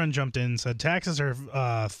 So my friend jumped in and said, taxes are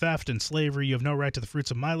theft and slavery. You have no right to the fruits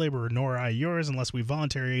of my labor, nor I yours, unless we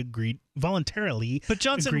voluntarily But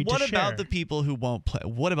Johnson, what about the people who won't pay?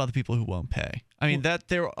 What about the people who won't pay? I mean, that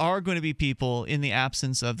there are going to be people in the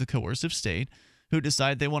absence of the coercive state who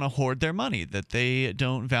decide they want to hoard their money, that they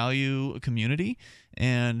don't value a community,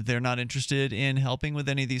 and they're not interested in helping with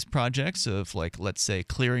any of these projects of, like, let's say,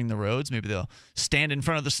 clearing the roads. Maybe they'll stand in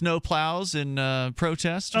front of the snow plows and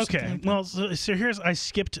protest. Okay, well, so here's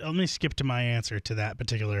let me skip to my answer to that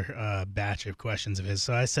particular batch of questions of his.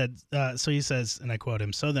 So I said, so he says, and I quote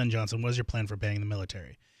him, so then, Johnson, what is your plan for paying the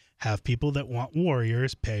military? Have people that want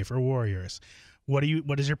warriors pay for warriors. What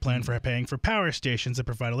is your plan for paying for power stations that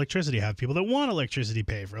provide electricity? Have people that want electricity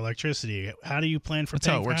pay for electricity? How do you plan for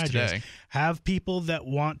paying for hydros? Today. Have people that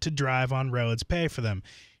want to drive on roads pay for them?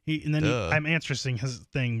 I'm answering his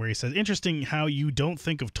thing where he says, interesting how you don't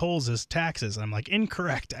think of tolls as taxes. I'm like,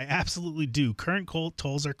 incorrect. I absolutely do. Current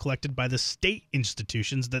tolls are collected by the state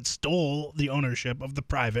institutions that stole the ownership of the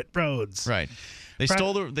private roads. Right. They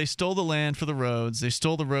stole the land for the roads. They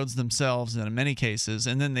stole the roads themselves in many cases,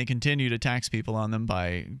 and then they continue to tax people on them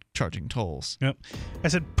by charging tolls. Yep. I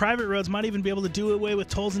said private roads might even be able to do away with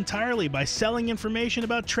tolls entirely by selling information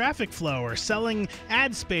about traffic flow or selling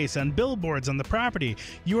ad space on billboards on the property.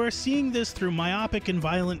 You are seeing this through a myopic and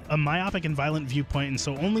violent viewpoint, and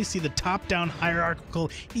so only see the top-down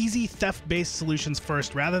hierarchical, easy theft-based solutions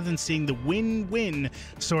first, rather than seeing the win-win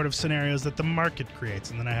sort of scenarios that the market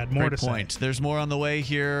creates. And then I had more to say. There's more on the way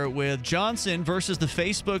here with Johnson versus the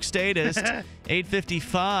Facebook statist.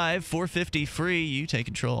 855 450 free. You take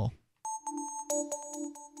control.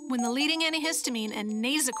 When the leading antihistamine and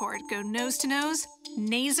Nasacort go nose to nose,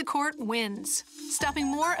 Nasacort wins, stopping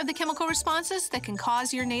more of the chemical responses that can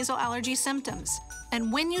cause your nasal allergy symptoms.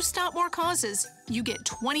 And when you stop more causes, you get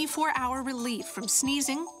 24-hour relief from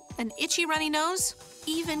sneezing, an itchy runny nose,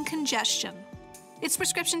 even congestion. It's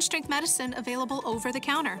prescription strength medicine available over the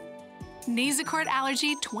counter. Nasacort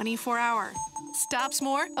Allergy 24-hour. Stops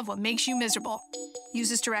more of what makes you miserable.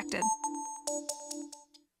 Use as directed.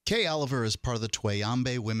 Kay Oliver is part of the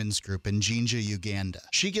Twayambe Women's Group in Jinja, Uganda.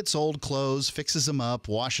 She gets old clothes, fixes them up,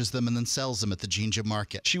 washes them, and then sells them at the Jinja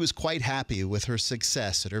market. She was quite happy with her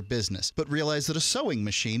success at her business, but realized that a sewing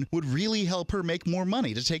machine would really help her make more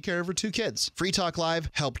money to take care of her 2 kids. Free Talk Live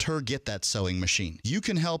helped her get that sewing machine. You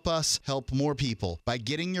can help us help more people by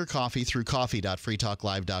getting your coffee through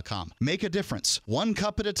coffee.freetalklive.com. Make a difference, 1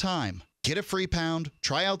 cup at a time. Get a free pound,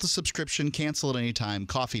 try out the subscription, cancel at any time,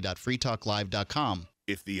 coffee.freetalklive.com.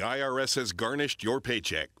 If the IRS has garnished your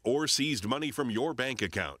paycheck or seized money from your bank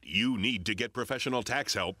account, you need to get professional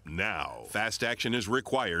tax help now. Fast action is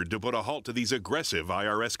required to put a halt to these aggressive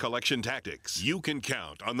IRS collection tactics. You can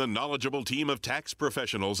count on the knowledgeable team of tax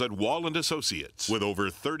professionals at Wall & Associates. With over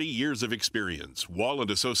 30 years of experience, Wall &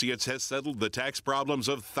 Associates has settled the tax problems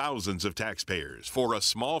of thousands of taxpayers for a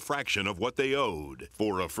small fraction of what they owed.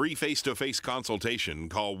 For a free face-to-face consultation,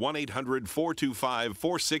 call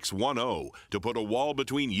 1-800-425-4610 to put a wall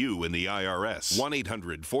between you and the IRS.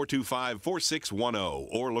 1-800-425-4610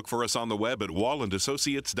 or look for us on the web at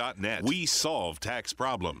wallandassociates.net. We solve tax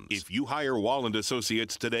problems. If you hire Wall &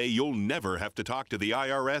 Associates today, you'll never have to talk to the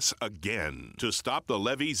IRS again. To stop the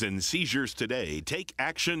levies and seizures today, take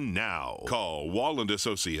action now. Call Wall &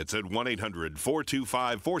 Associates at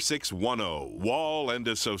 1-800-425-4610. Wall &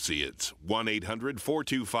 Associates,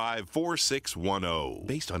 1-800-425-4610.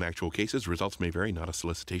 Based on actual cases, results may vary, not a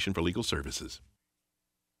solicitation for legal services.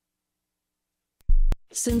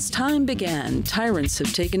 Since time began, tyrants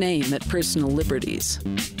have taken aim at personal liberties.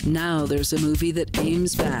 Now there's a movie that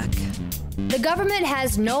aims back. The government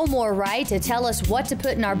has no more right to tell us what to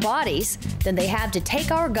put in our bodies than they have to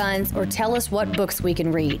take our guns or tell us what books we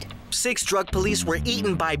can read. 6 drug police were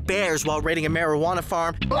eaten by bears while raiding a marijuana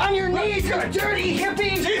farm. On your knees, you dirty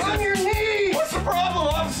hippies! Jesus. On your knees! What's the problem,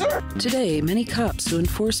 officer? Today, many cops who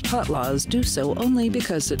enforce pot laws do so only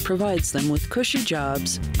because it provides them with cushy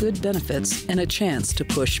jobs, good benefits, and a chance to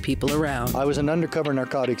push people around. I was an undercover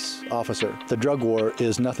narcotics officer. The drug war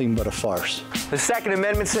is nothing but a farce. The Second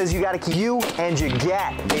Amendment says you gotta keep you and your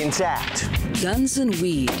get intact. Guns and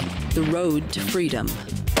Weed, The Road to Freedom.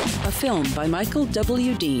 A film by Michael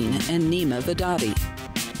W. Dean and Nima Vadadi.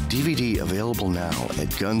 DVD available now at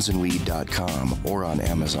gunsandweed.com or on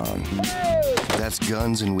Amazon. That's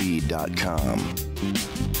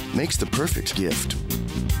gunsandweed.com. Makes the perfect gift.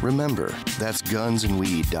 Remember, that's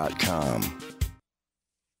gunsandweed.com.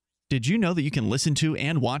 Did you know that you can listen to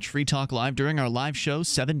and watch Free Talk Live during our live show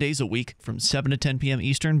 7 days a week from 7 to 10 p.m.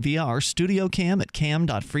 Eastern via our studio cam at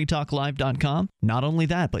cam.freetalklive.com? Not only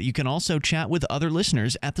that, but you can also chat with other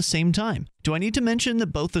listeners at the same time. Do I need to mention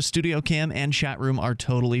that both the studio cam and chat room are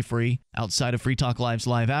totally free? Outside of Free Talk Live's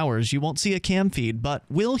live hours, you won't see a cam feed, but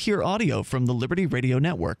will hear audio from the Liberty Radio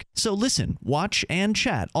Network. So listen, watch, and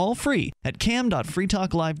chat all free at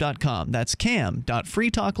cam.freetalklive.com. That's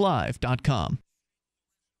cam.freetalklive.com.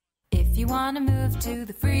 If you want to move to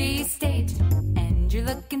the Free State and you're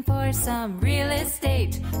looking for some real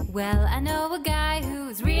estate, well, I know a guy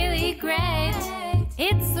who's really great.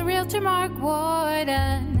 It's the realtor Mark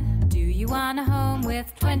Warden. Do you want a home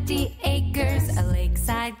with 20 acres, a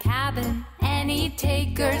lakeside cabin, any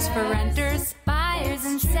takers for renters, buyers,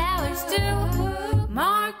 and sellers too?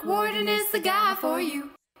 Mark Warden is the guy for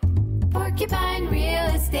you.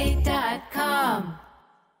 PorcupineRealEstate.com.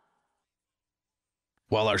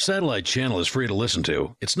 While our satellite channel is free to listen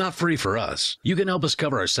to, it's not free for us. You can help us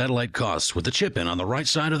cover our satellite costs with the chip-in on the right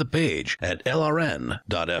side of the page at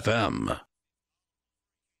lrn.fm.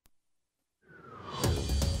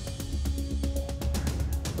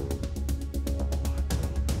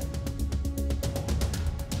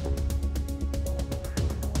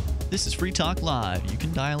 This is Free Talk Live. You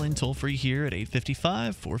can dial in toll-free here at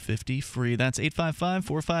 855-450-FREE. That's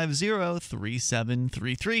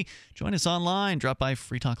 855-450-3733. Join us online. Drop by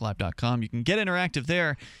freetalklive.com. You can get interactive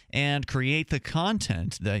there and create the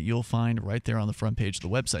content that you'll find right there on the front page of the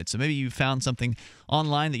website. So maybe you found something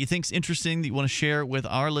online that you think's interesting that you want to share with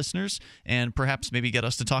our listeners and perhaps maybe get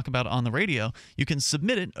us to talk about on the radio. You can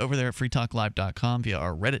submit it over there at freetalklive.com via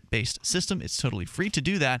our Reddit-based system. It's totally free to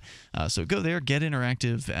do that. So go there, get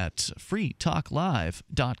interactive at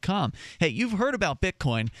freetalklive.com. Hey, you've heard about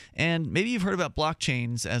Bitcoin, and maybe you've heard about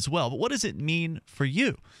blockchains as well, but what does it mean for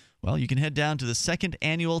you? Well, you can head down to the second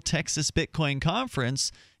annual Texas Bitcoin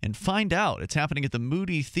Conference and find out. It's happening at the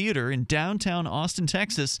Moody Theater in downtown Austin,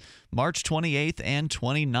 Texas, March 28th and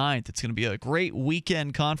 29th. It's going to be a great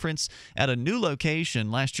weekend conference at a new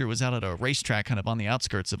location. Last year was out at a racetrack kind of on the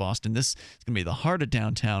outskirts of Austin. This is going to be the heart of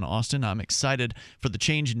downtown Austin. I'm excited for the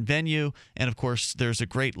change in venue. And, of course, there's a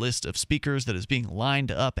great list of speakers that is being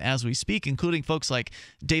lined up as we speak, including folks like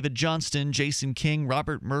David Johnston, Jason King,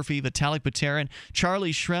 Robert Murphy, Vitalik Buterin,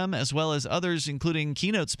 Charlie Shrem, as well as others, including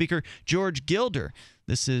keynote speaker George Gilder.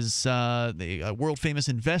 This is the world-famous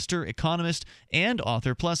investor, economist, and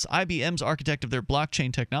author. Plus, IBM's architect of their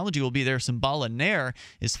blockchain technology will be there. Sambala Nair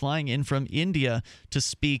is flying in from India to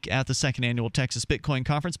speak at the second annual Texas Bitcoin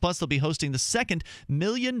Conference. Plus, they'll be hosting the second $1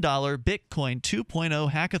 million Bitcoin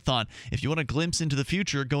 2.0 hackathon. If you want a glimpse into the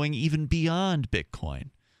future going even beyond Bitcoin,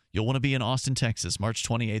 you'll want to be in Austin, Texas, March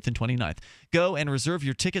 28th and 29th. Go and reserve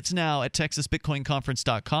your tickets now at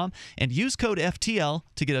TexasBitcoinConference.com and use code FTL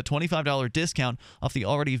to get a $25 discount off the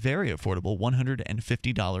already very affordable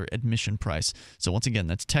 $150 admission price. So once again,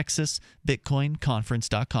 that's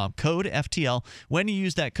TexasBitcoinConference.com, code FTL. When you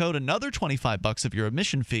use that code, another $25 of your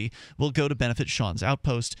admission fee will go to benefit Sean's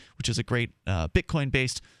Outpost, which is a great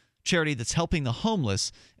Bitcoin-based charity that's helping the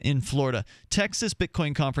homeless in Florida.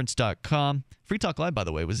 TexasBitcoinConference.com. Free Talk Live, by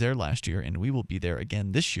the way, was there last year, and we will be there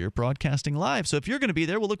again this year broadcasting live. So if you're going to be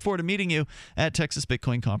there, we'll look forward to meeting you at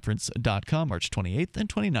TexasBitcoinConference.com, March 28th and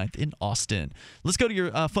 29th in Austin. Let's go to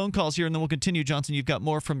your phone calls here, and then we'll continue. Johnson, you've got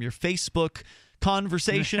more from your Facebook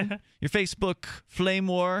conversation, your Facebook flame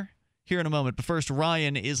war here in a moment. But first,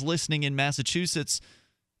 Ryan is listening in Massachusetts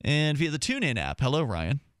and via the TuneIn app. Hello,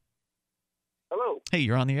 Ryan. Hello. Hey,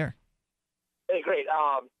 you're on the air. Hey, great.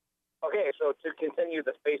 Okay, so to continue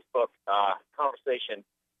the Facebook conversation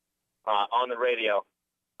on the radio,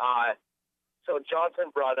 so Johnson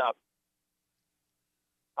brought up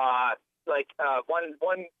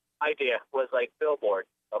one idea was like billboards,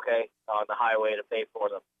 okay, on the highway to pay for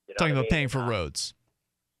them. You know Talking about paying for roads.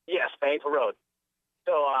 Yes, paying for roads.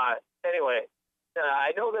 So anyway,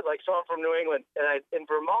 I know that so I'm from New England, and in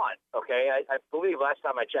Vermont, okay, I believe last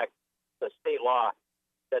time I checked the state law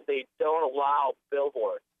that they don't allow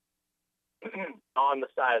billboards on the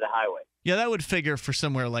side of the highway. Yeah, that would figure for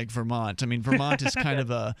somewhere like Vermont. I mean, Vermont is kind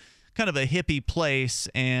of a hippie place,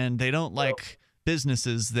 and they don't like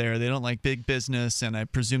businesses there. They don't like big business, and I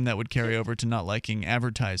presume that would carry over to not liking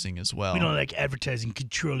advertising as well. We don't like advertising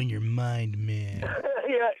controlling your mind, man. Yeah,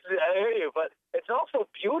 I hear you, but it's also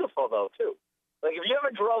beautiful though too. Like if you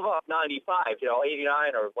ever drove up 95,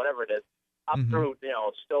 89 or whatever it is, up through,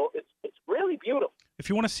 still it's really beautiful. If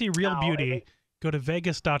you want to see real beauty, go to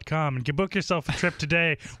Vegas.com and book yourself a trip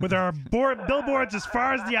today with our billboards as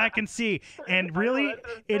far as the eye can see. And really,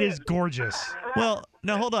 it is gorgeous. Well,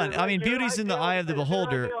 no, hold on. I mean, beauty's in the eye of the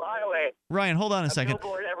beholder. Ryan, hold on a second.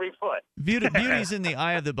 Every foot. Beauty's in the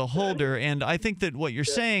eye of the beholder, and I think that what you're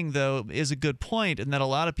saying, though, is a good point, and that a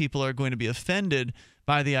lot of people are going to be offended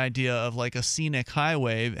by the idea of like a scenic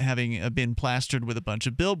highway having been plastered with a bunch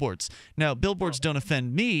of billboards. Now, billboards don't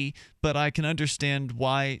offend me, but I can understand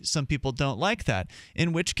why some people don't like that,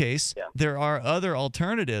 in which case there are other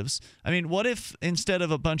alternatives. I mean, what if instead of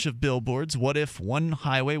a bunch of billboards, what if one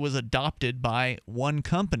highway was adopted by one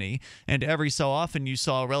company, and every so often you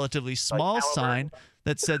saw a relatively small sign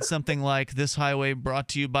that said something like, "This highway brought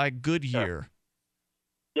to you by Goodyear"?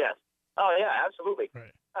 Yes. Oh, yeah, absolutely.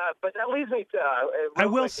 Right. But that leads me to. I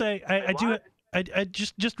will say, I do. I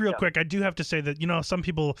just real quick, I do have to say that some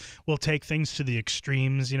people will take things to the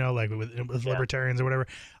extremes, like with libertarians or whatever.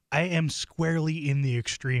 I am squarely in the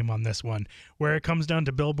extreme on this one, where it comes down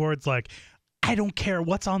to billboards. Like, I don't care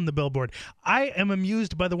what's on the billboard. I am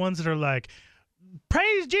amused by the ones that are like,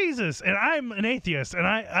 "Praise Jesus," and I'm an atheist, and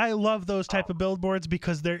I love those type of billboards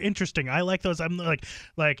because they're interesting. I like those. I'm like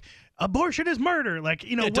abortion is murder, it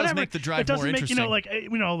whatever. does make the drive more interesting.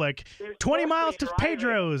 20 miles to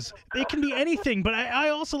Pedro's. It can be anything, but I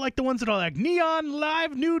also like the ones that are like neon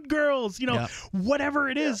live nude girls. Whatever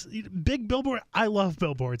it is, big billboard. I love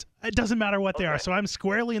billboards. It doesn't matter what they are. So I'm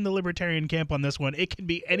squarely in the libertarian camp on this one. It can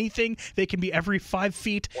be anything. They can be every 5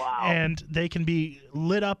 feet, and they can be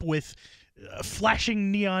lit up with flashing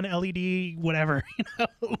neon LED, whatever.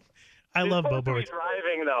 I love billboards. You're supposed to be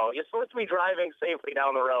driving, though. You're supposed to be driving safely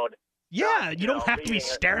down the road. Yeah, you don't have to be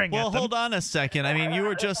staring at them. Well, hold on a second. I mean, you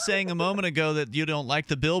were just saying a moment ago that you don't like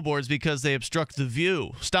the billboards because they obstruct the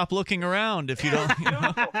view. Stop looking around if you don't.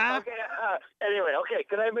 Anyway,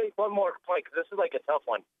 can I make one more point? Because this is like a tough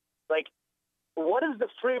one. Like, what is the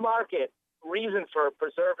free market reason for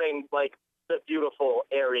preserving the beautiful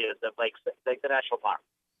areas of like the national park?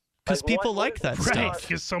 Because people like that Right, stuff.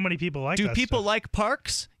 because so many people like Do that people stuff. like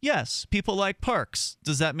parks? Yes, people like parks.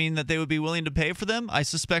 Does that mean that they would be willing to pay for them? I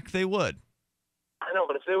suspect they would. I know,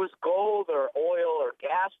 but if there was gold or oil or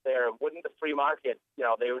gas there, wouldn't the free market, they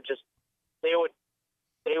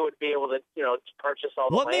would be able to, purchase all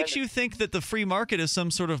the What land. makes you think that the free market is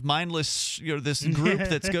some sort of mindless, this group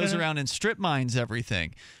that goes around and strip mines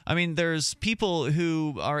everything? I mean, there's people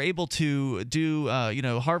who are able to do,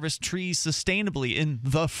 harvest trees sustainably in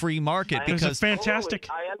the free market because There's a fantastic.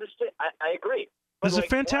 I understand. I agree. But There's a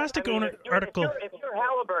fantastic article. If you're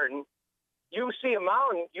Halliburton, you see a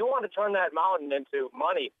mountain, you want to turn that mountain into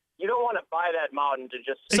money. You don't want to buy that mountain to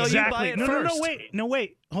just Exactly. No,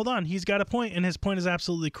 wait. Hold on. He's got a point, and his point is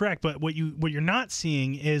absolutely correct. But what you're not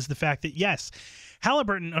seeing is the fact that yes,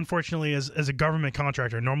 Halliburton, unfortunately, as a government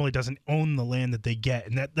contractor, normally doesn't own the land that they get,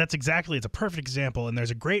 and it's a perfect example. And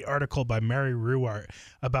there's a great article by Mary Ruwart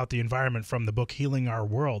about the environment from the book Healing Our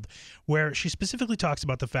World, where she specifically talks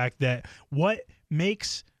about the fact that what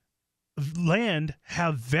makes land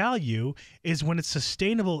have value is when it's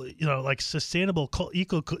sustainable, sustainable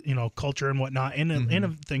culture and whatnot, and a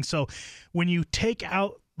thing. So when you take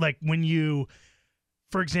out,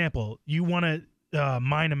 for example, you want to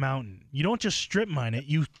mine a mountain, you don't just strip mine it,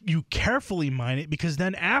 you carefully mine it, because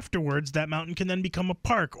then afterwards that mountain can then become a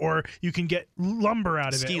park, or you can get lumber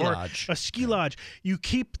out of it, or a ski lodge. You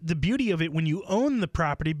keep the beauty of it when you own the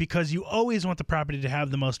property, because you always want the property to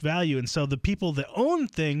have the most value. And so the people that own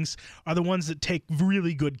things are the ones that take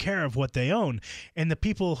really good care of what they own, and the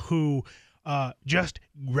people who just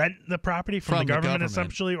rent the property from the government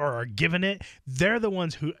essentially, or are given it, they're the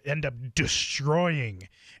ones who end up destroying,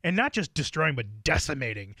 and not just destroying, but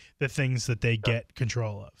decimating the things that they get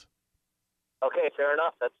control of. Okay, fair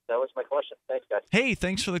enough. That was my question. Thanks, guys. Hey,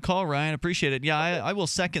 thanks for the call, Ryan. Appreciate it. Yeah, I will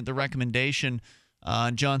second the recommendation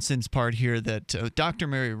on Johnson's part here that Dr.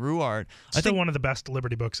 Mary Ruwart. I think one of the best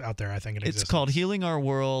Liberty books out there. I think it exists. It's called Healing Our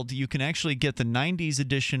World. You can actually get the 90s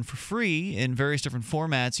edition for free in various different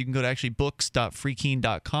formats. You can go to actually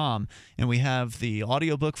books.freekeen.com, and we have the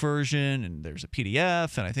audiobook version, and there's a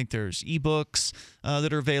PDF, and I think there's ebooks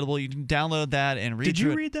that are available. You can download that and read. Did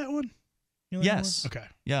you read that one? Yes. Okay.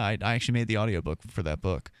 Yeah, I actually made the audiobook for that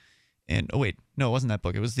book. And no, it wasn't that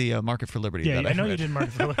book. It was the Market for Liberty. Yeah, that I know you did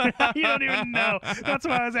Market for Liberty. You don't even know. That's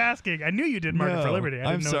why I was asking. I knew you did Market for Liberty.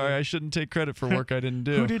 I'm sorry. I shouldn't take credit for work I didn't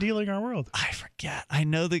do. Who did Healing Our World? I forget. I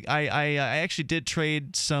know I actually did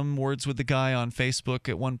trade some words with the guy on Facebook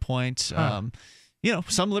at one point. Some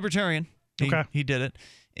libertarian. He did it.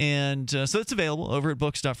 And so it's available over at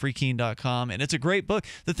books.freekeen.com, and it's a great book.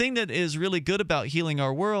 The thing that is really good about Healing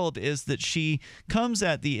Our World is that she comes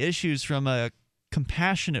at the issues from a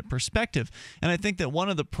compassionate perspective. And I think that one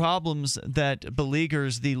of the problems that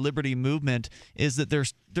beleaguers the liberty movement is that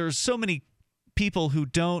there's so many people who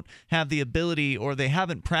don't have the ability, or they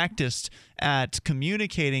haven't practiced at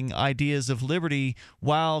communicating ideas of liberty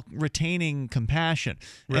while retaining compassion.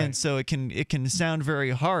 Right. And so it can sound very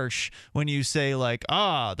harsh when you say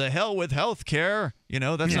the hell with health care.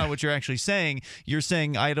 That's not what you're actually saying. You're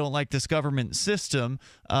saying, I don't like this government system.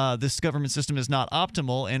 This government system is not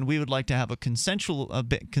optimal, and we would like to have a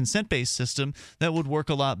consent-based system that would work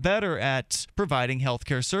a lot better at providing health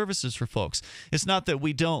care services for folks. It's not that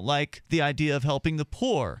we don't like the idea of helping the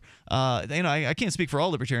poor. I can't speak for all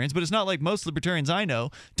libertarians, but it's not like most libertarians I know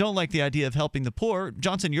don't like the idea of helping the poor.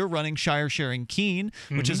 Johnson, you're running Shire Sharing Keene,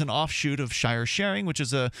 which is an offshoot of Shire Sharing, which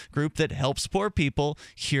is a group that helps poor people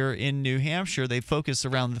here in New Hampshire. They focus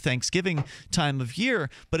around the Thanksgiving time of year,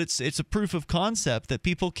 but it's a proof of concept that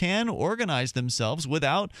people can organize themselves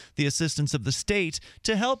without the assistance of the state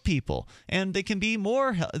to help people, and they can be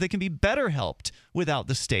better helped without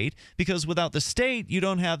the state, because without the state you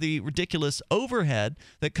don't have the ridiculous overhead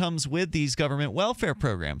that comes with these government welfare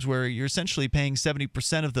programs, where you're essentially paying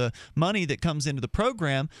 70% of the money that comes into the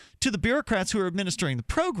program to the bureaucrats who are administering the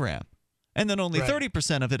program. And then only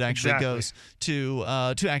 30% of it actually goes to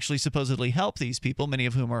actually supposedly help these people, many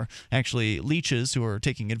of whom are actually leeches who are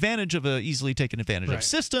taking advantage of a easily taken advantage of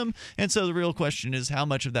system. And so the real question is how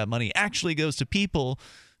much of that money actually goes to people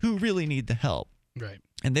who really need the help. Right.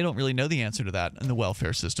 And they don't really know the answer to that in the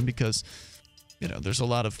welfare system, because there's a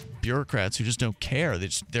lot of bureaucrats who just don't care. They're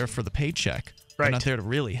just there for the paycheck. Right. They're not there to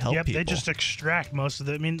really help people. They just extract most of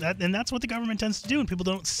it. And that's what the government tends to do. And people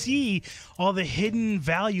don't see all the hidden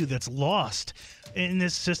value that's lost in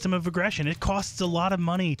this system of aggression. It costs a lot of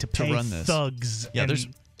money to pay run this. Thugs. Yeah,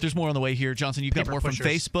 there's more on the way here. Johnson, you've got more from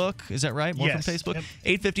Facebook. Is that right? More from Facebook?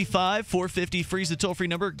 Yep. 855-450-FREE is the toll-free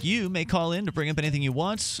number. You may call in to bring up anything you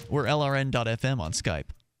want. We're LRN.FM on Skype.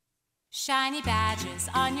 Shiny badges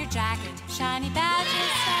on your jacket. Shiny badges.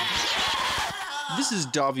 This is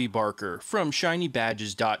Davi Barker from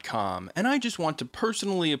ShinyBadges.com, and I just want to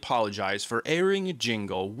personally apologize for airing a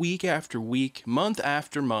jingle week after week, month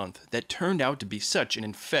after month, that turned out to be such an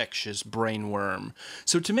infectious brainworm.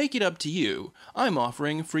 So to make it up to you, I'm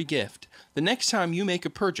offering a free gift. The next time you make a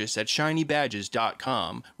purchase at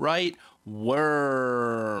ShinyBadges.com, write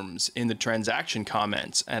worms in the transaction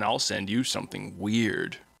comments, and I'll send you something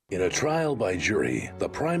weird. In a trial by jury, the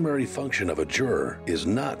primary function of a juror is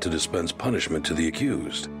not to dispense punishment to the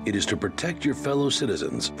accused. It is to protect your fellow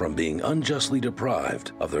citizens from being unjustly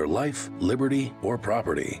deprived of their life, liberty, or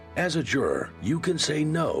property. As a juror, you can say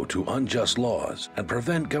no to unjust laws and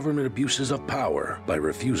prevent government abuses of power by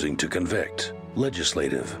refusing to convict.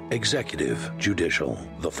 Legislative, executive, judicial.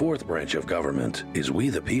 The fourth branch of government is we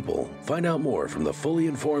the people. Find out more from the Fully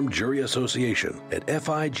Informed Jury Association at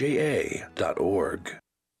fija.org.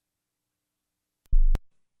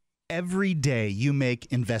 Every day you make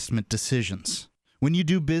investment decisions. When you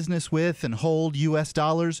do business with and hold U.S.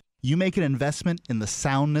 dollars, you make an investment in the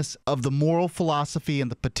soundness of the moral philosophy and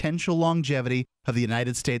the potential longevity of the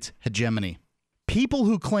United States hegemony. People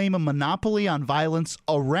who claim a monopoly on violence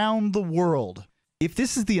around the world. If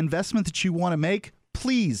this is the investment that you want to make,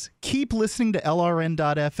 please keep listening to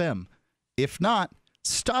LRN.FM. If not,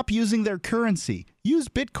 stop using their currency. Use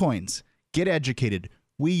Bitcoins. Get educated.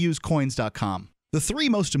 We use coins.com. The three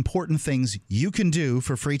most important things you can do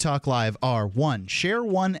for Free Talk Live are: 1, share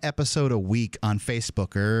one episode a week on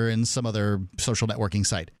Facebook or in some other social networking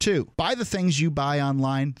site. 2, buy the things you buy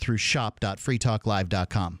online through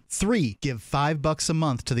shop.freetalklive.com. 3, give $5 a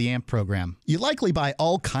month to the AMP program. You likely buy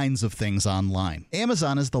all kinds of things online.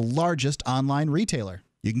 Amazon is the largest online retailer.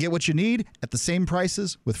 You can get what you need at the same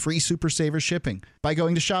prices with free Super Saver shipping by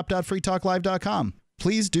going to shop.freetalklive.com.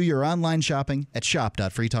 Please do your online shopping at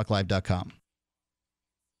shop.freetalklive.com.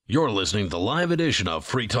 You're listening to the live edition of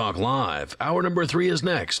Free Talk Live. Hour number 3 is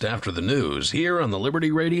next after the news here on the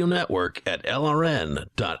Liberty Radio Network at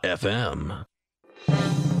LRN.FM.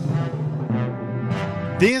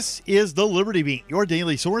 This is the Liberty Beat, your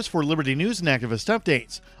daily source for Liberty news and activist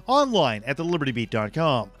updates, online at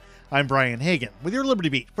thelibertybeat.com. I'm Brian Hagan with your Liberty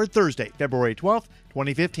Beat for Thursday, February 12th,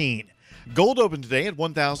 2015. Gold opened today at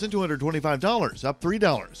 $1,225, up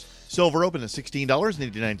 $3. Silver opened at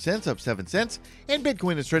 $16.89, up 7 cents, and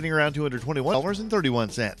Bitcoin is trading around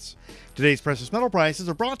 $221.31. Today's precious metal prices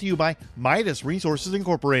are brought to you by Midas Resources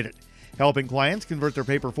Incorporated, helping clients convert their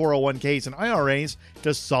paper 401ks and IRAs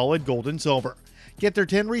to solid gold and silver. Get their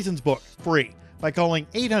 10 Reasons book free by calling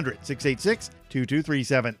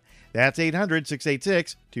 800-686-2237. That's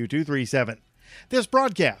 800-686-2237. This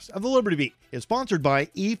broadcast of the Liberty Beat is sponsored by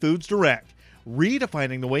eFoods Direct,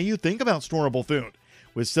 redefining the way you think about storable food.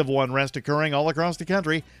 With civil unrest occurring all across the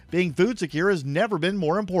country, being food secure has never been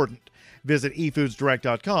more important. Visit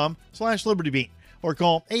efoodsdirect.com/libertybeat or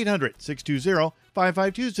call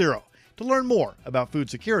 800-620-5520 to learn more about food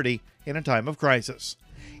security in a time of crisis.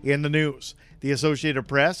 In the news, the Associated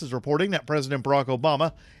Press is reporting that President Barack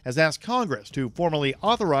Obama has asked Congress to formally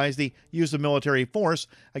authorize the use of military force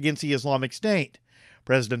against the Islamic State.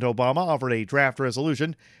 President Obama offered a draft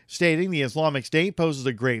resolution stating the Islamic State poses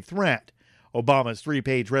a grave threat. Obama's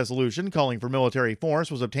 3-page resolution calling for military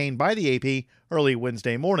force was obtained by the AP early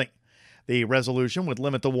Wednesday morning. The resolution would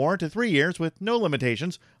limit the war to 3 years with no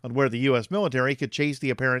limitations on where the U.S. military could chase the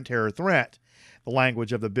apparent terror threat. The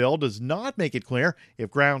language of the bill does not make it clear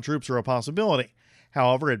if ground troops are a possibility.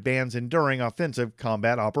 However, it bans enduring offensive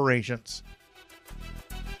combat operations.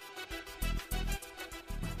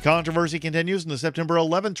 Controversy continues in the September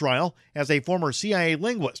 11th trial as a former CIA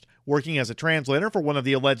linguist working as a translator for one of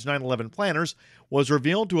the alleged 9/11 planners was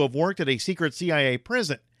revealed to have worked at a secret CIA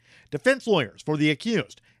prison. Defense lawyers for the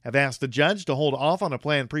accused have asked the judge to hold off on a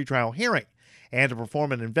planned pretrial hearing and to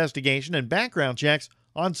perform an investigation and background checks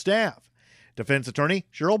on staff. Defense attorney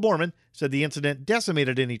Cheryl Borman said the incident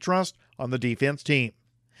decimated any trust on the defense team.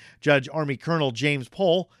 Judge Army Colonel James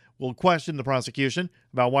Pohl will question the prosecution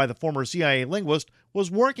about why the former CIA linguist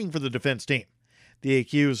was working for the defense team. The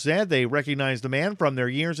accused said they recognized the man from their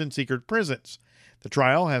years in secret prisons. The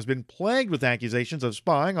trial has been plagued with accusations of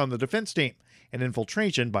spying on the defense team and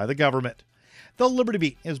infiltration by the government. The Liberty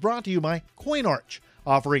Beat is brought to you by CoinArch,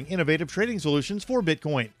 offering innovative trading solutions for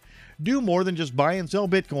Bitcoin. Do more than just buy and sell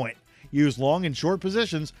Bitcoin. Use long and short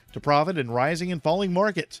positions to profit in rising and falling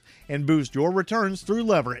markets and boost your returns through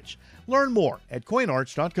leverage. Learn more at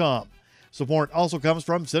coinarch.com. Support also comes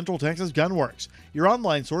from Central Texas Gunworks, your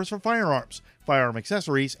online source for firearms, firearm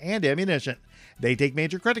accessories, and ammunition. They take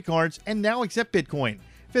major credit cards and now accept Bitcoin.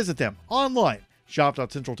 Visit them online,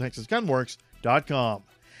 shop.centraltexasgunworks.com.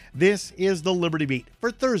 This is the Liberty Beat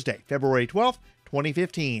for Thursday, February 12th,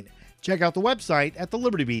 2015. Check out the website at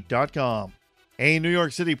thelibertybeat.com. A New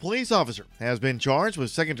York City police officer has been charged with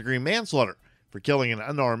second-degree manslaughter for killing an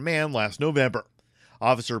unarmed man last November.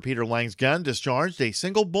 Officer Peter Lang's gun discharged a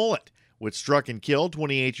single bullet, which struck and killed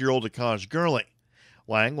 28-year-old Akaj Gurley.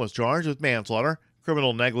 Lang was charged with manslaughter,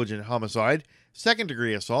 criminal negligent homicide,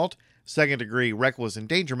 second-degree assault, second-degree reckless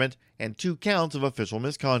endangerment, and 2 counts of official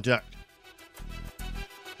misconduct.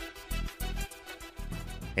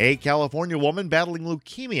 A California woman battling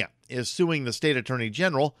leukemia is suing the state attorney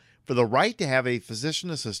general for the right to have a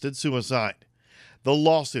physician-assisted suicide. The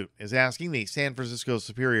lawsuit is asking the San Francisco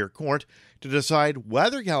Superior Court to decide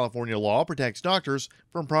whether California law protects doctors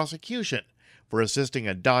from prosecution for assisting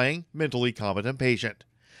a dying, mentally competent patient.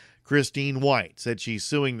 Christine White said she's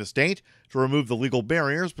suing the state to remove the legal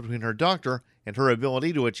barriers between her doctor and her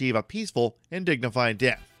ability to achieve a peaceful and dignified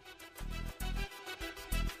death.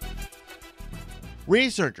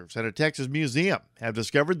 Researchers at a Texas museum have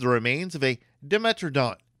discovered the remains of a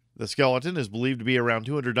Dimetrodon. The skeleton is believed to be around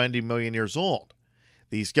 290 million years old.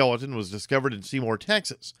 The skeleton was discovered in Seymour,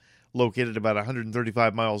 Texas, located about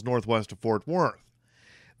 135 miles northwest of Fort Worth.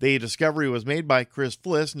 The discovery was made by Chris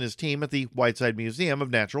Fliss and his team at the Whiteside Museum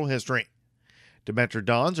of Natural History.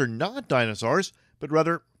 Dimetrodons are not dinosaurs, but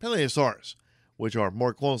rather paleosaurs, which are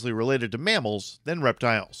more closely related to mammals than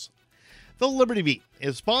reptiles. The Liberty Beat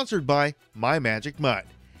is sponsored by My Magic Mud,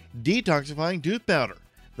 detoxifying tooth powder,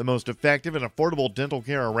 the most effective and affordable dental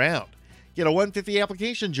care around. Get a 150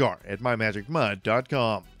 application jar at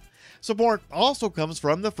mymagicmud.com. Support also comes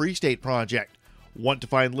from the Free State Project. Want to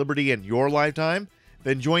find liberty in your lifetime?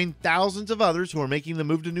 Then join thousands of others who are making the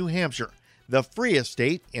move to New Hampshire, the freest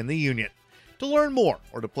state in the Union. To learn more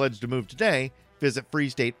or to pledge to move today, visit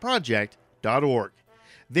freestateproject.org.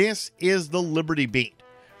 This is the Liberty Beat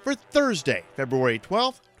for Thursday, February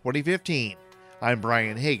 12th, 2015. I'm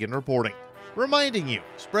Brian Hagan reporting, reminding you,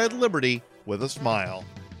 spread liberty with a smile.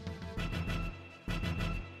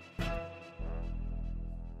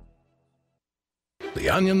 The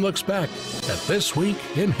Onion looks back at this week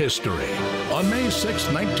in history. On May 6,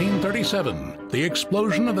 1937, the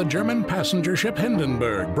explosion of the German passenger ship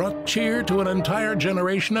Hindenburg brought cheer to an entire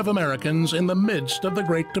generation of Americans in the midst of the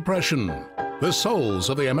Great Depression. The souls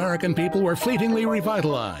of the American people were fleetingly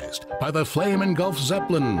revitalized by the flame-engulfed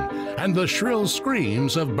Zeppelin and the shrill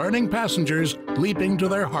screams of burning passengers leaping to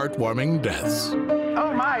their heartwarming deaths.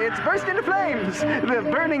 Oh my, it's burst into flames! The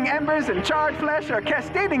burning embers and charred flesh are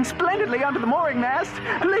cascading splendidly onto the mooring mast.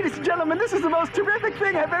 Ladies and gentlemen, this is the most terrific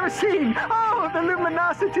thing I've ever seen. Oh, the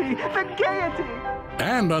luminosity, the gaiety!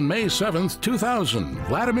 And on May 7th, 2000,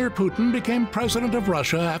 Vladimir Putin became president of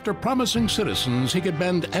Russia after promising citizens he could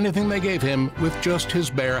bend anything they gave him with just his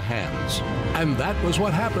bare hands. And that was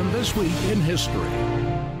what happened this week in history.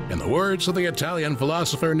 In the words of the Italian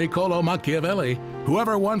philosopher Niccolò Machiavelli,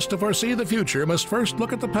 whoever wants to foresee the future must first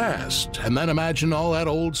look at the past and then imagine all that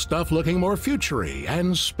old stuff looking more future-y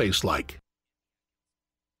and space-like.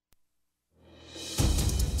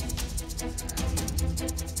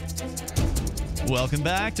 Welcome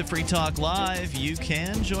back to Free Talk Live. You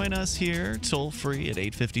can join us here toll-free at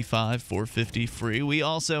 855-450-FREE. We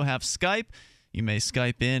also have Skype. You may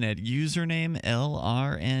Skype in at username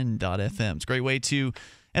LRN.FM. It's a great way to,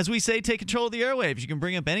 as we say, take control of the airwaves. You can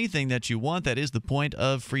bring up anything that you want. That is the point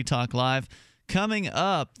of Free Talk Live. Coming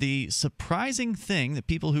up, the surprising thing that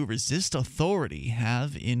people who resist authority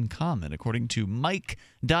have in common, according to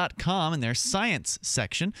Mike.com in their science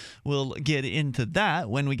section. We'll get into that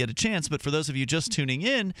when we get a chance. But for those of you just tuning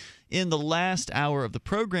in the last hour of the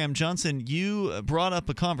program, Johnson, you brought up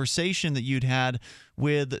a conversation that you'd had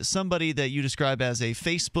with somebody that you describe as a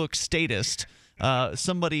Facebook statist.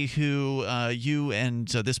 Somebody who you and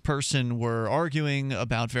this person were arguing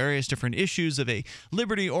about various different issues of a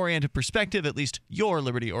liberty-oriented perspective, at least your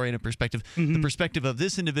liberty-oriented perspective. Mm-hmm. The perspective of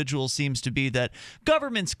this individual seems to be that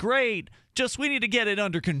government's great, just we need to get it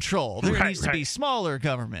under control. There needs to be smaller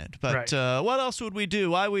government. But what else would we do?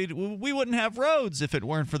 We wouldn't have roads if it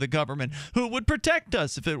weren't for the government. Who would protect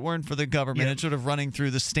us if it weren't for the government? And sort of running through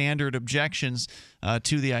the standard objections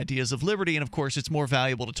to the ideas of liberty. And, of course, it's more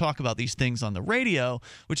valuable to talk about these things on the radio,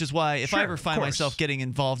 which is why if I ever find myself getting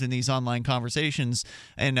involved in these online conversations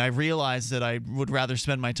and I realize that I would rather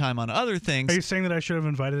spend my time on other things. Are you saying that I should have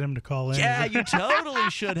invited him to call in? Yeah, you totally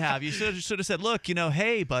should have. You should have said, look,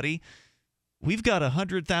 hey, buddy, we've got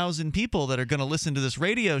 100,000 people that are going to listen to this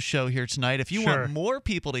radio show here tonight. If you want more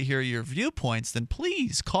people to hear your viewpoints, then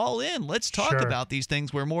please call in. Let's talk about these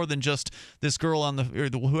things where more than just this girl on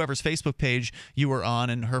whoever's Facebook page you were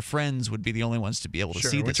on and her friends would be the only ones to be able to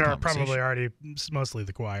see this conversation. Which are probably already mostly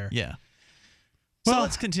the choir. Yeah. So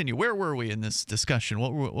let's continue. Where were we in this discussion?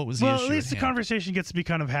 What was the issue? Well, at least the hand? conversation gets to be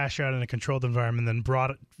kind of hashed out in a controlled environment, then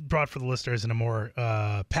brought for the listeners in a more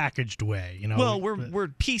packaged way. Well, we're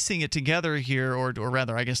piecing it together here, or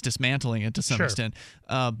rather, I guess, dismantling it to some extent.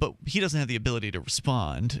 But he doesn't have the ability to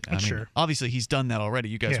respond. I mean, obviously, he's done that already.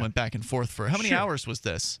 You guys went back and forth for how many hours was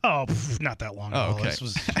this? Oh, not that long. Oh, okay. This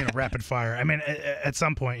was rapid fire. I mean, at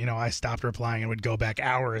some point, I stopped replying and would go back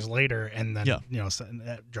hours later and then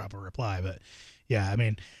drop a reply, but. Yeah, I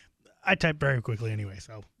mean, I type very quickly anyway,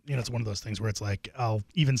 so it's one of those things where it's like I'll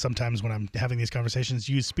even sometimes when I'm having these conversations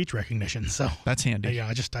use speech recognition. So that's handy. Yeah,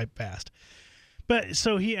 I just type fast. But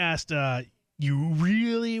so he asked, you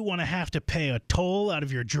really want to have to pay a toll out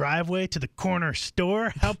of your driveway to the corner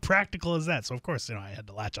store? How practical is that? So of course, I had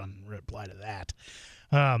to latch on and reply to that.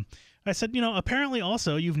 I said, apparently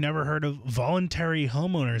also you've never heard of voluntary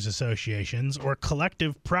homeowners associations or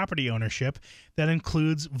collective property ownership that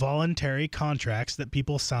includes voluntary contracts that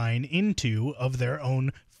people sign into of their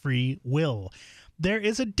own free will. There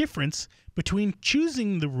is a difference between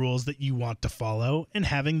choosing the rules that you want to follow and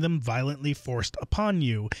having them violently forced upon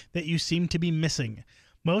you that you seem to be missing.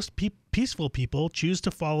 Most peaceful people choose to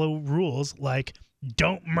follow rules like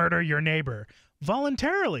don't murder your neighbor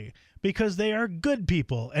voluntarily, because they are good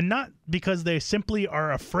people and not because they simply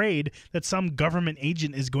are afraid that some government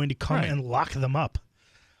agent is going to come and lock them up.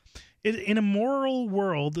 In a moral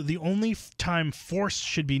world, the only time force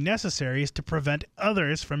should be necessary is to prevent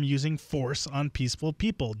others from using force on peaceful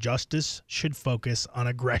people. Justice should focus on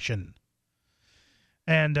aggression.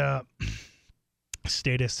 And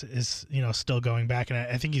Status is, still going back, and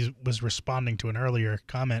I think he was responding to an earlier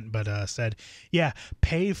comment, but said, "Yeah,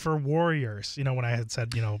 pay for warriors." When I had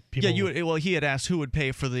said, people. Yeah, he had asked who would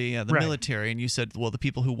pay for the military, and you said, well, the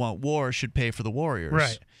people who want war should pay for the warriors.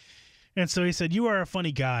 Right. And so he said, "You are a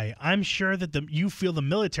funny guy. I'm sure that you feel the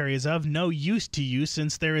military is of no use to you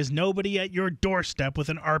since there is nobody at your doorstep with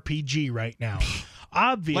an RPG right now."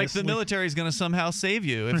 Obviously, like the military is going to somehow save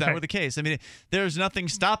you if that were the case. I mean, there's nothing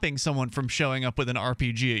stopping someone from showing up with an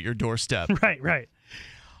RPG at your doorstep. Right.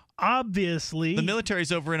 Obviously, the military's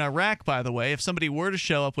over in Iraq, by the way. If somebody were to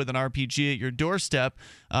show up with an RPG at your doorstep,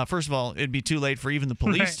 first of all, it'd be too late for even the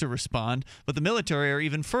police to respond, but the military are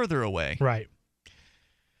even further away. Right.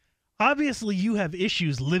 Obviously, you have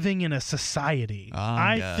issues living in a society.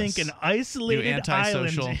 I think an isolated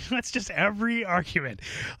island. That's just every argument.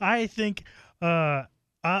 I think. I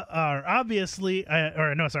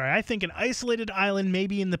think an isolated island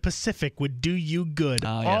maybe in the Pacific would do you good,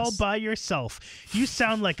 all by yourself. You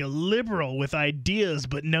sound like a liberal with ideas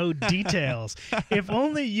but no details. If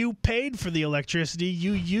only you paid for the electricity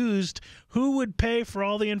you used, who would pay for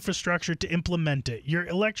all the infrastructure to implement it? Your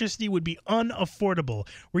electricity would be unaffordable.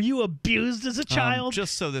 Were you abused as a child?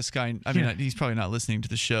 Just so this guy, he's probably not listening to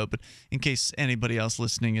the show, but in case anybody else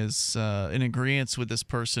listening is in agreement with this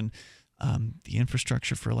person, the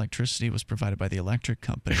infrastructure for electricity was provided by the electric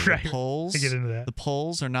company. Right. The poles, I get into that. The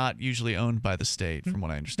poles are not usually owned by the state, from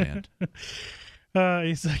what I understand.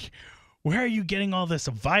 He's like, where are you getting all this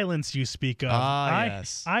violence you speak of?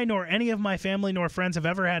 Yes. I nor any of my family nor friends have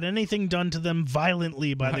ever had anything done to them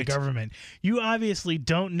violently by the government. You obviously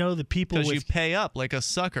don't know the people because you pay up like a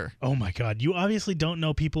sucker. Oh my God. You obviously don't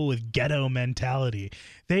know people with ghetto mentality.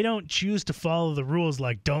 They don't choose to follow the rules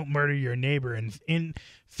like don't murder your neighbor. And in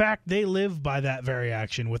fact, they live by that very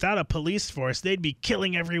action. Without a police force, they'd be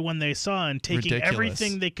killing everyone they saw and taking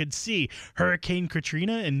everything they could see. Hurricane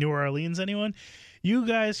Katrina in New Orleans, anyone? You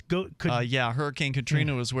guys Hurricane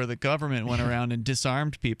Katrina was where the government went around and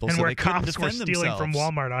disarmed people, and so where they couldn't cops were defend stealing themselves.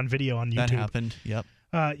 from Walmart on video on YouTube. That happened. Yep.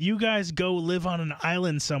 You guys go live on an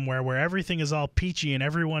island somewhere where everything is all peachy and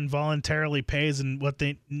everyone voluntarily pays and what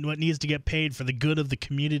needs to get paid for the good of the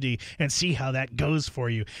community, and see how that goes for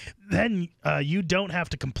you. Then you don't have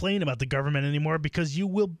to complain about the government anymore because you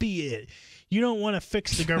will be it. You don't want to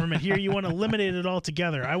fix the government here. You want to eliminate it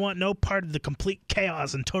altogether. I want no part of the complete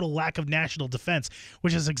chaos and total lack of national defense,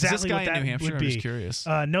 which is exactly what that in New Hampshire? would be. I'm just curious.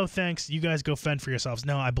 No, thanks. You guys go fend for yourselves.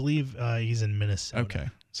 No, I believe he's in Minnesota. Okay,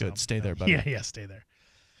 good. Stay there, buddy. Yeah, stay there.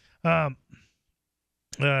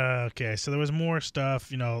 Okay, so there was more stuff,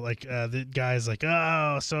 the guy's like,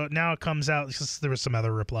 oh, so now it comes out, there was some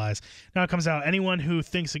other replies. Now it comes out, anyone who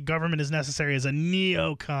thinks a government is necessary is a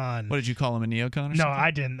neocon. What did you call him, a neocon or No, something?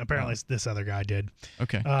 I didn't. Apparently this other guy did.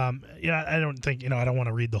 Okay. I don't think, I don't want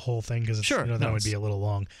to read the whole thing because that would be a little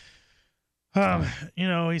long.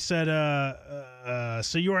 He said,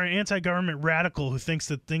 so you are an anti-government radical who thinks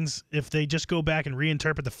that things, if they just go back and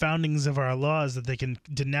reinterpret the foundings of our laws, that they can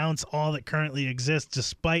denounce all that currently exists,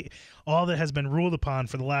 despite all that has been ruled upon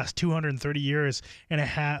for the last 230 years and a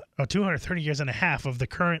half of the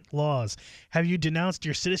current laws. Have you denounced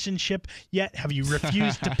your citizenship yet? Have you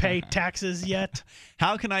refused to pay taxes yet?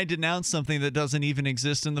 How can I denounce something that doesn't even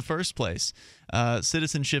exist in the first place?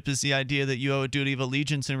 Citizenship is the idea that you owe a duty of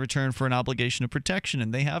allegiance in return for an obligation of protection,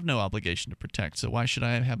 and they have no obligation to protect. So why should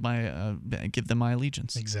I have give them my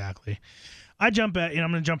allegiance? Exactly. I'm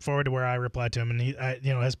going to jump forward to where I replied to him, and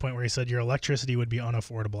his point where he said your electricity would be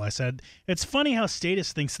unaffordable. I said, it's funny how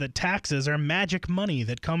Status thinks that taxes are magic money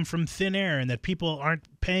that come from thin air and that people aren't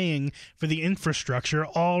paying for the infrastructure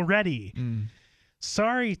already.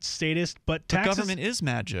 Sorry, Status, but taxes... The government is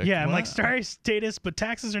magic. Yeah, I'm like, sorry, Status, but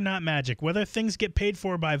taxes are not magic. Whether things get paid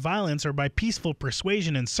for by violence or by peaceful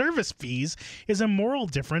persuasion and service fees is a moral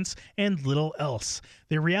difference and little else.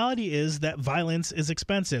 The reality is that violence is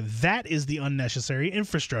expensive. That is the unnecessary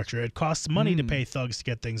infrastructure. It costs money to pay thugs to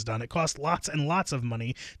get things done. It costs lots and lots of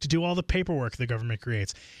money to do all the paperwork the government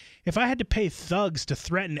creates. If I had to pay thugs to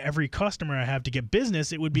threaten every customer I have to get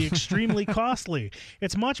business, it would be extremely costly.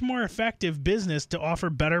 It's much more effective business to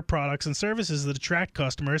offer better products and services that attract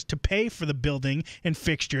customers to pay for the building and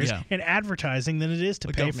fixtures and advertising than it is to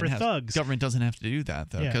pay for thugs. Government doesn't have to do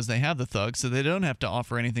that, though, because they have the thugs, so they don't have to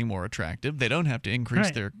offer anything more attractive. They don't have to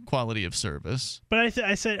increase their quality of service. But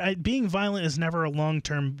I said being violent is never a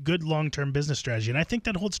good long-term business strategy, and I think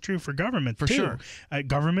that holds true for government, too. Sure.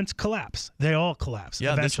 Governments collapse. They all collapse.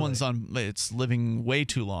 Yeah, eventually. This one's it's living way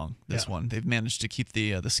too long. This one, they've managed to keep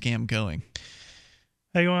the scam going.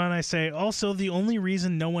 I go on, I say, also the only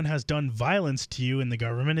reason no one has done violence to you in the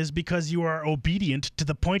government is because you are obedient to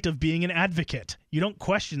the point of being an advocate. You don't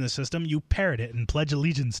question the system, you parrot it and pledge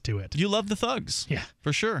allegiance to it. You love the thugs. Yeah.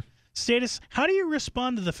 For sure. Status, how do you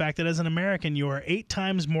respond to the fact that as an American you are 8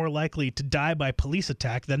 times more likely to die by police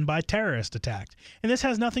attack than by terrorist attack? And this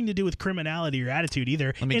has nothing to do with criminality or attitude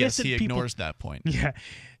either. Let me guess, he ignores that point. Yeah.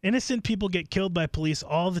 Innocent people get killed by police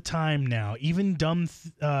all the time now. Even dumb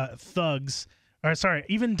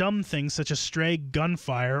even dumb things such as stray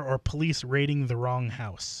gunfire or police raiding the wrong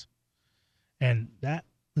house. And that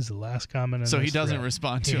was the last comment. So he doesn't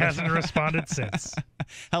respond to it. He hasn't responded since.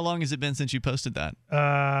 How long has it been since you posted that?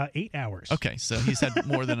 8 hours. Okay, so he's had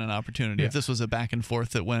more than an opportunity. If this was a back and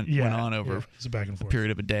forth that went on over a back and forth. A period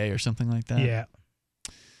of a day or something like that. Yeah.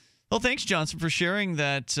 Well, thanks, Johnson, for sharing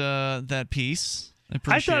that piece.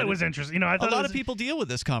 I thought it was interesting. I thought a lot of people deal with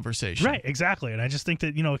this conversation. Right, exactly. And I just think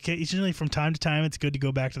that, occasionally from time to time it's good to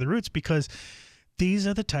go back to the roots, because these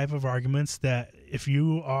are the type of arguments that if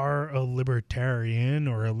you are a libertarian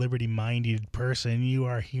or a liberty-minded person, you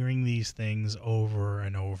are hearing these things over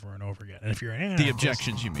and over and over again. And if you're an anarchist, the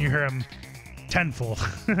objections, you mean? You hear them tenfold.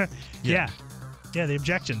 Yeah, the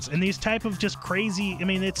objections. And these type of just crazy,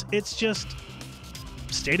 it's just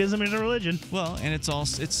statism is a religion. Well, and it's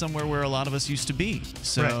somewhere where a lot of us used to be.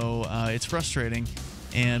 So it's frustrating.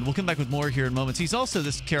 And we'll come back with more here in moments. He's also,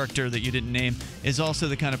 this character that you didn't name, is also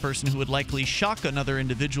the kind of person who would likely shock another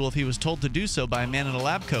individual if he was told to do so by a man in a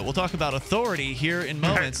lab coat. We'll talk about authority here in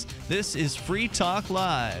moments. This is Free Talk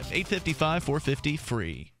Live,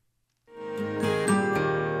 855-450-FREE.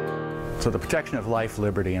 So the protection of life,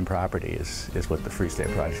 liberty, and property is what the Free State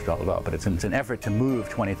Project is all about. But it's an effort to move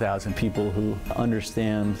 20,000 people who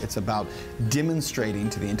understand. It's about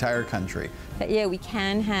demonstrating to the entire country that, we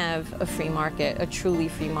can have a free market, a truly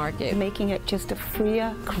free market. Making it just a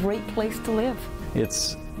freer, great place to live.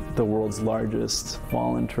 It's the world's largest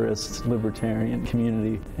voluntarist libertarian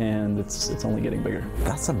community, and it's only getting bigger.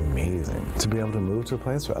 That's amazing, to be able to move to a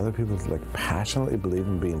place where other people passionately believe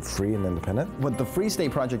in being free and independent. What the Free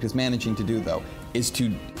State Project is managing to do, though, is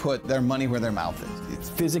to put their money where their mouth is. It's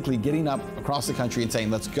physically getting up across the country and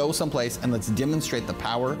saying, let's go someplace and let's demonstrate the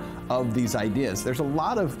power of these ideas. There's a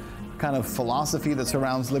lot of kind of philosophy that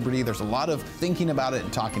surrounds liberty. There's a lot of thinking about it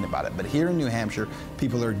and talking about it. But here in New Hampshire,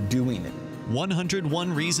 people are doing it.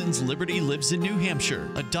 101 Reasons Liberty Lives in New Hampshire,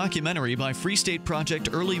 a documentary by Free State Project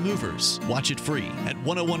Early Movers. Watch it free at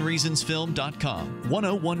 101reasonsfilm.com.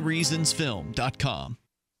 101reasonsfilm.com.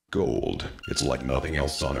 Gold. It's like nothing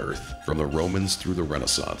else on Earth. From the Romans through the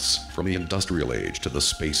Renaissance, from the Industrial Age to the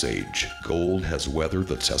Space Age, gold has weathered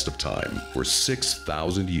the test of time. For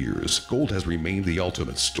 6,000 years, gold has remained the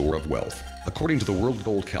ultimate store of wealth. According to the World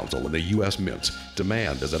Gold Council and the U.S. Mint,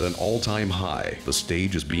 demand is at an all-time high. The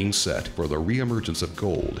stage is being set for the reemergence of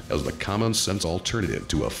gold as the common-sense alternative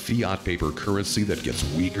to a fiat paper currency that gets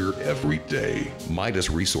weaker every day. Midas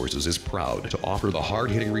Resources is proud to offer the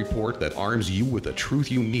hard-hitting report that arms you with the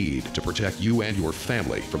truth you need to protect you and your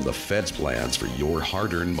family from the Fed's plans for your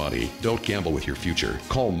hard-earned money. Don't gamble with your future.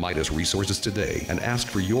 Call Midas Resources today and ask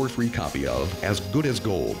for your free copy of As Good as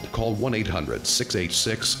Gold. Call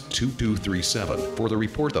 1-800-686-2237 for the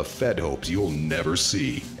report the Fed hopes you'll never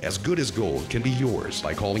see. As Good as Gold can be yours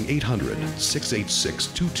by calling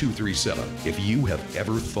 800-686-2237. If you have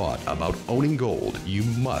ever thought about owning gold, you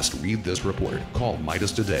must read this report. Call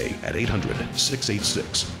Midas today at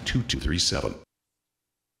 800-686-2237.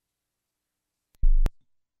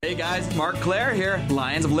 Hey guys, Mark Claire here,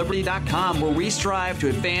 lionsofliberty.com, where we strive to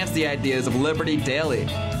advance the ideas of liberty daily.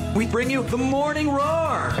 We bring you the Morning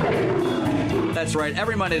Roar. That's right,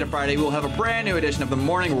 every Monday to Friday we'll have a brand new edition of the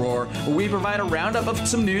Morning Roar, where we provide a roundup of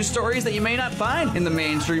some news stories that you may not find in the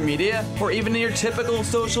mainstream media or even in your typical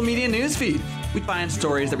social media newsfeed. We find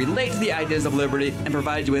stories that relate to the ideas of liberty and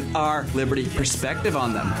provide you with our liberty perspective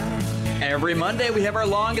on them. Every Monday, we have our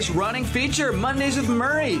longest-running feature, Mondays with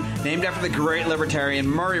Murray, named after the great libertarian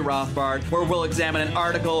Murray Rothbard, where we'll examine an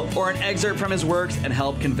article or an excerpt from his works and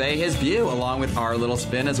help convey his view, along with our little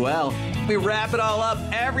spin as well. We wrap it all up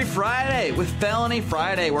every Friday with Felony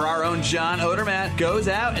Friday, where our own John Odermatt goes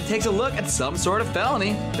out and takes a look at some sort of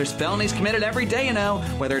felony. There's felonies committed every day, you know,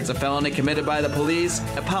 whether it's a felony committed by the police,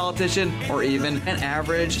 a politician, or even an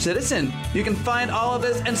average citizen. You can find all of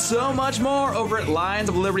this and so much more over at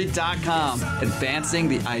lionsofliberty.com. Advancing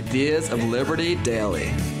the ideas of liberty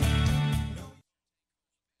daily.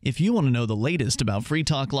 If you want to know the latest about Free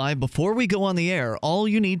Talk Live before we go on the air, all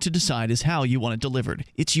you need to decide is how you want it delivered.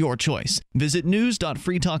 It's your choice. Visit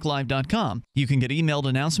news.freetalklive.com. You can get emailed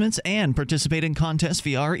announcements and participate in contests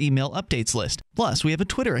via our email updates list. Plus, we have a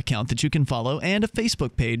Twitter account that you can follow and a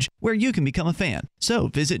Facebook page where you can become a fan. So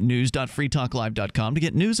visit news.freetalklive.com to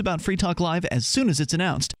get news about Free Talk Live as soon as it's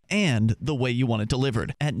announced and the way you want it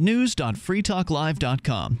delivered at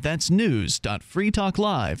news.freetalklive.com. That's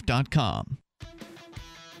news.freetalklive.com.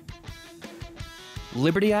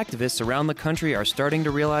 Liberty activists around the country are starting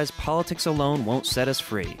to realize politics alone won't set us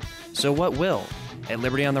free. So what will? At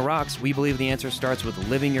Liberty on the Rocks, we believe the answer starts with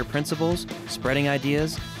living your principles, spreading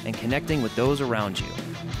ideas, and connecting with those around you.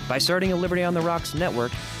 By starting a Liberty on the Rocks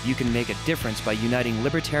network, you can make a difference by uniting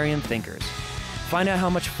libertarian thinkers. Find out how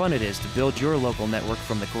much fun it is to build your local network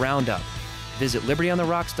from the ground up. Visit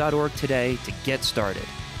libertyontherocks.org today to get started.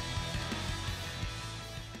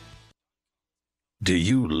 Do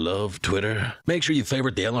you love Twitter? Make sure you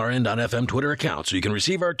favorite the LRN.FM Twitter account so you can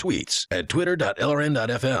receive our tweets at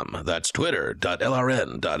twitter.lrn.fm. That's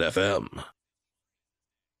twitter.lrn.fm.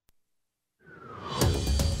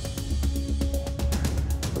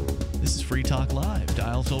 This is Free Talk Live.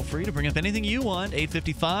 Dial toll free to bring up anything you want.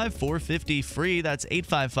 855-450-FREE. That's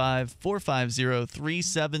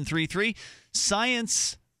 855-450-3733.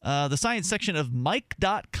 Science. The science section of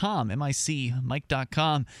Mic.com, M-I-C,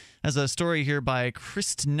 Mic.com, has a story here by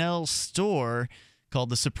Christnell Storr called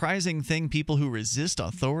The Surprising Thing People Who Resist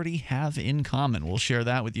Authority Have in Common. We'll share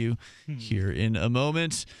that with you here in a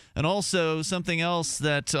moment. And also something else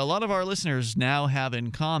that a lot of our listeners now have in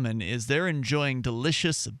common is they're enjoying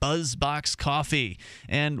delicious BuzzBox coffee.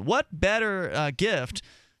 And what better gift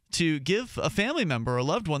to give a family member or a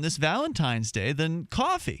loved one this Valentine's Day than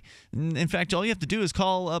coffee. In fact, all you have to do is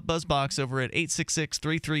call up BuzzBox over at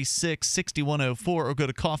 866-336-6104 or go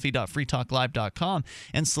to coffee.freetalklive.com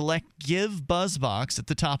and select Give BuzzBox at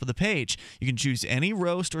the top of the page. You can choose any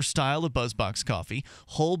roast or style of BuzzBox coffee,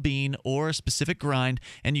 whole bean or a specific grind,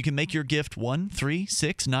 and you can make your gift 1, 3,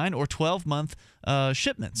 6, 9, or 12-month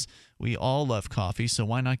shipments. We all love coffee, so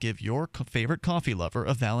why not give your favorite coffee lover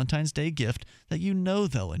a Valentine's Day gift that you know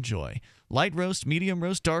they'll enjoy? Light roast, medium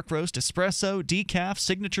roast, dark roast, espresso, decaf,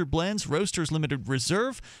 signature blends, Roasters Limited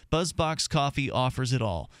Reserve, BuzzBox Coffee offers it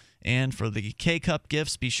all. And for the K-Cup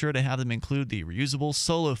gifts, be sure to have them include the reusable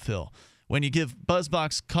Solo Fill. When you give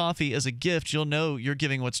BuzzBox coffee as a gift, you'll know you're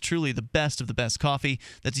giving what's truly the best of the best coffee.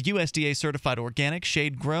 That's USDA certified organic,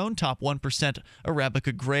 shade grown, top 1%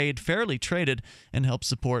 Arabica grade, fairly traded, and helps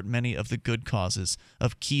support many of the good causes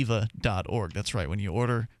of Kiva.org. That's right. When you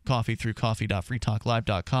order coffee through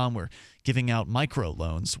coffee.freetalklive.com, we're giving out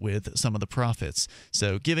microloans with some of the profits.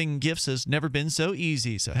 So giving gifts has never been so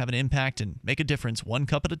easy. So have an impact and make a difference one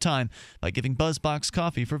cup at a time by giving BuzzBox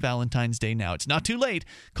coffee for Valentine's Day now. It's not too late.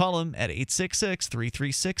 Call them at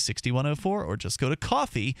 866-336-6104 or just go to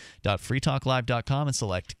coffee.freetalklive.com and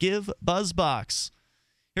select Give BuzzBox.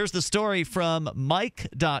 Here's the story from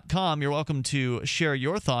Mike.com. You're welcome to share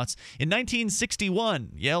your thoughts. In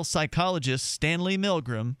 1961, Yale psychologist Stanley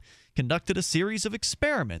Milgram conducted a series of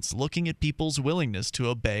experiments looking at people's willingness to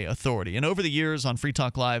obey authority. And over the years on Free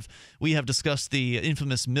Talk Live, we have discussed the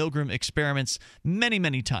infamous Milgram experiments many,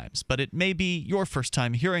 many times, but it may be your first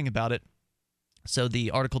time hearing about it. So the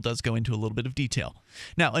article does go into a little bit of detail.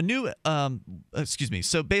 Now,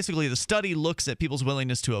 so basically the study looks at people's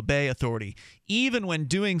willingness to obey authority, even when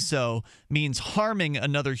doing so means harming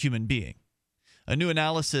another human being. A new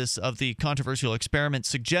analysis of the controversial experiment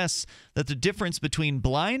suggests that the difference between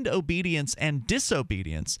blind obedience and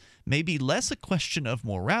disobedience may be less a question of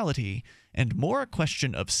morality and more a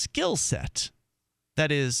question of skill set.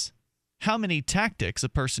 That is, how many tactics a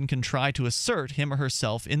person can try to assert him or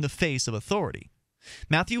herself in the face of authority.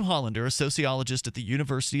 Matthew Hollander, a sociologist at the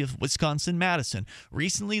University of Wisconsin-Madison,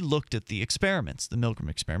 recently looked at the experiments, the Milgram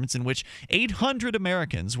experiments, in which 800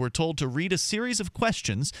 Americans were told to read a series of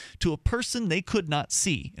questions to a person they could not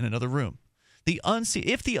see in another room.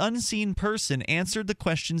 If the unseen person answered the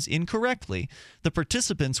questions incorrectly, the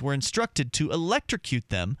participants were instructed to electrocute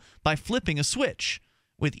them by flipping a switch.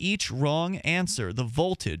 With each wrong answer, the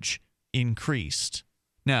voltage increased.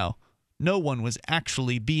 Now, no one was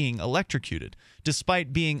actually being electrocuted,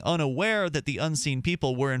 despite being unaware that the unseen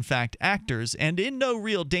people were in fact actors and in no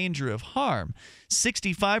real danger of harm.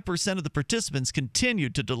 65% of the participants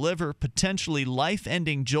continued to deliver potentially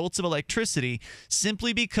life-ending jolts of electricity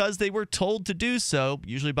simply because they were told to do so,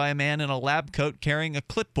 usually by a man in a lab coat carrying a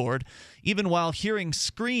clipboard, even while hearing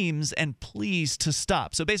screams and pleas to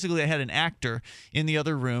stop. So basically they had an actor in the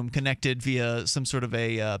other room connected via some sort of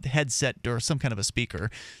a headset or some kind of a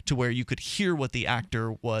speaker to where you could hear what the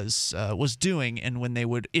actor was doing, and when they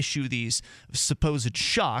would issue these supposed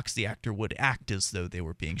shocks, the actor would act as though they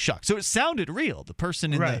were being shocked. So it sounded real. The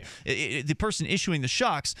person the person issuing the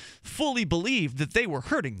shocks fully believed that they were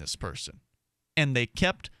hurting this person, and they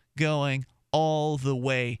kept going all the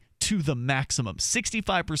way to the maximum.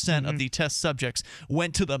 65% of the test subjects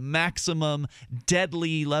went to the maximum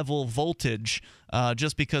deadly level voltage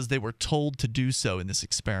just because they were told to do so in this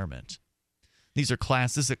experiment. This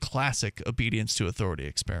is a classic obedience to authority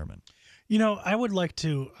experiment. You know, I would like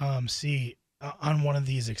to see on one of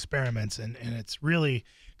these experiments, and it's really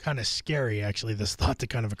kind of scary, actually, this thought that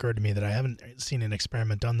kind of occurred to me that I haven't seen an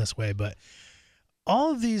experiment done this way, but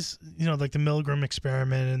all of these, you know, like the Milgram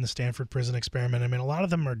experiment and the Stanford prison experiment, I mean, a lot of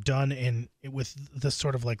them are done with this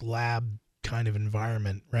sort of like lab kind of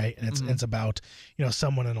environment, right? And it's about, you know,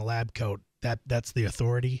 someone in a lab coat, that's the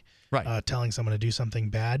authority, right? Telling someone to do something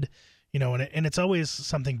bad. You know, and it's always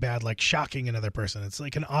something bad, like shocking another person. It's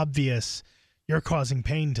like an obvious, you're causing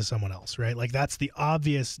pain to someone else, right? Like that's the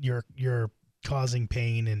obvious, you're causing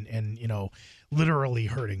pain and you know, literally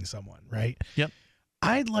hurting someone, right? Yep.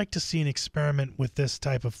 I'd like to see an experiment with this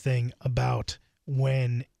type of thing about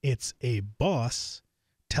when it's a boss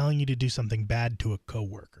telling you to do something bad to a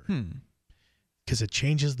coworker. Because it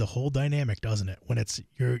changes the whole dynamic, doesn't it? When it's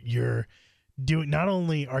you're doing, not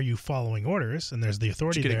only are you following orders and there's the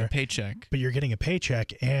authority there, a paycheck, but you're getting a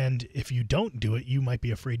paycheck, and if you don't do it, you might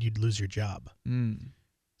be afraid you'd lose your job.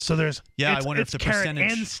 So there's I wonder if the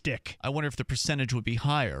percentage and stick. I wonder if the percentage would be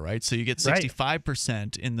higher, right? So you get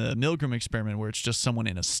 65% in the Milgram experiment where it's just someone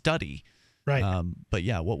in a study. Right. But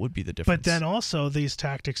yeah, what would be the difference? But then also these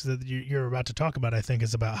tactics that you're about to talk about, I think,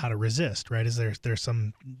 is about how to resist, right? There's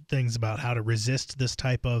some things about how to resist this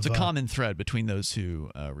type of... It's a common thread between those who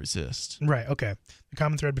resist. Right, okay. The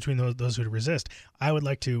common thread between those who resist. I would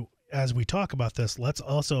like to, as we talk about this, let's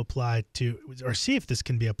also apply to, or see if this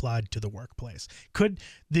can be applied to the workplace. Could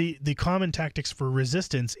the common tactics for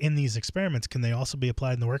resistance in these experiments, can they also be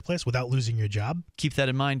applied in the workplace without losing your job? Keep that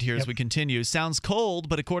in mind here as we continue. Sounds cold,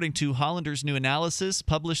 but according to Hollander's new analysis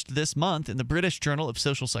published this month in the British Journal of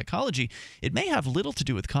Social Psychology, it may have little to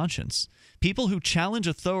do with conscience. People who challenge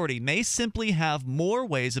authority may simply have more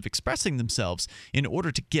ways of expressing themselves in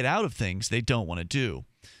order to get out of things they don't want to do.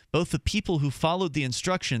 Both the people who followed the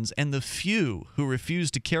instructions and the few who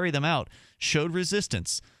refused to carry them out showed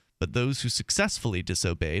resistance, but those who successfully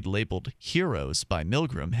disobeyed, labeled heroes by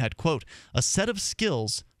Milgram, had, quote, a set of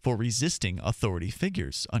skills for resisting authority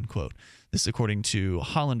figures, unquote. This according to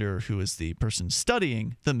Hollander, who is the person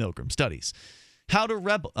studying the Milgram studies. How to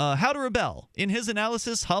rebel. In his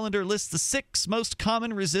analysis, Hollander lists the 6 most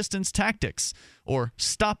common resistance tactics, or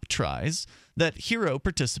stop tries, that hero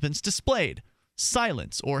participants displayed.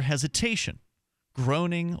 Silence or hesitation,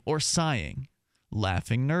 groaning or sighing,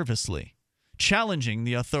 laughing nervously, challenging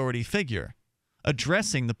the authority figure,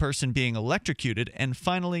 addressing the person being electrocuted, and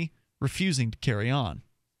finally, refusing to carry on.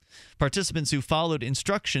 Participants who followed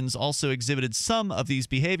instructions also exhibited some of these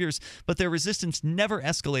behaviors, but their resistance never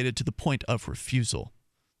escalated to the point of refusal.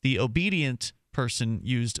 The obedient person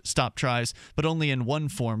used stop tries, but only in one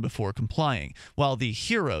form before complying, while the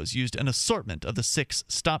heroes used an assortment of the 6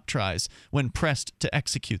 stop tries when pressed to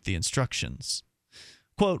execute the instructions.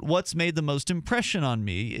 Quote, what's made the most impression on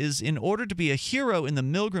me is in order to be a hero in the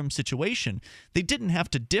Milgram situation, they didn't have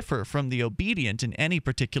to differ from the obedient in any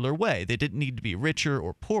particular way. They didn't need to be richer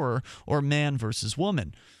or poorer or man versus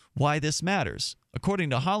woman. Why this matters? According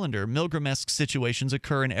to Hollander, Milgram-esque situations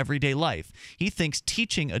occur in everyday life. He thinks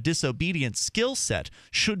teaching a disobedient skill set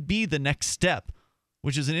should be the next step,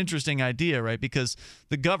 which is an interesting idea, right? Because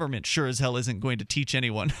the government sure as hell isn't going to teach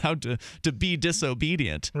anyone how to be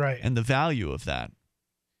disobedient, right, and the value of that.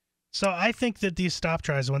 So I think that these stop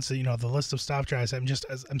tries, once the list of stop tries,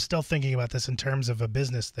 I'm still thinking about this in terms of a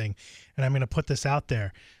business thing, and I'm going to put this out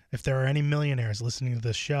there. If there are any millionaires listening to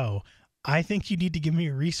this show, I think you need to give me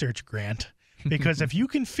a research grant, because if you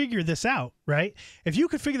can figure this out, right? If you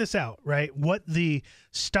could figure this out, right, what the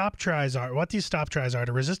stop tries are, what these stop tries are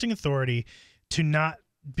to resisting authority, to not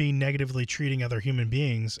be negatively treating other human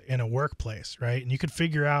beings in a workplace, right? And you could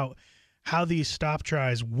figure out how these stop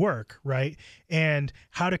tries work, right? And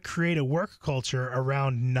how to create a work culture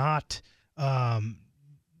around not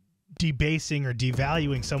debasing or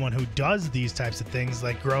devaluing someone who does these types of things,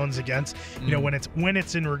 like groans against, when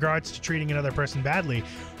it's in regards to treating another person badly.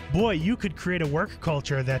 Boy, you could create a work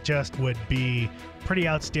culture that just would be pretty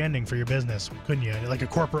outstanding for your business, couldn't you? Like a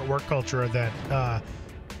corporate work culture that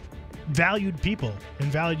valued people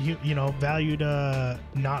and valued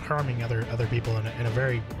not harming other people in a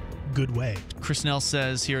very good way. Chris Nell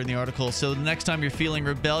says here in the article, so the next time you're feeling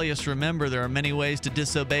rebellious, remember there are many ways to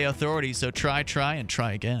disobey authority, so try, and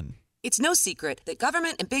try again. It's no secret that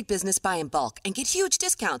government and big business buy in bulk and get huge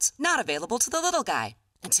discounts not available to the little guy.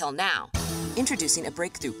 Until now. Introducing a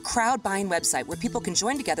breakthrough crowd buying website where people can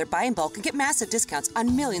join together, buy in bulk, and get massive discounts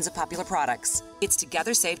on millions of popular products. It's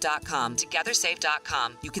TogetherSave.com.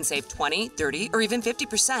 TogetherSave.com. You can save 20, 30, or even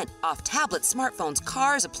 50% off tablets, smartphones,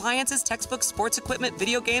 cars, appliances, textbooks, sports equipment,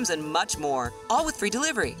 video games, and much more. All with free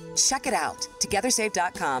delivery. Check it out.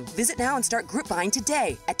 TogetherSave.com. Visit now and start group buying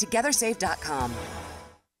today at TogetherSave.com.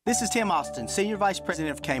 This is Tim Austin, Senior Vice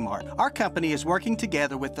President of Kmart. Our company is working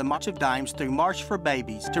together with the March of Dimes through March for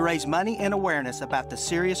Babies to raise money and awareness about the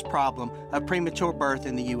serious problem of premature birth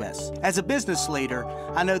in the U.S. As a business leader,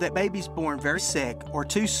 I know that babies born very sick or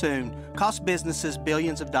too soon cost businesses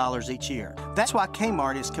billions of dollars each year. That's why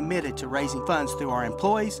Kmart is committed to raising funds through our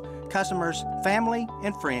employees, customers, family,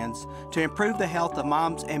 and friends to improve the health of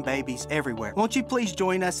moms and babies everywhere. Won't you please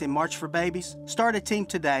join us in March for Babies? Start a team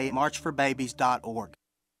today at marchforbabies.org.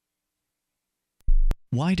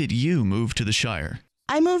 Why did you move to the Shire?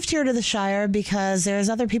 I moved here to the Shire because there's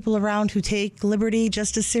other people around who take liberty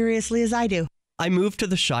just as seriously as I do. I moved to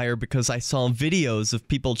the Shire because I saw videos of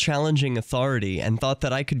people challenging authority and thought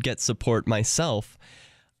that I could get support myself.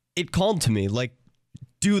 It called to me, like,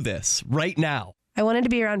 do this right now. I wanted to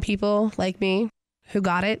be around people like me who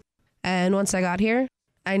got it, and once I got here,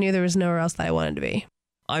 I knew there was nowhere else that I wanted to be.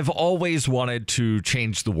 I've always wanted to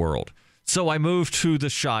change the world, so I moved to the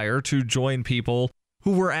Shire to join people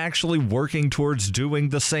who were actually working towards doing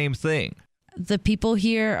the same thing. The people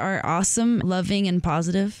here are awesome, loving, and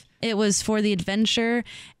positive. It was for the adventure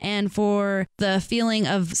and for the feeling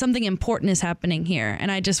of something important is happening here,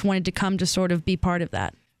 and I just wanted to come to sort of be part of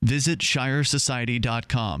that. Visit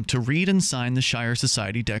ShireSociety.com to read and sign the Shire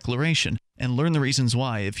Society Declaration and learn the reasons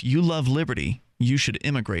why, if you love liberty, you should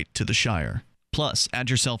immigrate to the Shire. Plus, add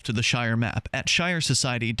yourself to the Shire map at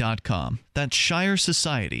ShireSociety.com. That's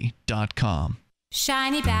ShireSociety.com.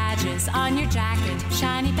 Shiny badges on your jacket,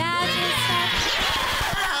 shiny badges.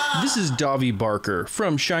 This is Davi Barker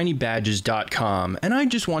from ShinyBadges.com, and I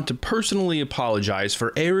just want to personally apologize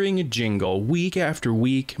for airing a jingle week after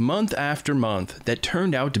week, month after month, that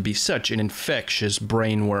turned out to be such an infectious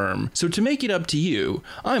brainworm. So to make it up to you,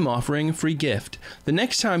 I'm offering a free gift. The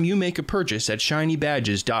next time you make a purchase at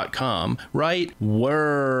ShinyBadges.com, write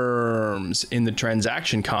worms in the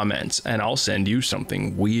transaction comments, and I'll send you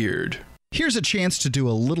something weird. Here's a chance to do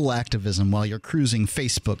a little activism while you're cruising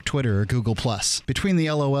Facebook, Twitter, or Google+. Between the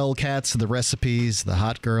LOL cats, the recipes, the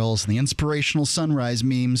hot girls, and the inspirational sunrise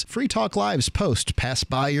memes, Free Talk Live's posts pass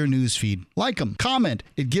by your newsfeed. Like them, comment.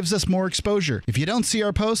 It gives us more exposure. If you don't see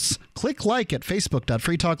our posts, click like at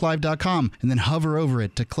facebook.freetalklive.com and then hover over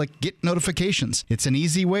it to click Get Notifications. It's an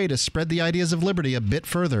easy way to spread the ideas of liberty a bit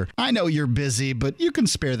further. I know you're busy, but you can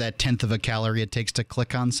spare that 1/10 of a calorie it takes to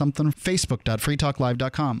click on something.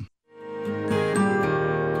 Facebook.freetalklive.com.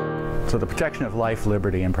 So the protection of life,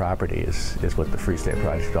 liberty, and property is what the Free State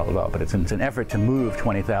Project is all about. But it's an effort to move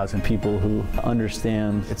 20,000 people who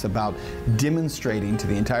understand. It's about demonstrating to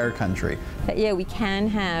the entire country that, yeah, we can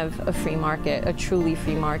have a free market, a truly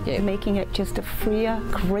free market. Making it just a freer,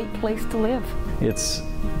 great place to live. It's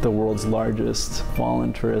the world's largest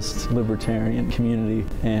voluntarist libertarian community,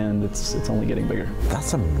 and it's only getting bigger.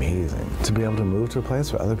 That's amazing. To be able to move to a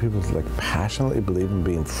place where other people like passionately believe in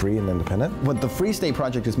being free and independent. What the Free State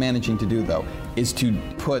Project is managing to do, though, is to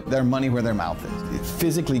put their money where their mouth is. It's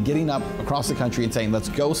physically getting up across the country and saying, let's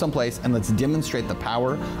go someplace and let's demonstrate the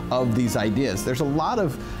power of these ideas. There's a lot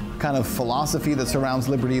of kind of philosophy that surrounds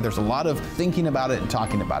liberty. There's a lot of thinking about it and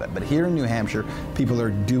talking about it. But here in New Hampshire, people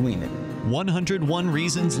are doing it. 101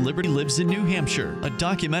 Reasons Liberty Lives in New Hampshire, a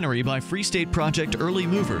documentary by Free State Project Early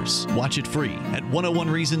Movers. Watch it free at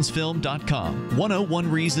 101reasonsfilm.com.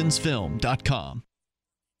 101reasonsfilm.com.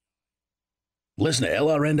 Listen to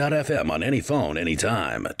LRN.FM on any phone,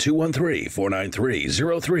 anytime.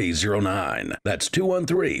 213-493-0309. That's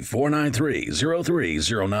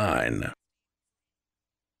 213-493-0309.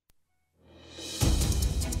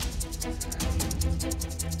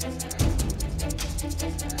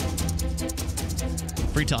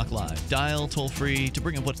 Free Talk Live. Dial toll free to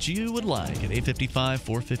bring up what you would like at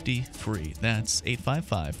 855-450-FREE. That's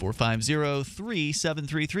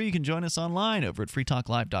 855-450-3733. You can join us online over at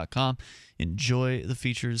freetalklive.com. Enjoy the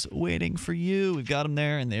features waiting for you. We've got them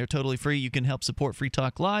there, and they're totally free. You can help support Free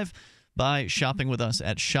Talk Live by shopping with us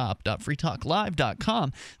at shop.freetalklive.com.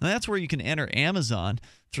 And that's where you can enter Amazon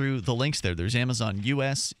through the links there. There's Amazon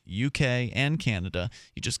US, UK, and Canada.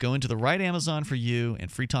 You just go into the right Amazon for you,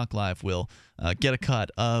 and Free Talk Live will get a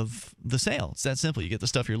cut of the sale. It's that simple. You get the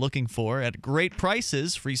stuff you're looking for at great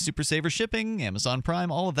prices, free Super Saver shipping, Amazon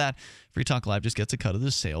Prime, all of that. Free Talk Live just gets a cut of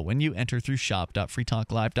the sale when you enter through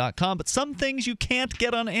shop.freetalklive.com. But some things you can't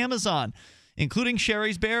get on Amazon, including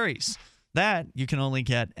Sherry's Berries. That you can only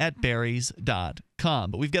get at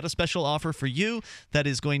berries.com. But we've got a special offer for you that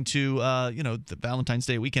is going to, the Valentine's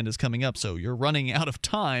Day weekend is coming up, so you're running out of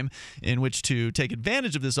time in which to take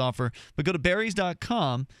advantage of this offer. But go to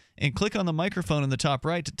berries.com and click on the microphone in the top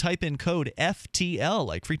right to type in code FTL,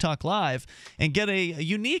 like Free Talk Live, and get a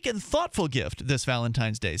unique and thoughtful gift this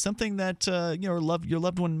Valentine's Day, something that your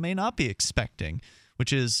loved one may not be expecting,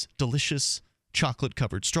 which is delicious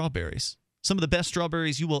chocolate-covered strawberries. Some of the best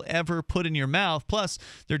strawberries you will ever put in your mouth. Plus,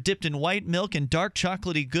 they're dipped in white milk and dark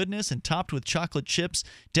chocolatey goodness and topped with chocolate chips,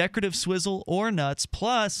 decorative swizzle, or nuts.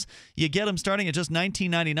 Plus, you get them starting at just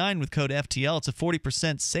 $19.99 with code FTL. It's a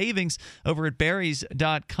 40% savings over at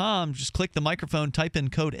berries.com. Just click the microphone, type in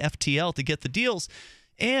code FTL to get the deals.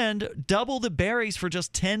 And double the berries for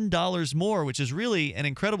just $10 more, which is really an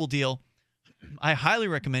incredible deal. I highly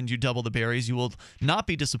recommend you double the berries. You will not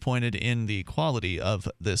be disappointed in the quality of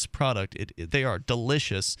this product. They are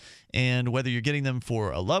delicious, and whether you're getting them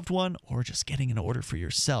for a loved one or just getting an order for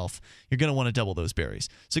yourself, you're going to want to double those berries.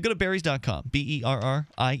 So go to berries.com,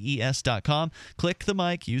 berries.com. Click the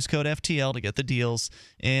mic, use code FTL to get the deals,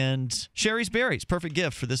 and Sherry's Berries, perfect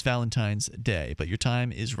gift for this Valentine's Day. But your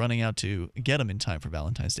time is running out to get them in time for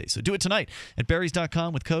Valentine's Day. So do it tonight at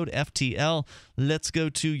berries.com with code FTL. Let's go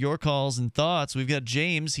to your calls and thoughts. We've got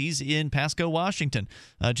James. He's in Pasco, Washington.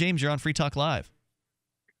 James, you're on Free Talk Live.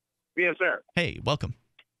 Yes, sir. Hey, welcome.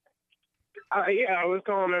 I was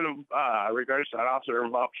calling in regards to that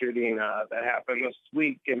officer-involved shooting that happened this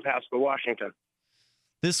week in Pasco, Washington.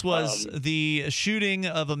 This was the shooting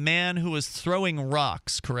of a man who was throwing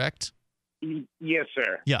rocks, correct? Yes,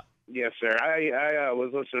 sir. Yeah. Yes, sir. I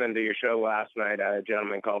was listening to your show last night. A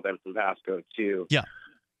gentleman called in from Pasco, too. Yeah.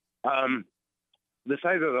 The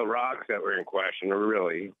size of the rocks that were in question are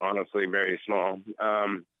really, honestly, very small.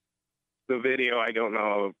 The video, I don't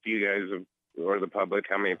know if you guys have, or the public,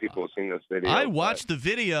 how many people have seen this video. I watched the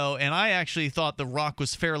video, and I actually thought the rock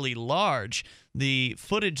was fairly large. The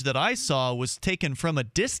footage that I saw was taken from a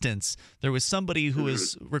distance. There was somebody who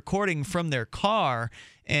was recording from their car,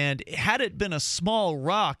 and had it been a small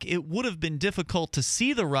rock, it would have been difficult to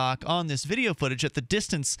see the rock on this video footage at the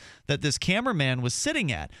distance that this cameraman was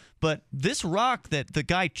sitting at. But this rock that the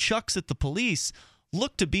guy chucks at the police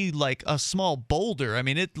looked to be like a small boulder. I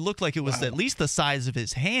mean, it looked like it was at least the size of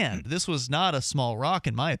his hand. This was not a small rock,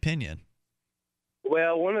 in my opinion.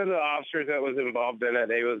 Well, one of the officers that was involved in it,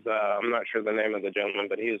 he was, I'm not sure the name of the gentleman,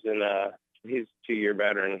 but he's a 2-year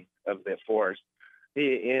veteran of the force.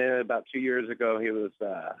 About 2 years ago, he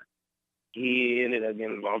ended up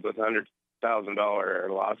getting involved with a $100,000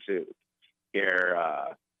 lawsuit here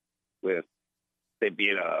they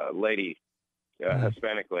beat a lady, a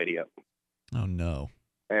Hispanic lady up. Oh, no.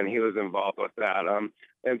 and he was involved with that.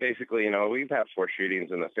 And basically, we've had 4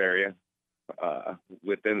 shootings in this area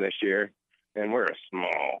within this year, and we're a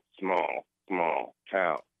small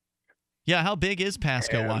town. Yeah, how big is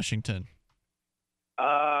Pasco, Washington?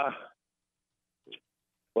 Well,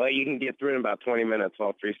 you can get through in about 20 minutes,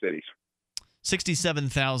 all 3 cities.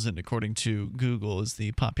 67,000, according to Google, is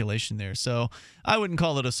the population there. So I wouldn't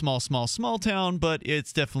call it a small town, but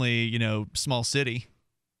it's definitely, small city.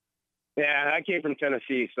 Yeah, I came from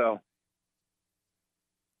Tennessee, so.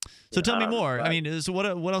 So tell me more. I mean, so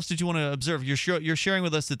what else did you want to observe? You're sharing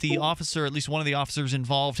with us that the officer, at least one of the officers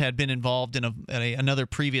involved, had been involved in another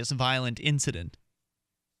previous violent incident.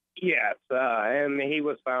 Yes, and he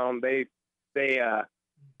was found. They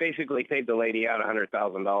basically paid the lady out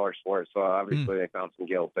 $100,000 for it, so obviously they found some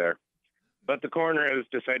guilt there. But the coroner has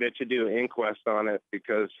decided to do an inquest on it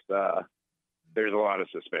because there's a lot of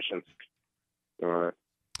suspicions.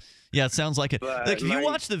 Yeah, it sounds like it. Look, if you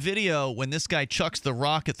watch the video when this guy chucks the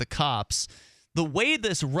rock at the cops, the way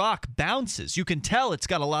this rock bounces, you can tell it's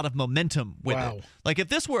got a lot of momentum with it. Like if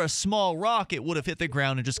this were a small rock, it would have hit the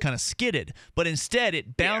ground and just kind of skidded. But instead,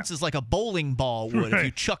 it bounces like a bowling ball would if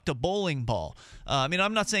you chucked a bowling ball. I mean,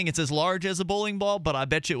 I'm not saying it's as large as a bowling ball, but I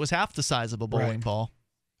bet you it was half the size of a bowling ball.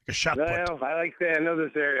 A shot put. Well, I know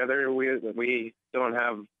this area. We don't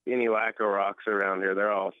have any lack of rocks around here.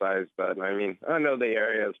 They're all sized, but I mean, I know the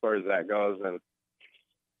area as far as that goes, and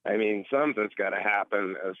I mean, something's got to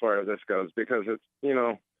happen as far as this goes because it's,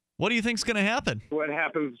 What do you think's going to happen? What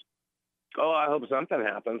happens? Oh, I hope something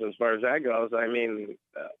happens as far as that goes. I mean,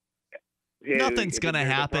 nothing's going to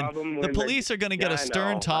happen. The police are going to get a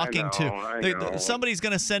stern talking to. Somebody's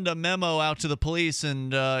going to send a memo out to the police and,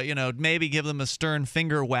 maybe give them a stern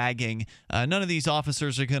finger wagging. None of these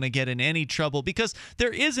officers are going to get in any trouble because there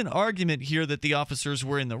is an argument here that the officers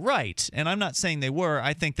were in the right. And I'm not saying they were.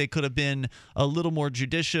 I think they could have been a little more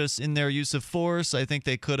judicious in their use of force. I think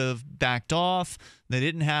they could have backed off. They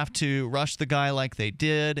didn't have to rush the guy like they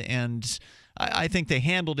did. And I think they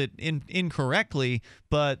handled it incorrectly,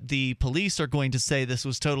 but the police are going to say this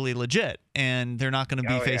was totally legit, and they're not going to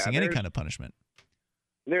be facing any kind of punishment.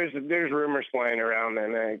 There's rumors flying around,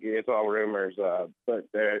 and it's all rumors, but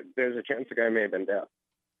there's a chance the guy may have been deaf.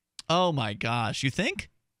 Oh, my gosh. You think?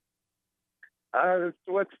 That's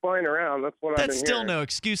what's flying around. That's what I've been That's still hearing. No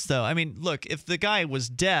excuse, though. I mean, look, if the guy was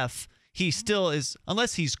deaf, he still is,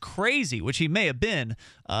 unless he's crazy, which he may have been,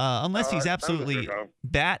 unless he's absolutely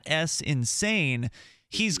bat-ass insane,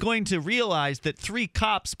 he's going to realize that 3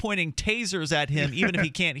 cops pointing tasers at him, even if he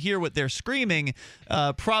can't hear what they're screaming,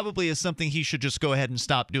 probably is something he should just go ahead and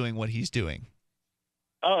stop doing what he's doing.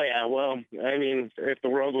 Oh, yeah. Well, I mean, if the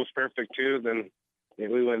world was perfect, too, then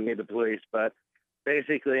we wouldn't need the police. But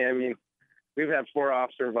basically, I mean, we've had 4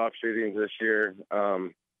 officer-involved shootings this year,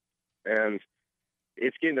 and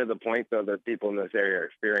it's getting to the point, though, that people in this area are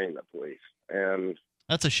fearing the police, and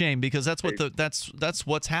that's a shame because that's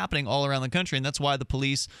what's happening all around the country, and that's why the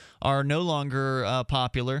police are no longer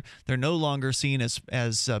popular. They're no longer seen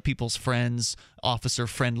as people's friends, officer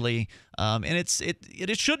friendly, and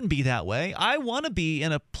it shouldn't be that way. I want to be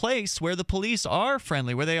in a place where the police are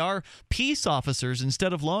friendly, where they are peace officers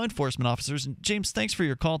instead of law enforcement officers. And James, thanks for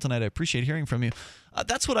your call tonight. I appreciate hearing from you.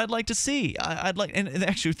 That's what I'd like to see. I'd like, and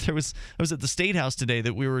actually, I was at the State House today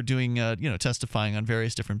that we were doing, testifying on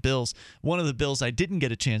various different bills. One of the bills I didn't get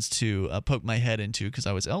a chance to poke my head into because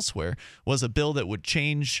I was elsewhere was a bill that would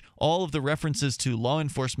change all of the references to law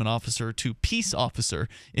enforcement officer to peace officer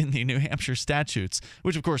in the New Hampshire statutes,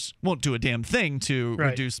 which of course won't do a damn thing to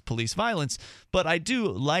reduce police violence. But I do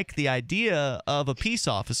like the idea of a peace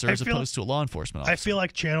officer as opposed to a law enforcement officer. I feel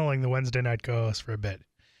like channeling the Wednesday night co-host for a bit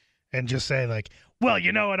and just say like, well,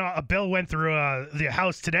 a bill went through the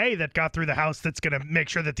House today that got through the House that's going to make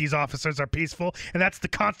sure that these officers are peaceful, and that's the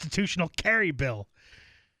constitutional carry bill.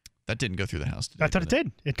 That didn't go through the House today. I thought it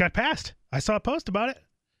did. It got passed. I saw a post about it.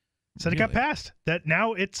 It said it got passed. That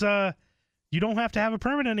now it's you don't have to have a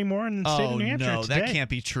permit anymore in the state of New Hampshire. No, that can't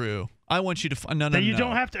be true. I want you to no. You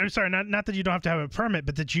don't have to. Sorry, not that you don't have to have a permit,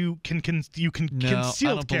 but that you can conceal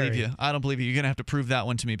carry. Believe you. I don't believe you. You're gonna have to prove that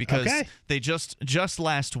one to me because they just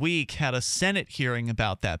last week had a Senate hearing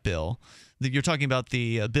about that bill. You're talking about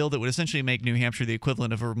the bill that would essentially make New Hampshire the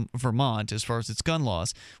equivalent of Vermont as far as its gun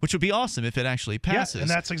laws, which would be awesome if it actually passes. Yeah, and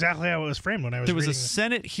that's exactly how it was framed when I was. There was a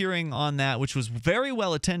Senate hearing on that, which was very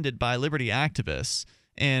well attended by liberty activists,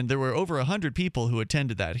 and there were over 100 people who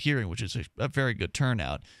attended that hearing, which is a very good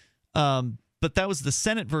turnout. But that was the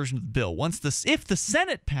Senate version of the bill. If the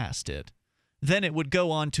Senate passed it, then it would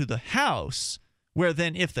go on to the House, where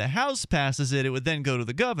then if the House passes it, it would then go to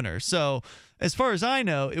the governor. So as far as I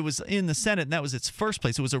know, it was in the Senate, and that was its first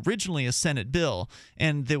place. It was originally a Senate bill,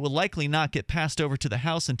 and it will likely not get passed over to the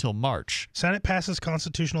House until March. Senate passes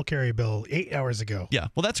constitutional carry bill 8 hours ago. Yeah,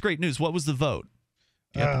 well, that's great news. What was the vote?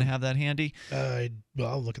 Do you happen to have that handy? Well,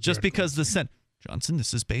 I'll look at just because the Senate. Johnson,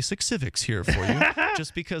 this is basic civics here for you.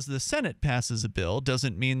 Just because the Senate passes a bill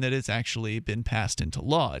doesn't mean that it's actually been passed into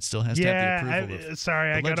law. It still has to have the approval of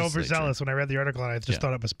sorry, the I got legislature. overzealous when I read the article, and I just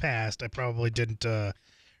thought it was passed. I probably didn't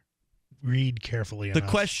read carefully enough. The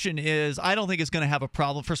question is, I don't think it's going to have a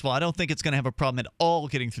problem. First of all, I don't think it's going to have a problem at all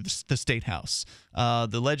getting through the state house.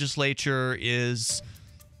 The legislature is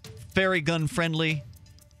very gun-friendly.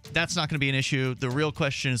 That's not going to be an issue. The real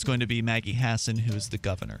question is going to be Maggie Hassan, who is the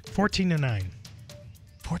governor. 14-9.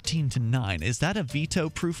 14-9. Is that a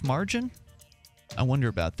veto-proof margin? I wonder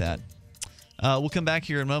about that. We'll come back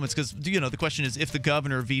here in moments because, the question is if the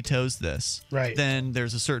governor vetoes this, then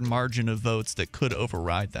there's a certain margin of votes that could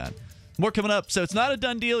override that. More coming up. So it's not a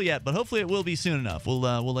done deal yet, but hopefully it will be soon enough. We'll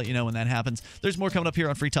let you know when that happens. There's more coming up here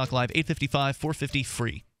on Free Talk Live,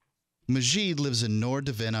 855-450-FREE. Majid lives in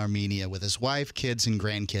Nordevin, Armenia with his wife, kids, and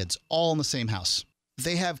grandkids, all in the same house.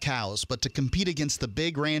 They have cows, but to compete against the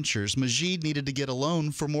big ranchers, Majid needed to get a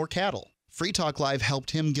loan for more cattle. Free Talk Live helped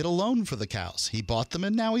him get a loan for the cows. He bought them,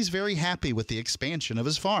 and now he's very happy with the expansion of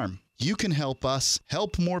his farm. You can help us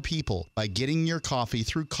help more people by getting your coffee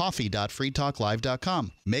through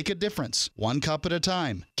coffee.freetalklive.com. Make a difference, 1 cup at a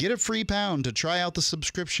time. Get a free pound to try out the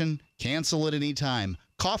subscription. Cancel at any time.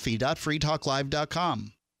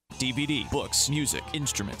 coffee.freetalklive.com. DVD, books, music,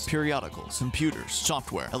 instruments, periodicals, computers,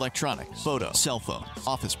 software, electronics, photo, cell phone,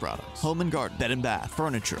 office products, home and garden, bed and bath,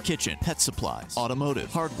 furniture, kitchen, pet supplies,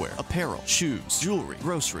 automotive, hardware, apparel, shoes, jewelry,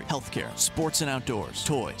 grocery, healthcare, sports and outdoors,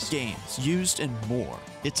 toys, games, used, and more.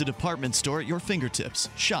 It's a department store at your fingertips.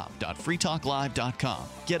 Shop.freetalklive.com.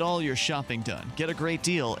 Get all your shopping done, get a great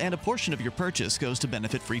deal, and a portion of your purchase goes to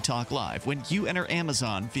benefit Free Talk Live when you enter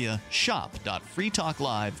Amazon via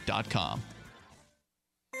shop.freetalklive.com.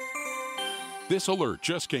 This alert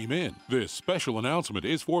just came in. This special announcement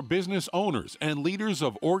is for business owners and leaders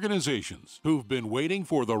of organizations who've been waiting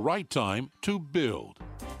for the right time to build.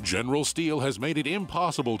 General Steel has made it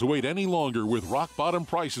impossible to wait any longer with rock-bottom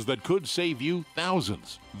prices that could save you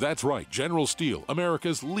thousands. That's right, General Steel,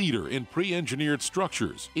 America's leader in pre-engineered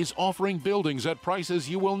structures, is offering buildings at prices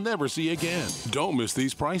you will never see again. Don't miss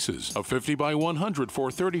these prices. A 50 by 100 for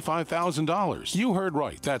 $35,000. You heard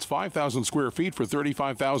right, that's 5,000 square feet for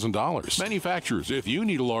 $35,000. Manufacturers, if you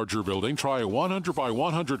need a larger building, try a 100 by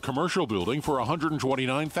 100 commercial building for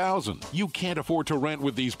 $129,000. You can't afford to rent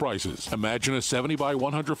with these prices. Imagine a 70 by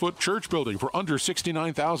 100-foot church building for under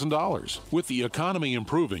 $69,000. With the economy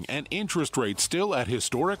improving and interest rates still at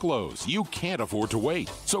historic lows, you can't afford to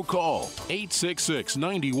wait. So call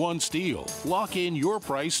 866-91-STEEL. Lock in your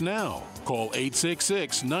price now. Call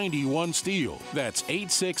 866-91-STEEL. That's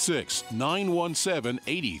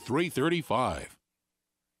 866-917-8335.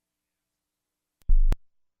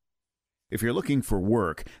 If you're looking for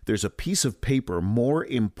work, there's a piece of paper more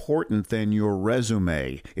important than your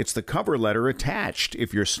resume. It's the cover letter attached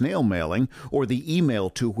if you're snail mailing, or the email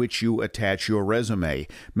to which you attach your resume.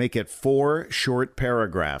 Make it 4 short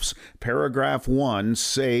paragraphs. Paragraph 1,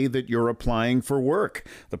 say that you're applying for work.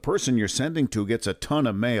 The person you're sending to gets a ton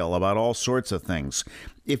of mail about all sorts of things.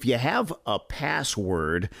 If you have a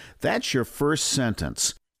password, that's your first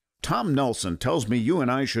sentence. Tom Nelson tells me you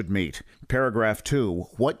and I should meet. Paragraph 2,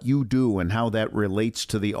 what you do and how that relates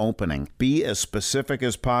to the opening. Be as specific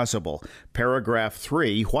as possible. Paragraph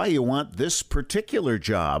 3, why you want this particular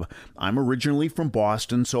job. I'm originally from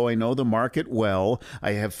Boston, so I know the market well.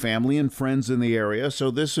 I have family and friends in the area,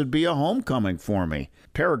 so this would be a homecoming for me.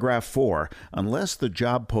 Paragraph 4, unless the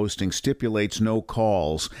job posting stipulates no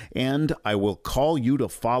calls, and I will call you to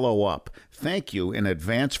follow up. Thank you in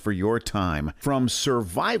advance for your time. From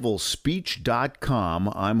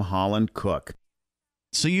survivalspeech.com, I'm Holland Cook.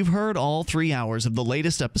 So you've heard all 3 hours of the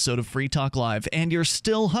latest episode of Free Talk Live, and you're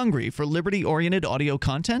still hungry for liberty-oriented audio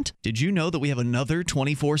content? Did you know that we have another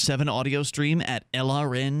 24/7 audio stream at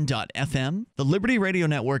LRN.FM? The Liberty Radio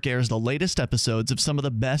Network airs the latest episodes of some of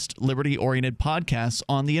the best liberty-oriented podcasts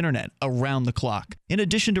on the internet around the clock. In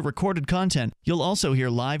addition to recorded content, you'll also hear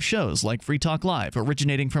live shows like Free Talk Live,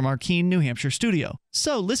 originating from our Keene, New Hampshire studio.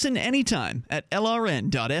 So listen anytime at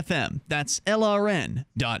LRN.FM. That's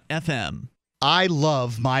LRN.FM. I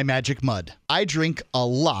love My Magic Mud. I drink a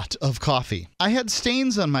lot of coffee. I had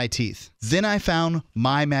stains on my teeth. Then I found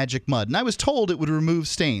My Magic Mud, and I was told it would remove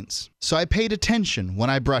stains. So I paid attention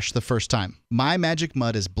when I brushed the first time. My Magic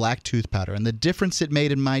Mud is black tooth powder, and the difference it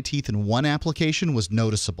made in my teeth in one application was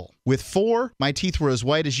noticeable. With 4, my teeth were as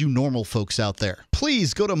white as you normal folks out there.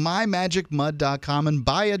 Please go to mymagicmud.com and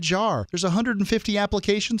buy a jar. There's 150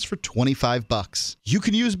 applications for $25. You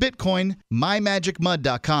can use Bitcoin,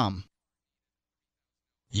 mymagicmud.com.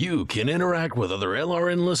 You can interact with other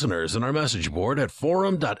LRN listeners in our message board at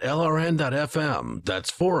forum.lrn.fm. That's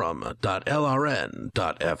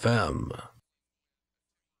forum.lrn.fm.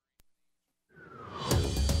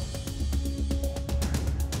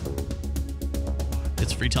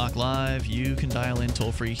 It's Free Talk Live. You can dial in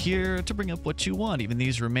toll-free here to bring up what you want. Even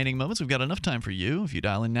these remaining moments, we've got enough time for you. If you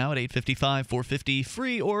dial in now at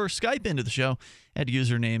 855-450-FREE or Skype into the show at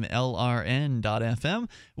username LRN.FM.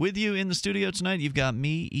 With you in the studio tonight, you've got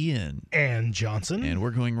me, Ian. And Johnson. And we're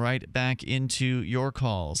going right back into your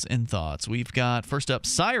calls and thoughts. We've got, first up,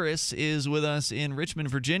 Cyrus is with us in Richmond,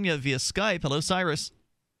 Virginia via Skype. Hello, Cyrus.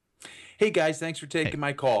 Hey, guys. Thanks for taking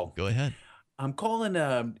my call. Go ahead. I'm calling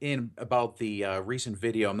in about the recent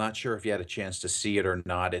video. I'm not sure if you had a chance to see it or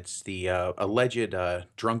not. It's the alleged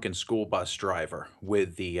drunken school bus driver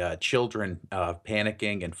with the children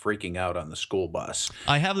panicking and freaking out on the school bus.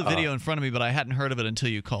 I have the video in front of me, but I hadn't heard of it until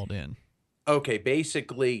you called in. Okay,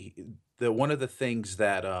 basically, one of the things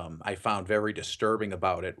that I found very disturbing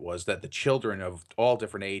about it was that the children of all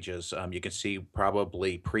different ages, you can see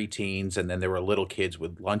probably preteens, and then there were little kids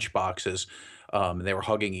with lunch boxes. They were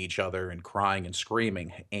hugging each other and crying and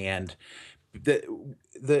screaming. And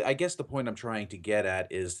I guess the point I'm trying to get at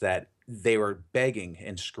is that they were begging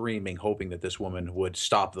and screaming, hoping that this woman would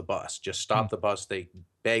stop the bus, just stop the bus. They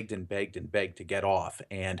begged and begged and begged to get off.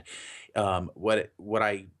 And what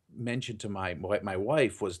I mentioned to my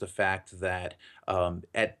wife was the fact that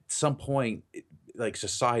at some point, like,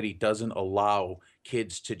 society doesn't allow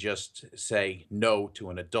kids to just say no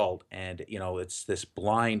to an adult. And, you know, it's this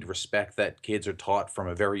blind respect that kids are taught from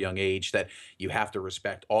a very young age, that you have to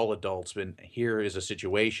respect all adults. And here is a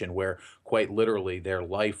situation where quite literally their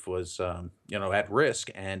life was, you know, at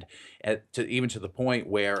risk. And even to the point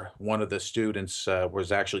where one of the students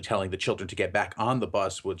was actually telling the children to get back on the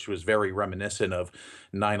bus, which was very reminiscent of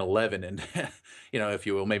 9/11. And, you know, if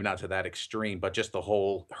you will, maybe not to that extreme, but just the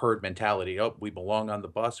whole herd mentality. Oh, we belong on the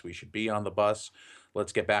bus. We should be on the bus.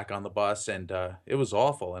 Let's get back on the bus. And it was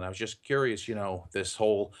awful. And I was just curious, you know, this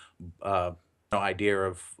whole idea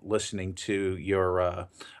of listening to your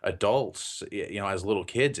adults, you know, as little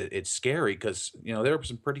kids, it's scary because, you know, there are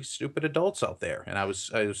some pretty stupid adults out there. And I was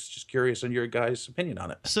just curious on your guys' opinion on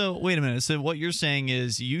it. So wait a minute. So what you're saying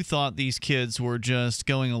is you thought these kids were just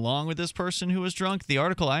going along with this person who was drunk? The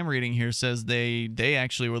article I'm reading here says they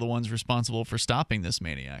actually were the ones responsible for stopping this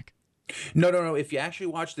maniac. No. If you actually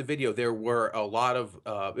watch the video, there were a lot of,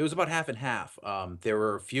 it was about half and half. There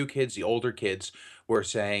were a few kids, the older kids were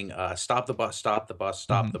saying, stop the bus, stop the bus,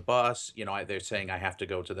 stop the bus. You know, they're saying, I have to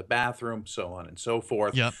go to the bathroom, so on and so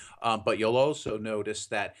forth. Yep. But you'll also notice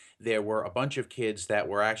that there were a bunch of kids that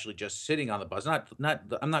were actually just sitting on the bus.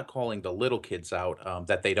 I'm not calling the little kids out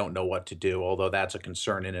that they don't know what to do, although that's a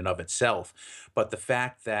concern in and of itself. But the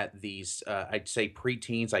fact that these, I'd say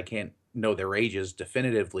preteens, I can't know their ages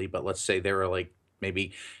definitively, but let's say they were like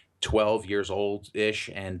maybe 12 years old-ish,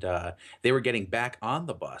 and they were getting back on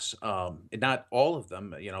the bus. Not all of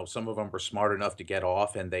them, you know, some of them were smart enough to get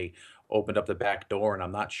off, and they opened up the back door, and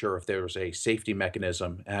I'm not sure if there was a safety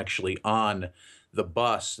mechanism actually on the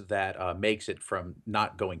bus that makes it from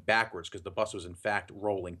not going backwards, because the bus was in fact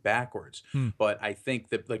rolling backwards. But I think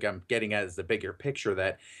that, like, I'm getting at is the bigger picture,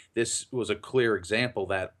 that this was a clear example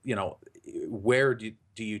that, you know, where do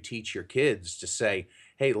you teach your kids to say,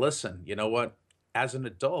 hey, listen, you know what? As an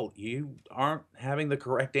adult, you aren't having the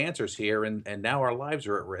correct answers here, and now our lives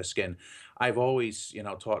are at risk. And I've always, you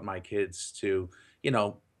know, taught my kids to, you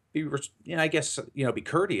know, be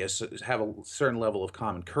courteous, have a certain level of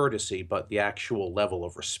common courtesy, but the actual level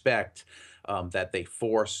of respect that they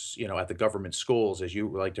force, you know, at the government schools, as you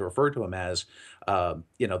like to refer to them as,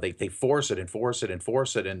 you know, they force it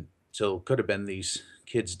until it could have been these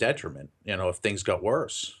kids' detriment, you know, if things got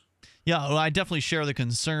worse. Yeah, well, I definitely share the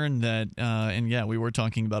concern that, and yeah, we were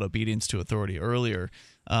talking about obedience to authority earlier,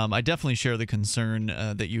 I definitely share the concern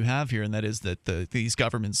that you have here, and that is that these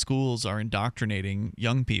government schools are indoctrinating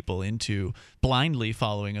young people into blindly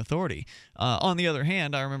following authority. On the other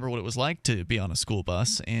hand, I remember what it was like to be on a school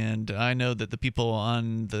bus, and I know that the people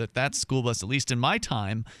on that school bus, at least in my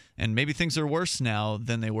time, and maybe things are worse now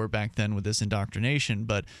than they were back then with this indoctrination,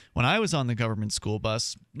 but when I was on the government school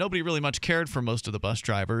bus, nobody really much cared for most of the bus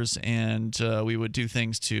drivers, and we would do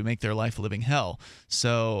things to make their life a living hell.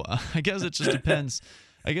 So I guess it just depends.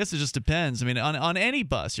 I mean, on any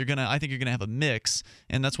bus, I think you're gonna have a mix,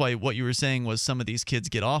 and that's why what you were saying was some of these kids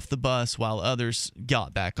get off the bus while others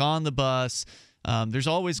got back on the bus. There's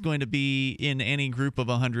always going to be, in any group of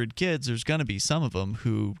 100 kids, there's going to be some of them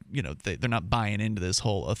who, they're not buying into this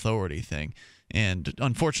whole authority thing. And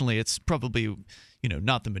unfortunately, it's probably,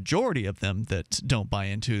 not the majority of them that don't buy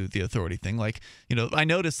into the authority thing. Like, I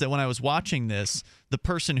noticed that when I was watching this, the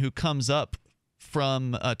person who comes up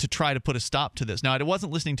from to try to put a stop to this. Now, I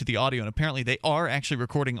wasn't listening to the audio, and apparently they are actually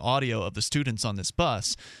recording audio of the students on this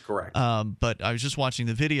bus. Correct. But I was just watching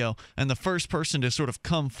the video, and the first person to sort of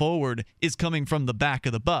come forward is coming from the back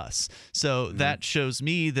of the bus. So that shows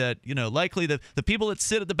me that, likely the people that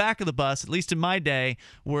sit at the back of the bus, at least in my day,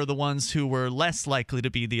 were the ones who were less likely to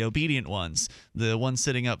be the obedient ones. The ones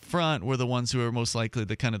sitting up front were the ones who were most likely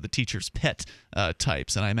the kind of the teacher's pet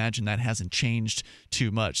types, and I imagine that hasn't changed too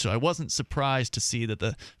much. So I wasn't surprised to see that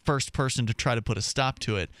the first person to try to put a stop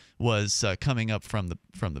to it was coming up from the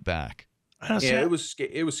back. Yeah, it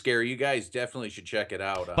was scary. You guys definitely should check it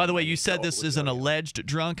out. By the way, you said this is an alleged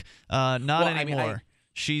drunk. Not anymore.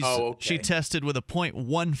 She tested with a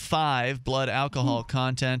 0.15 blood alcohol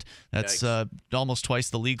content. That's almost twice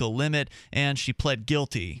the legal limit, and she pled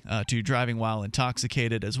guilty to driving while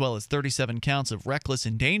intoxicated, as well as 37 counts of reckless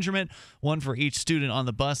endangerment, one for each student on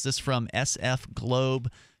the bus. This from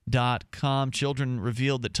sfglobe.com. Children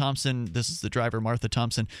revealed that Thompson, this is the driver, Martha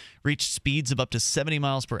Thompson, reached speeds of up to 70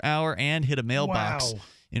 miles per hour and hit a mailbox. Wow.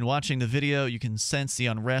 In watching the video, you can sense the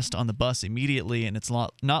unrest on the bus immediately, and it's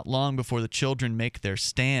not long before the children make their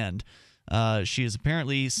stand. She is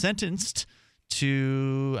apparently sentenced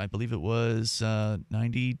to, I believe it was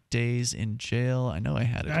 90 days in jail. I know I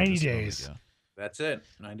had it. 90 days. That's it.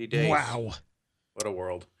 90 days. Wow. What a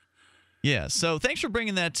world. Yeah, so thanks for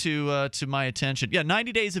bringing that to my attention. Yeah,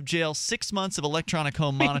 90 days of jail, 6 months of electronic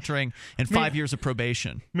home monitoring, and 5 years of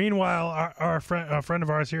probation. Meanwhile, a friend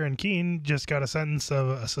of ours here in Keene just got a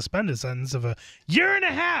suspended sentence of a year and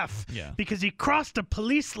a half because he crossed a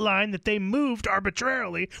police line that they moved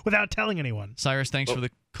arbitrarily without telling anyone. Cyrus, thanks for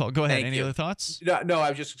the call. Go ahead. Any other thoughts? No, I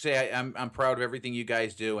was just going to say I'm proud of everything you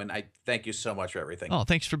guys do, and I thank you so much for everything. Oh,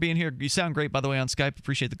 thanks for being here. You sound great, by the way, on Skype.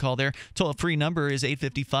 Appreciate the call there. Toll-free number is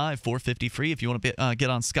 855-450-FREE. If you want to get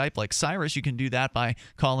on Skype like Cyrus, you can do that by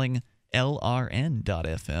calling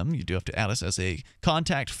LRN.FM. You do have to add us as a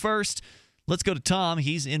contact first. Let's go to Tom.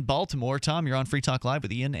 He's in Baltimore. Tom, you're on Free Talk Live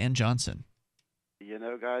with Ian and Johnson.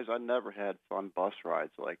 Guys, I never had fun bus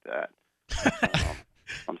rides like that.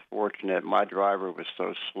 Unfortunate, my driver was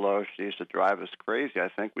so slow. She used to drive us crazy. I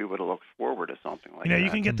think we would have looked forward to something like that. You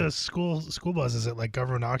can get those school buses at like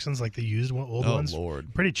government auctions, like the used old ones.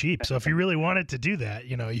 Lord. Pretty cheap. So if you really wanted to do that,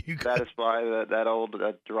 you could satisfy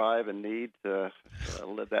that drive and need to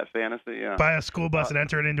live that fantasy. Yeah. Buy a school bus and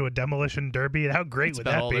enter it into a demolition derby. How great would that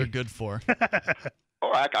be? That's all they're good for.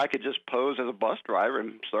 Or I could just pose as a bus driver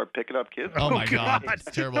and start picking up kids. Oh my God. That's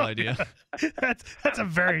a terrible idea. That's a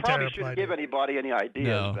very terrible idea. I probably shouldn't give anybody any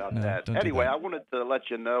ideas about that. Anyway, I wanted to let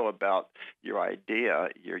you know about your idea.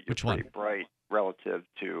 You're pretty bright relative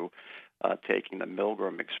to taking the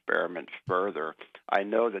Milgram experiment further. I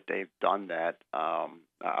know that they've done that. I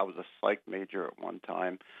was a psych major at one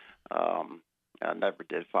time. I never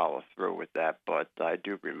did follow through with that, but I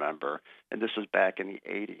do remember, and this was back in the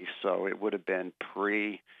 80s, so it would have been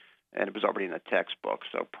and it was already in the textbook,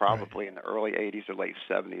 so probably in the early 80s or late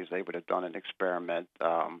 70s, they would have done an experiment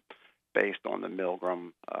based on the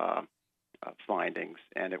Milgram findings,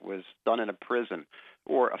 and it was done in a prison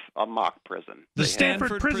or a mock prison. The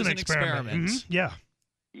Stanford Prison Experiment. Mm-hmm. Yeah.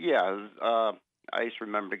 Yeah. I used to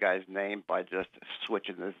remember the guy's name by just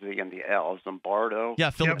switching the Z and the L. Zimbardo. Yeah,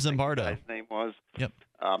 Philip Zimbardo. His name was. Yep.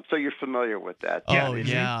 So you're familiar with that. Oh,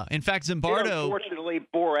 yeah. In fact, Zimbardo... It unfortunately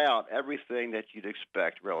bore out everything that you'd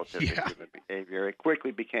expect relative to human behavior. It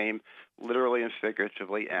quickly became literally and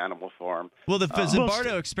figuratively animal form. Well, the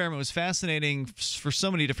Zimbardo experiment was fascinating for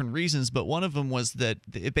so many different reasons, but one of them was that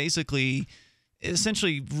it basically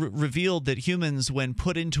essentially revealed that humans, when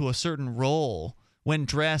put into a certain role, when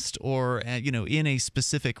dressed or in a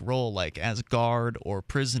specific role, like as guard or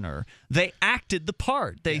prisoner, they acted the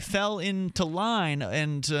part. They fell into line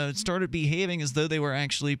and started behaving as though they were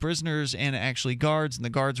actually prisoners and actually guards, and the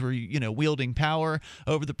guards were wielding power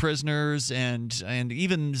over the prisoners, and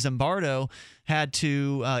even Zimbardo had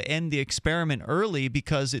to end the experiment early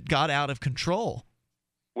because it got out of control.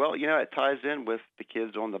 Well, it ties in with the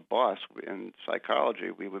kids on the bus. In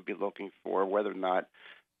psychology, we would be looking for whether or not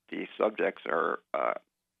the subjects are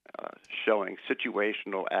showing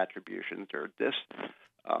situational attributions or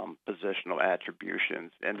dispositional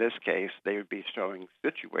attributions. In this case, they would be showing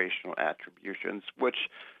situational attributions, which,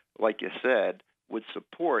 like you said, would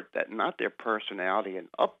support that not their personality and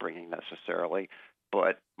upbringing necessarily,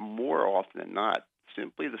 but more often than not,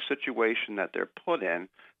 simply the situation that they're put in,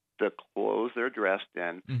 the clothes they're dressed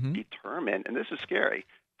in, determine, and this is scary,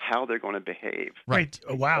 how they're going to behave. Right.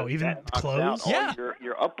 Wow. Even clothes? Yeah.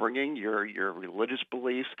 Your upbringing, your religious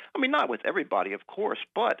beliefs. I mean, not with everybody, of course,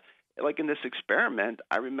 but like in this experiment,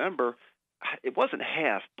 I remember it wasn't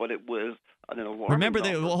half, but it was an alarming Remember,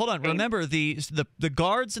 number. Remember, the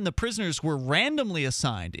guards and the prisoners were randomly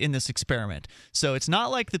assigned in this experiment. So it's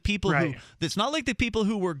not like the people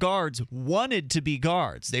who were guards wanted to be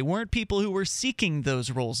guards. They weren't people who were seeking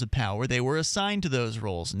those roles of power. They were assigned to those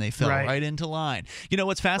roles, and they fell right into line. You know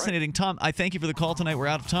what's fascinating, Tom? I thank you for the call tonight. We're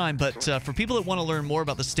out of time, but for people that want to learn more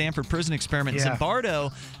about the Stanford prison experiment,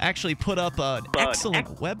 Zimbardo actually put up an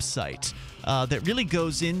excellent website that really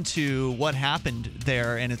goes into what happened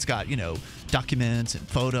there, and it's got documents and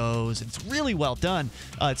photos. It's really well done.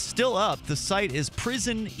 It's still up. The site is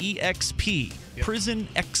PrisonEXP.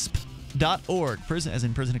 PrisonEXP.org. Prison, as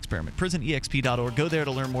in prison experiment. PrisonEXP.org. Go there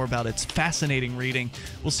to learn more about it. It's fascinating reading.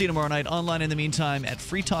 We'll see you tomorrow night online in the meantime at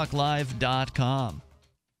freetalklive.com.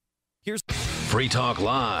 Here's Free Talk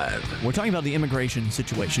Live. We're talking about the immigration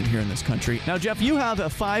situation here in this country. Now, Jeff, you have a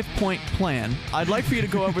 5-point plan. I'd like for you to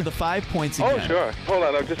go over the 5 points again. Oh, sure. Hold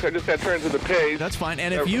on. I just got to turn to the page. That's fine.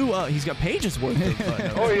 And if you, he's got pages worth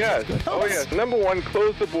of Oh, yes. Oh, yes. Number one,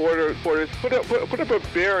 close the borders. Put up a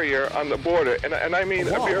barrier on the border. And I mean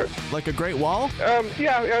a barrier. Like a Great Wall?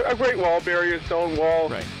 Yeah, a Great Wall, barrier, stone wall.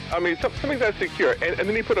 Right. I mean, something that's secure. And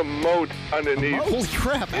then you put a moat underneath. Holy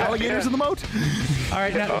crap. Alligators in the moat? All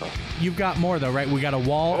right, now, you've got more, though, right? We got a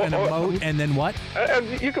wall and a moat, and then what?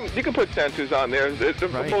 You can put sensors on there. The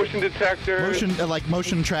motion detectors.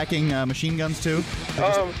 Motion tracking machine guns, too.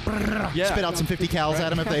 Spit out some 50 cals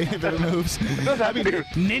at them if it moves.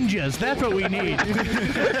 Ninjas. That's what we need.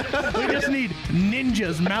 We just need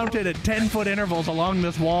ninjas mounted at 10-foot intervals along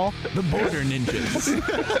this wall. The border ninjas.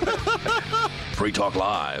 Free Talk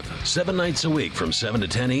Live, 7 nights a week from 7 to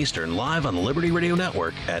 10 Eastern, live on the Liberty Radio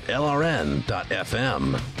Network at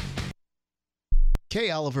LRN.FM. Kay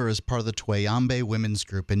Oliver is part of the Twayambe Women's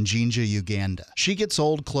Group in Jinja, Uganda. She gets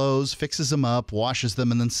old clothes, fixes them up, washes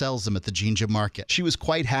them, and then sells them at the Jinja market. She was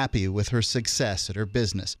quite happy with her success at her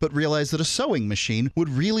business, but realized that a sewing machine would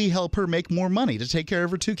really help her make more money to take care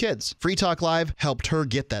of her 2 kids. Free Talk Live helped her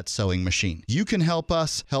get that sewing machine. You can help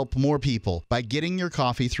us help more people by getting your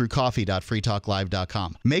coffee through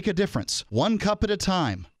coffee.freetalklive.com. Make a difference, 1 cup at a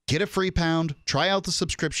time. Get a free pound, try out the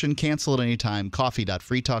subscription, cancel at any time,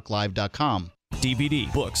 coffee.freetalklive.com.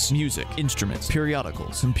 DVD, books, music, instruments,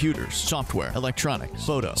 periodicals, computers, software, electronics,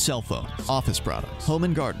 photo, cell phone, office products, home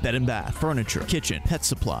and garden, bed and bath, furniture, kitchen, pet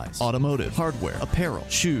supplies, automotive, hardware, apparel,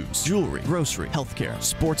 shoes, jewelry, grocery, healthcare,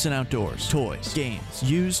 sports and outdoors, toys, games,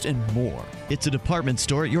 used, and more. It's a department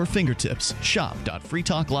store at your fingertips.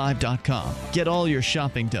 Shop.freetalklive.com. Get all your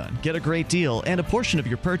shopping done, get a great deal, and a portion of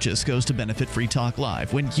your purchase goes to benefit Free Talk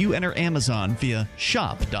Live when you enter Amazon via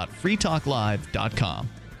shop.freetalklive.com.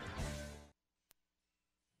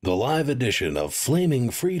 The live edition of Flaming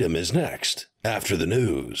Freedom is next, after the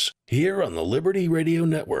news, here on the Liberty Radio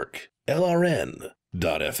Network, LRN.FM.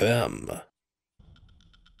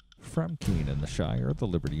 From Keene in the Shire, the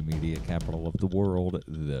Liberty Media capital of the world,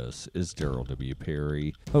 this is Daryl W.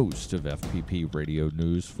 Perry, host of FPP Radio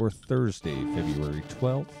News for Thursday, February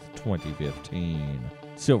 12th, 2015.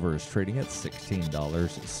 Silver is trading at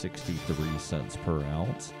 $16.63 per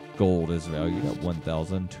ounce. Gold is valued at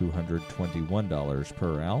 $1,221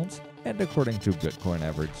 per ounce. And according to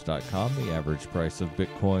BitcoinAverage.com, the average price of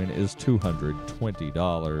Bitcoin is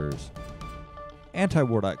 $220.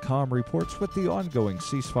 Antiwar.com reports with the ongoing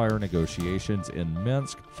ceasefire negotiations in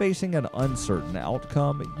Minsk facing an uncertain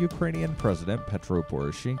outcome, Ukrainian President Petro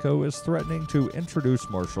Poroshenko is threatening to introduce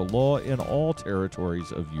martial law in all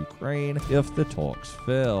territories of Ukraine if the talks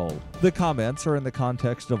fail. The comments are in the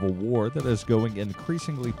context of a war that is going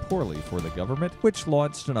increasingly poorly for the government, which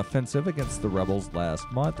launched an offensive against the rebels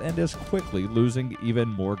last month and is quickly losing even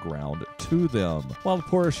more ground to them. While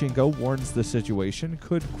Poroshenko warns the situation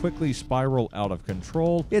could quickly spiral out of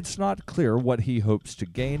control, it's not clear what he hopes to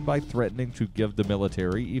gain by threatening to give the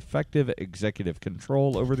military effective executive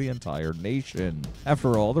control over the entire nation.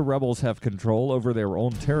 After all, the rebels have control over their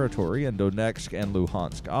own territory in Donetsk and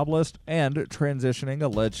Luhansk Oblast, and transitioning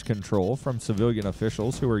alleged control from civilian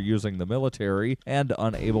officials who are using the military and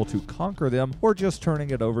unable to conquer them, or just turning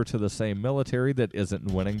it over to the same military that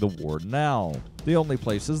isn't winning the war now. The only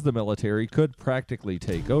places the military could practically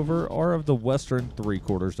take over are of the western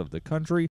three-quarters of the country,